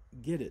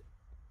get it.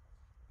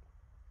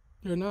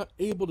 They're not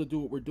able to do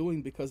what we're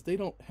doing because they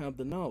don't have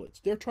the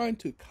knowledge. They're trying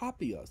to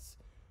copy us.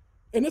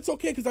 And it's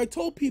okay, because I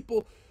told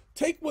people,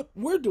 take what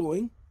we're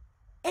doing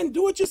and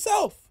do it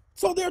yourself.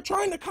 So they're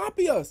trying to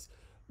copy us,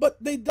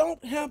 but they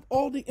don't have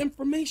all the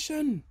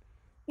information.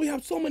 We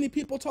have so many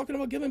people talking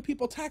about giving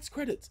people tax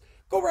credits.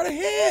 Go right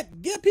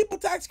ahead, give people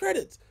tax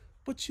credits.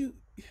 But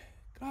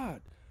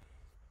God,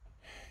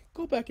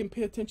 go back and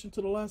pay attention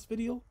to the last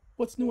video,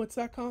 what's new at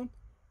SATCOM,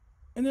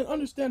 and then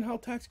understand how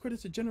tax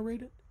credits are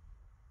generated.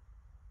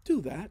 Do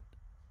that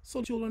so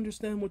that you'll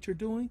understand what you're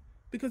doing.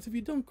 Because if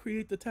you don't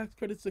create the tax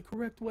credits the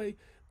correct way,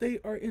 they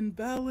are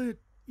invalid.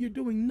 You're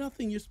doing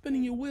nothing. You're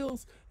spinning your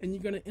wheels, and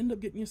you're going to end up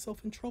getting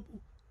yourself in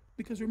trouble.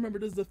 Because remember,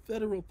 this is a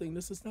federal thing.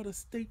 This is not a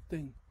state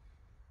thing.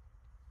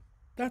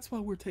 That's why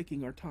we're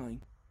taking our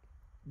time.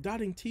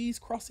 Dotting T's,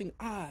 crossing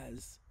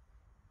I's,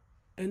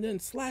 and then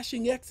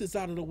slashing X's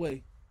out of the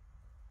way.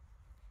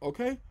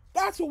 Okay?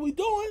 That's what we're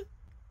doing.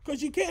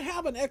 Because you can't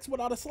have an X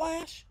without a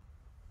slash.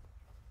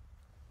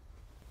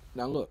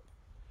 Now look,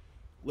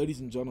 ladies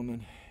and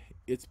gentlemen,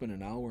 it's been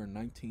an hour and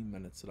 19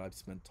 minutes that I've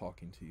spent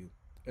talking to you.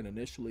 And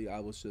initially I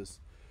was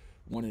just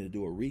wanting to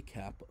do a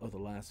recap of the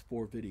last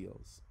 4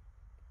 videos.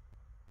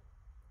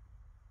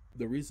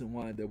 The reason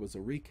why there was a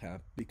recap,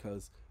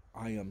 because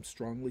I am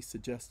strongly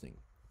suggesting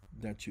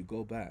that you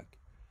go back,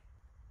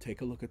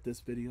 take a look at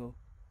this video,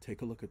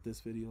 take a look at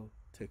this video,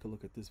 take a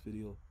look at this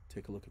video,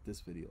 take a look at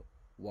this video.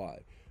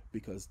 Why?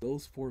 Because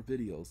those 4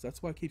 videos,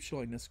 that's why I keep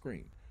showing this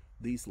screen.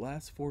 These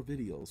last 4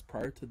 videos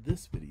prior to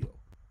this video,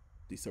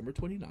 December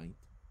 29th,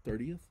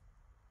 30th,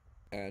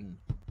 and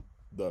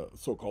the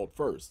so-called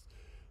 1st,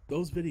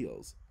 those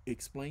videos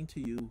explain to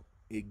you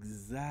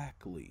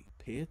exactly,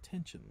 pay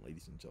attention,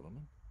 ladies and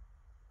gentlemen,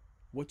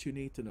 what you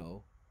need to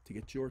know to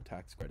get your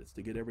tax credits,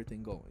 to get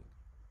everything going.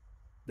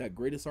 That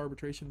greatest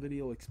arbitration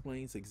video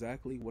explains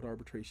exactly what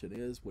arbitration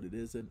is, what it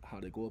isn't, how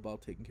to go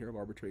about taking care of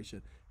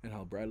arbitration, and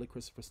how Bradley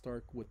Christopher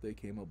Stark, what they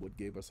came up with,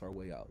 gave us our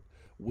way out.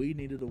 We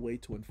needed a way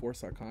to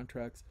enforce our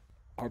contracts.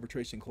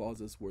 Arbitration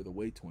clauses were the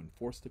way to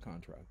enforce the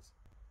contracts.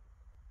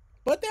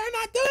 But they're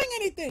not doing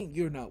anything.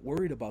 You're not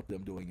worried about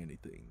them doing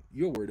anything.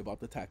 You're worried about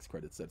the tax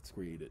credits that's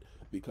created.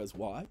 Because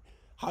why?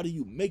 How do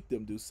you make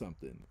them do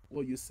something?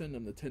 Well, you send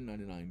them the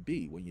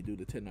 1099-B. When you do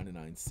the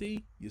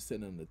 1099-C, you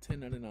send them the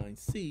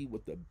 1099-C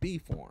with the B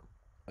form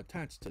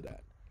attached to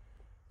that.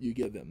 You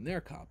give them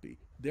their copy.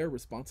 They're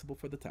responsible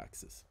for the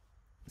taxes.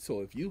 So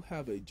if you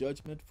have a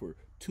judgment for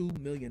 $2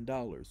 million,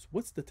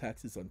 what's the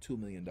taxes on $2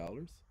 million?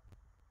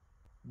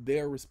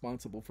 They're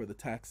responsible for the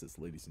taxes,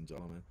 ladies and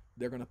gentlemen.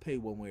 They're going to pay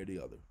one way or the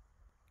other.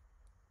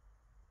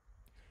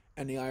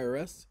 And the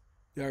IRS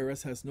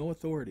has no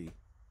authority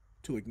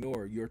to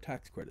ignore your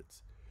tax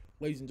credits.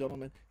 Ladies and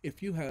gentlemen,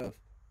 if you have,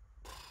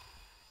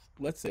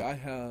 let's say I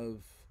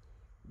have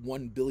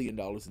 $1 billion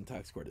in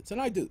tax credits,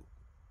 and I do.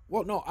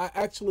 Well, no, I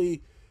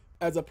actually,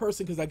 as a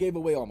person, because I gave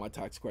away all my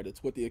tax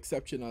credits, with the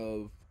exception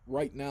of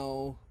right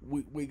now,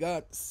 we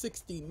got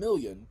 60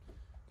 million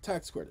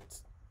tax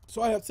credits.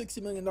 So I have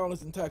 $60 million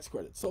in tax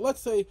credits. So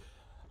let's say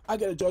I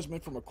get a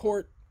judgment from a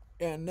court,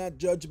 and that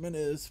judgment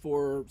is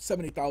for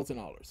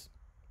 $70,000.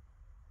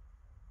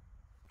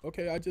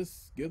 Okay, I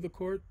just give the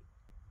court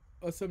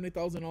a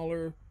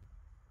 $70,000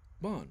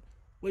 bond.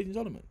 Ladies and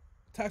gentlemen,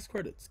 tax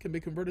credits can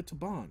be converted to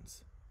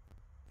bonds.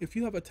 If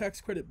you have a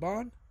tax credit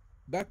bond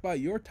backed by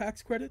your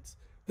tax credits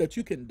that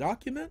you can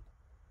document,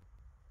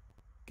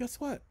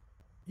 guess what?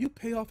 You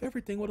pay off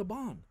everything with a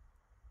bond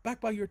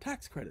backed by your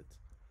tax credits.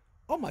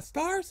 Oh, my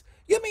stars?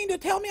 You mean to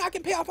tell me I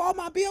can pay off all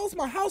my bills,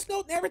 my house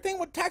note, and everything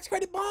with tax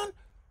credit bond?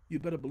 You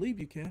better believe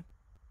you can.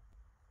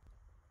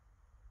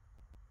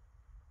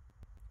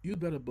 You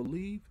better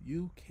believe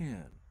you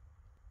can.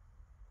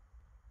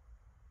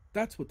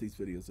 That's what these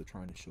videos are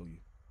trying to show you.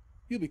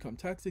 You become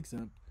tax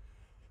exempt.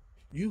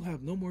 You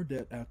have no more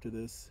debt after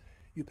this.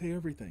 You pay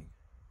everything.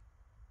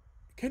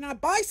 Can I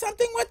buy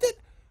something with it?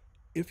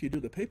 If you do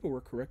the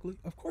paperwork correctly,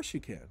 of course you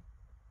can.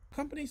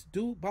 Companies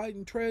do buy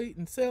and trade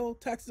and sell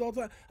taxes all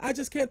the time. I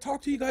just can't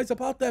talk to you guys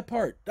about that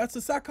part. That's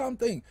the SATCOM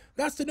thing.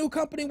 That's the new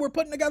company we're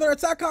putting together at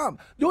SATCOM,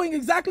 doing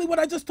exactly what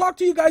I just talked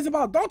to you guys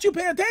about. Don't you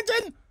pay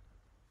attention?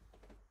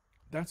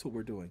 That's what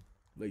we're doing,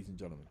 ladies and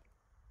gentlemen.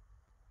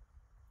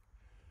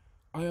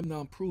 I am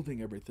now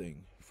proving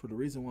everything for the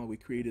reason why we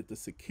created the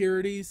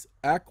securities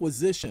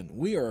acquisition.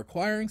 We are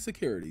acquiring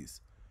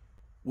securities.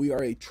 We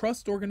are a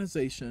trust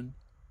organization,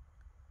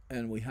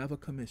 and we have a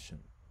commission.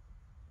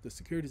 The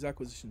Securities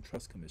Acquisition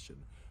Trust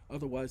Commission,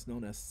 otherwise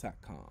known as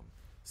SATCOM.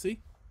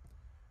 See?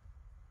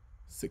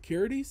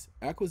 Securities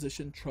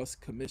Acquisition Trust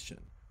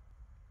Commission.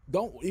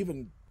 Don't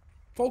even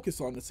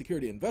focus on the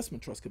Security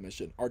Investment Trust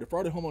Commission or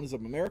Defrauded Homeowners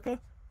of America.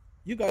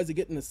 You guys are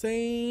getting the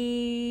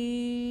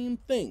same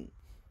thing.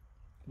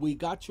 We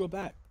got your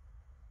back.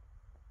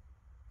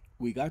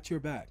 We got your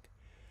back.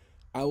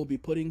 I will be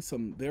putting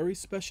some very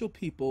special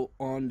people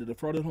on the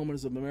Defrauded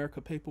Homeowners of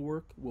America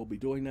paperwork. We'll be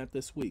doing that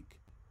this week.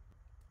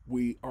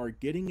 We are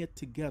getting it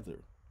together.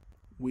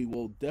 We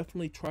will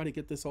definitely try to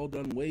get this all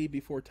done way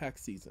before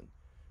tax season.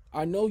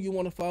 I know you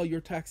want to file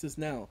your taxes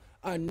now.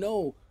 I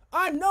know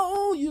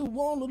you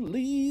want to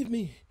leave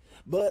me,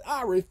 but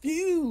I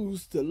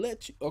refuse to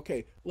let you.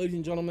 Okay, ladies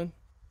and gentlemen,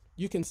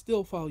 you can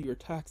still file your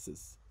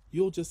taxes.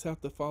 You'll just have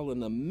to file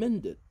an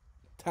amended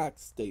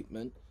tax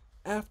statement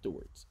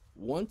afterwards,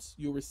 once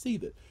you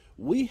receive it.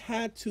 We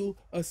had to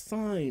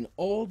assign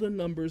all the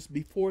numbers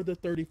before the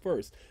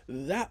 31st.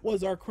 That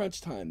was our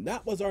crunch time.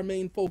 That was our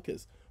main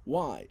focus.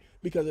 Why?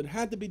 Because it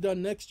had to be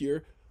done next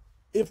year.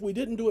 If we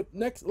didn't do it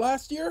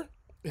last year,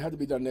 it had to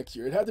be done next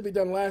year. It had to be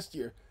done last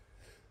year.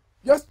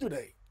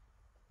 Yesterday.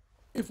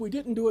 If we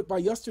didn't do it by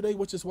yesterday,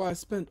 which is why I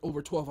spent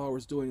over 12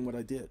 hours doing what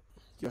I did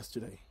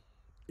yesterday.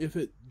 If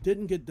it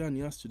didn't get done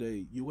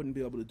yesterday, you wouldn't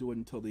be able to do it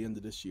until the end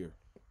of this year.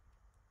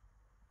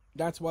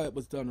 That's why it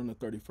was done on the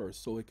 31st,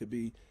 so it could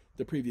be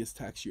the previous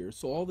tax year.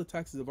 So all the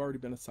taxes have already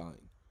been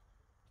assigned.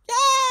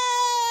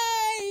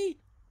 Yay!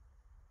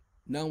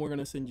 Now we're going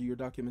to send you your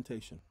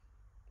documentation.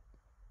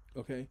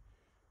 Okay?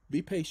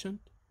 Be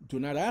patient. Do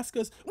not ask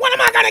us, when am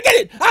I going to get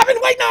it? I've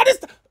been waiting all this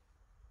time.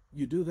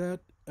 You do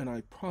that, and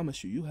I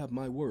promise you, you have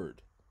my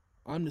word.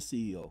 I'm the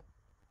CEO.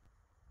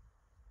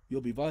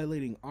 You'll be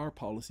violating our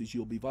policies.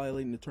 You'll be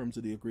violating the terms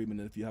of the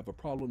agreement. And if you have a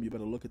problem, you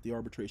better look at the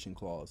arbitration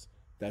clause.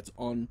 That's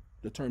on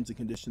the terms and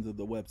conditions of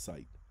the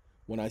website.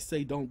 When I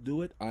say don't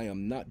do it, I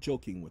am not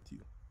joking with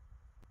you.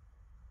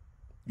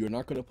 You're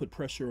not going to put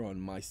pressure on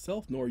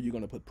myself, nor are you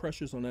going to put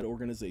pressures on that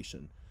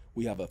organization.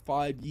 We have a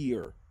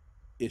 5-year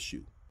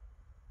issue.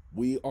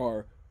 We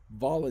are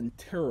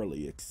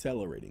voluntarily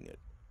accelerating it.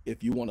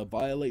 If you want to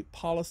violate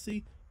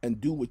policy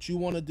and do what you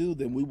want to do,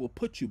 then we will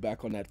put you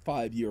back on that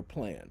 5-year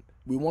plan.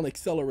 We won't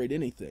accelerate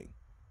anything,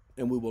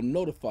 and we will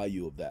notify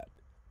you of that.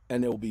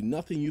 And there will be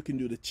nothing you can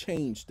do to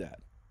change that.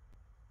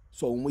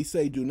 So when we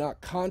say do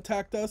not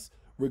contact us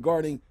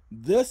regarding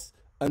this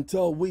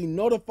until we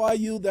notify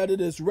you that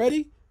it is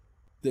ready,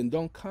 then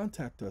don't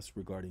contact us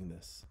regarding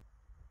this.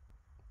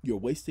 You're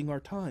wasting our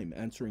time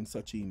answering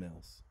such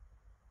emails.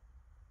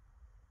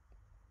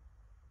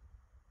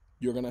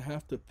 You're going to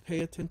have to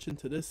pay attention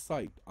to this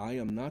site. I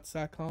am not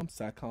SATCOM.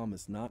 SATCOM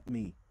is not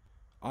me.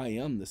 I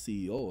am the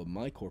CEO of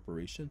my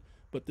corporation,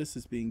 but this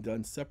is being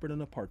done separate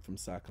and apart from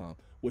SATCOM,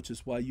 which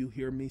is why you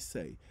hear me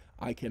say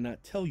I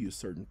cannot tell you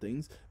certain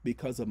things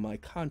because of my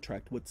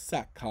contract with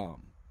SATCOM.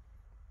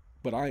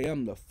 But I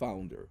am the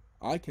founder.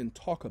 I can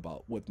talk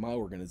about what my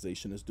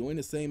organization is doing,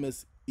 the same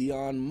as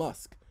Elon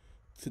Musk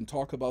can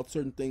talk about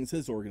certain things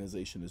his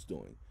organization is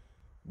doing.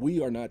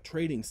 We are not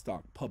trading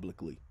stock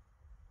publicly.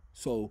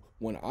 So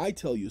when I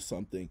tell you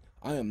something,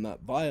 I am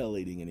not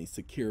violating any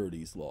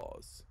securities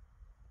laws.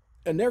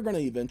 And they're going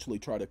to eventually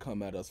try to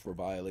come at us for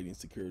violating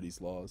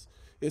securities laws.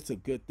 It's a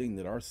good thing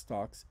that our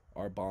stocks,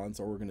 our bonds,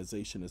 our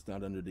organization is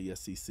not under the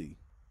SEC.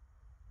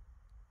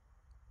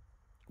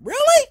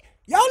 Really?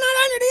 Y'all not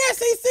under the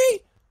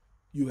SEC?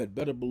 You had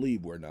better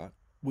believe we're not.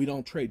 We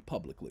don't trade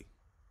publicly.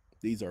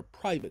 These are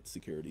private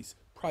securities,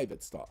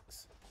 private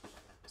stocks.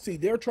 See,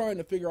 they're trying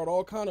to figure out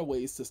all kind of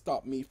ways to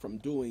stop me from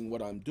doing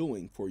what I'm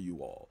doing for you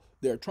all.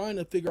 They're trying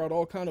to figure out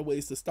all kind of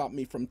ways to stop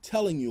me from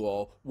telling you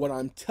all what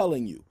I'm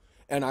telling you.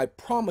 And I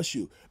promise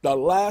you, the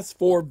last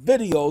 4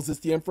 videos is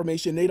the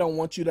information they don't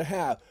want you to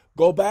have.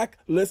 Go back,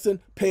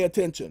 listen, pay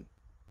attention.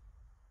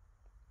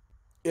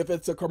 If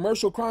it's a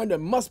commercial crime, there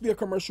must be a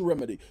commercial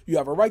remedy. You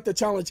have a right to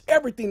challenge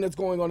everything that's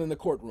going on in the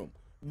courtroom.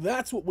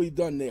 That's what we've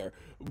done there.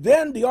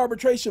 Then the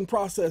arbitration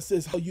process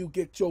is how you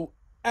get your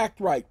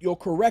act right, your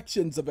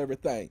corrections of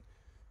everything.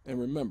 And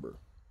remember,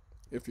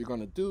 if you're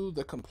going to do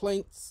the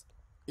complaints,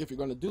 if you're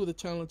going to do the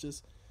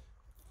challenges,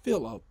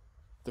 fill out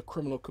the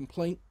criminal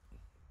complaint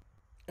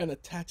and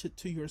attach it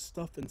to your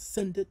stuff and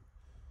send it.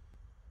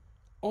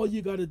 All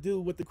you got to do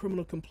with the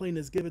criminal complaint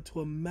is give it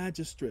to a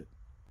magistrate.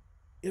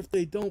 If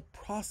they don't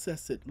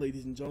process it,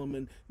 ladies and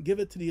gentlemen, give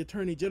it to the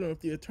Attorney General.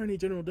 If the Attorney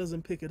General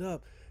doesn't pick it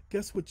up,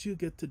 guess what you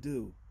get to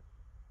do?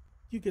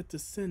 You get to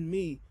send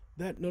me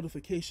that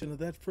notification of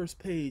that first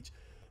page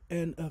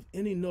and of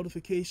any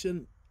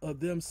notification of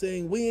them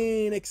saying we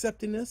ain't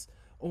accepting this,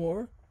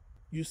 or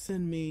you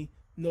send me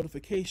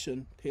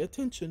notification, pay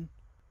attention,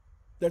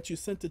 that you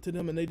sent it to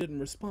them and they didn't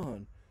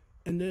respond.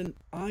 And then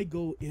I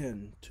go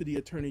in to the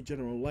Attorney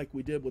General like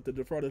we did with the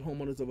Defrauded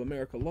Homeowners of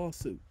America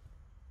lawsuit.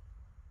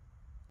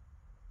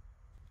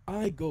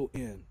 I go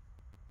in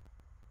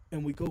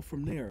and we go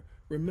from there.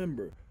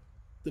 Remember,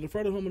 the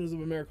Defrauded Homeowners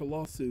of America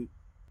lawsuit,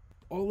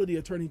 all of the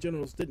Attorney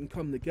Generals didn't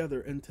come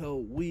together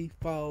until we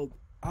filed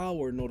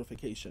our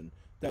notification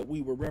that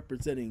we were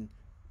representing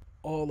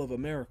all of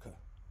America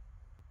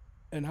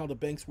and how the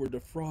banks were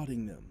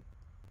defrauding them.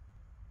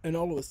 And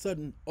all of a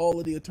sudden, all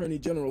of the Attorney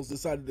Generals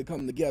decided to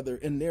come together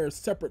in their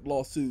separate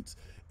lawsuits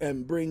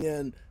and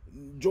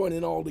join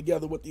in all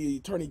together with the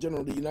Attorney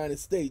General of the United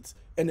States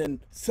and then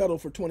settle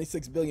for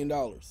 $26 billion.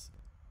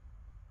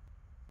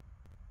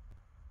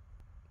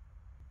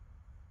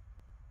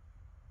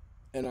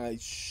 And I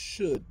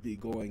should be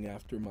going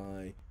after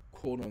my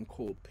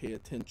quote-unquote pay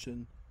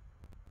attention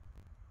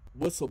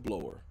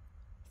whistleblower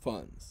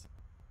funds.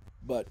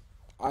 But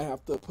I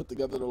have to put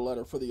together the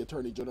letter for the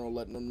Attorney General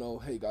letting them know,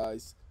 hey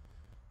guys,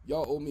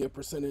 y'all owe me a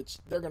percentage.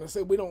 They're going to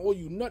say, we don't owe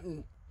you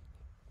nothing.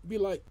 Be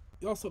like,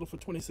 y'all settled for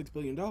 $26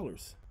 billion.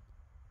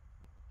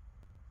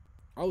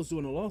 I was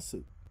doing a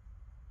lawsuit.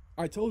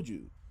 I told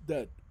you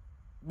that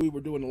we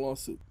were doing a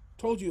lawsuit.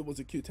 Told you it was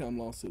a Q-Town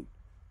lawsuit.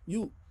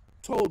 You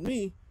told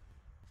me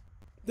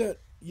that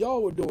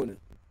y'all were doing it.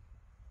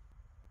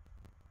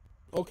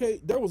 Okay,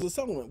 there was a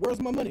settlement.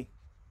 Where's my money?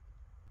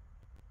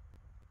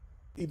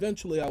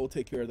 Eventually, I will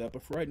take care of that,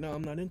 but for right now,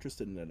 I'm not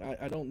interested in that.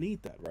 I don't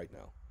need that right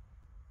now.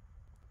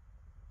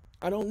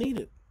 I don't need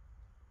it.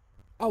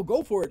 I'll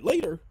go for it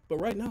later, but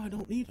right now, I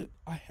don't need it.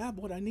 I have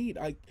what I need.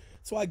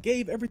 So I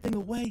gave everything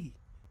away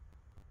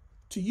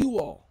to you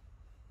all.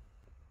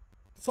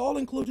 It's all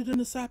included in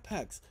the SAT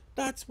packs.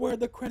 That's where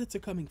the credits are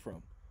coming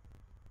from.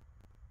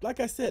 Like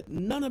I said,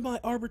 none of my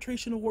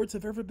arbitration awards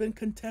have ever been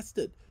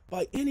contested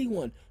by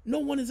anyone. No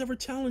one has ever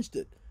challenged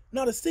it.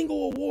 Not a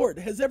single award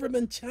has ever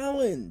been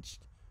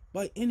challenged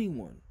by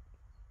anyone.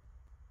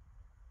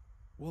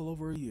 Well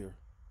over a year.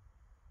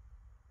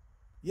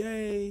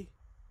 Yay.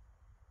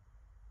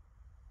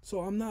 So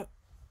I'm not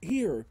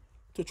here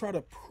to try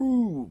to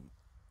prove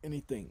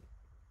anything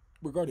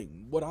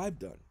regarding what I've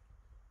done,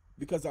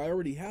 because I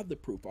already have the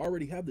proof. I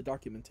already have the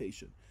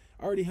documentation.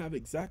 I already have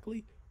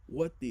exactly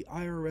what the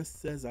IRS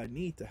says I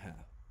need to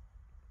have.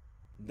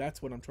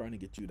 That's what I'm trying to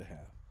get you to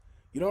have.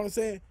 You know what I'm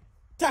saying?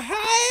 To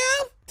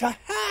have.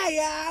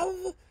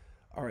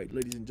 All right,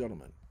 ladies and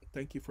gentlemen,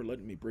 thank you for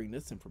letting me bring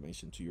this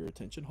information to your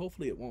attention.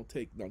 Hopefully it won't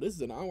take, now this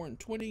is an hour and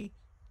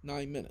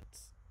 29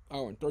 minutes,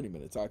 hour and 30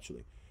 minutes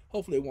actually.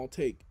 Hopefully it won't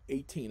take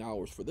 18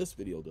 hours for this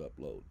video to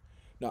upload.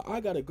 Now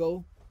I gotta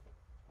go.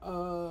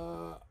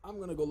 I'm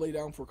gonna go lay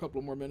down for a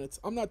couple more minutes.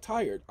 I'm not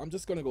tired. I'm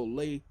just gonna go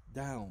lay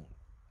down.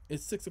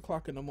 It's 6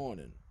 o'clock in the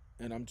morning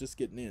and I'm just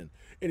getting in.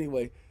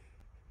 Anyway,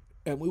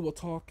 and we will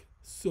talk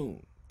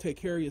soon. Take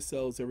care of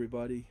yourselves,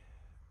 everybody,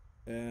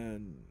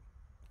 and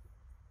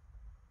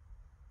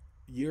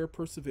your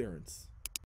perseverance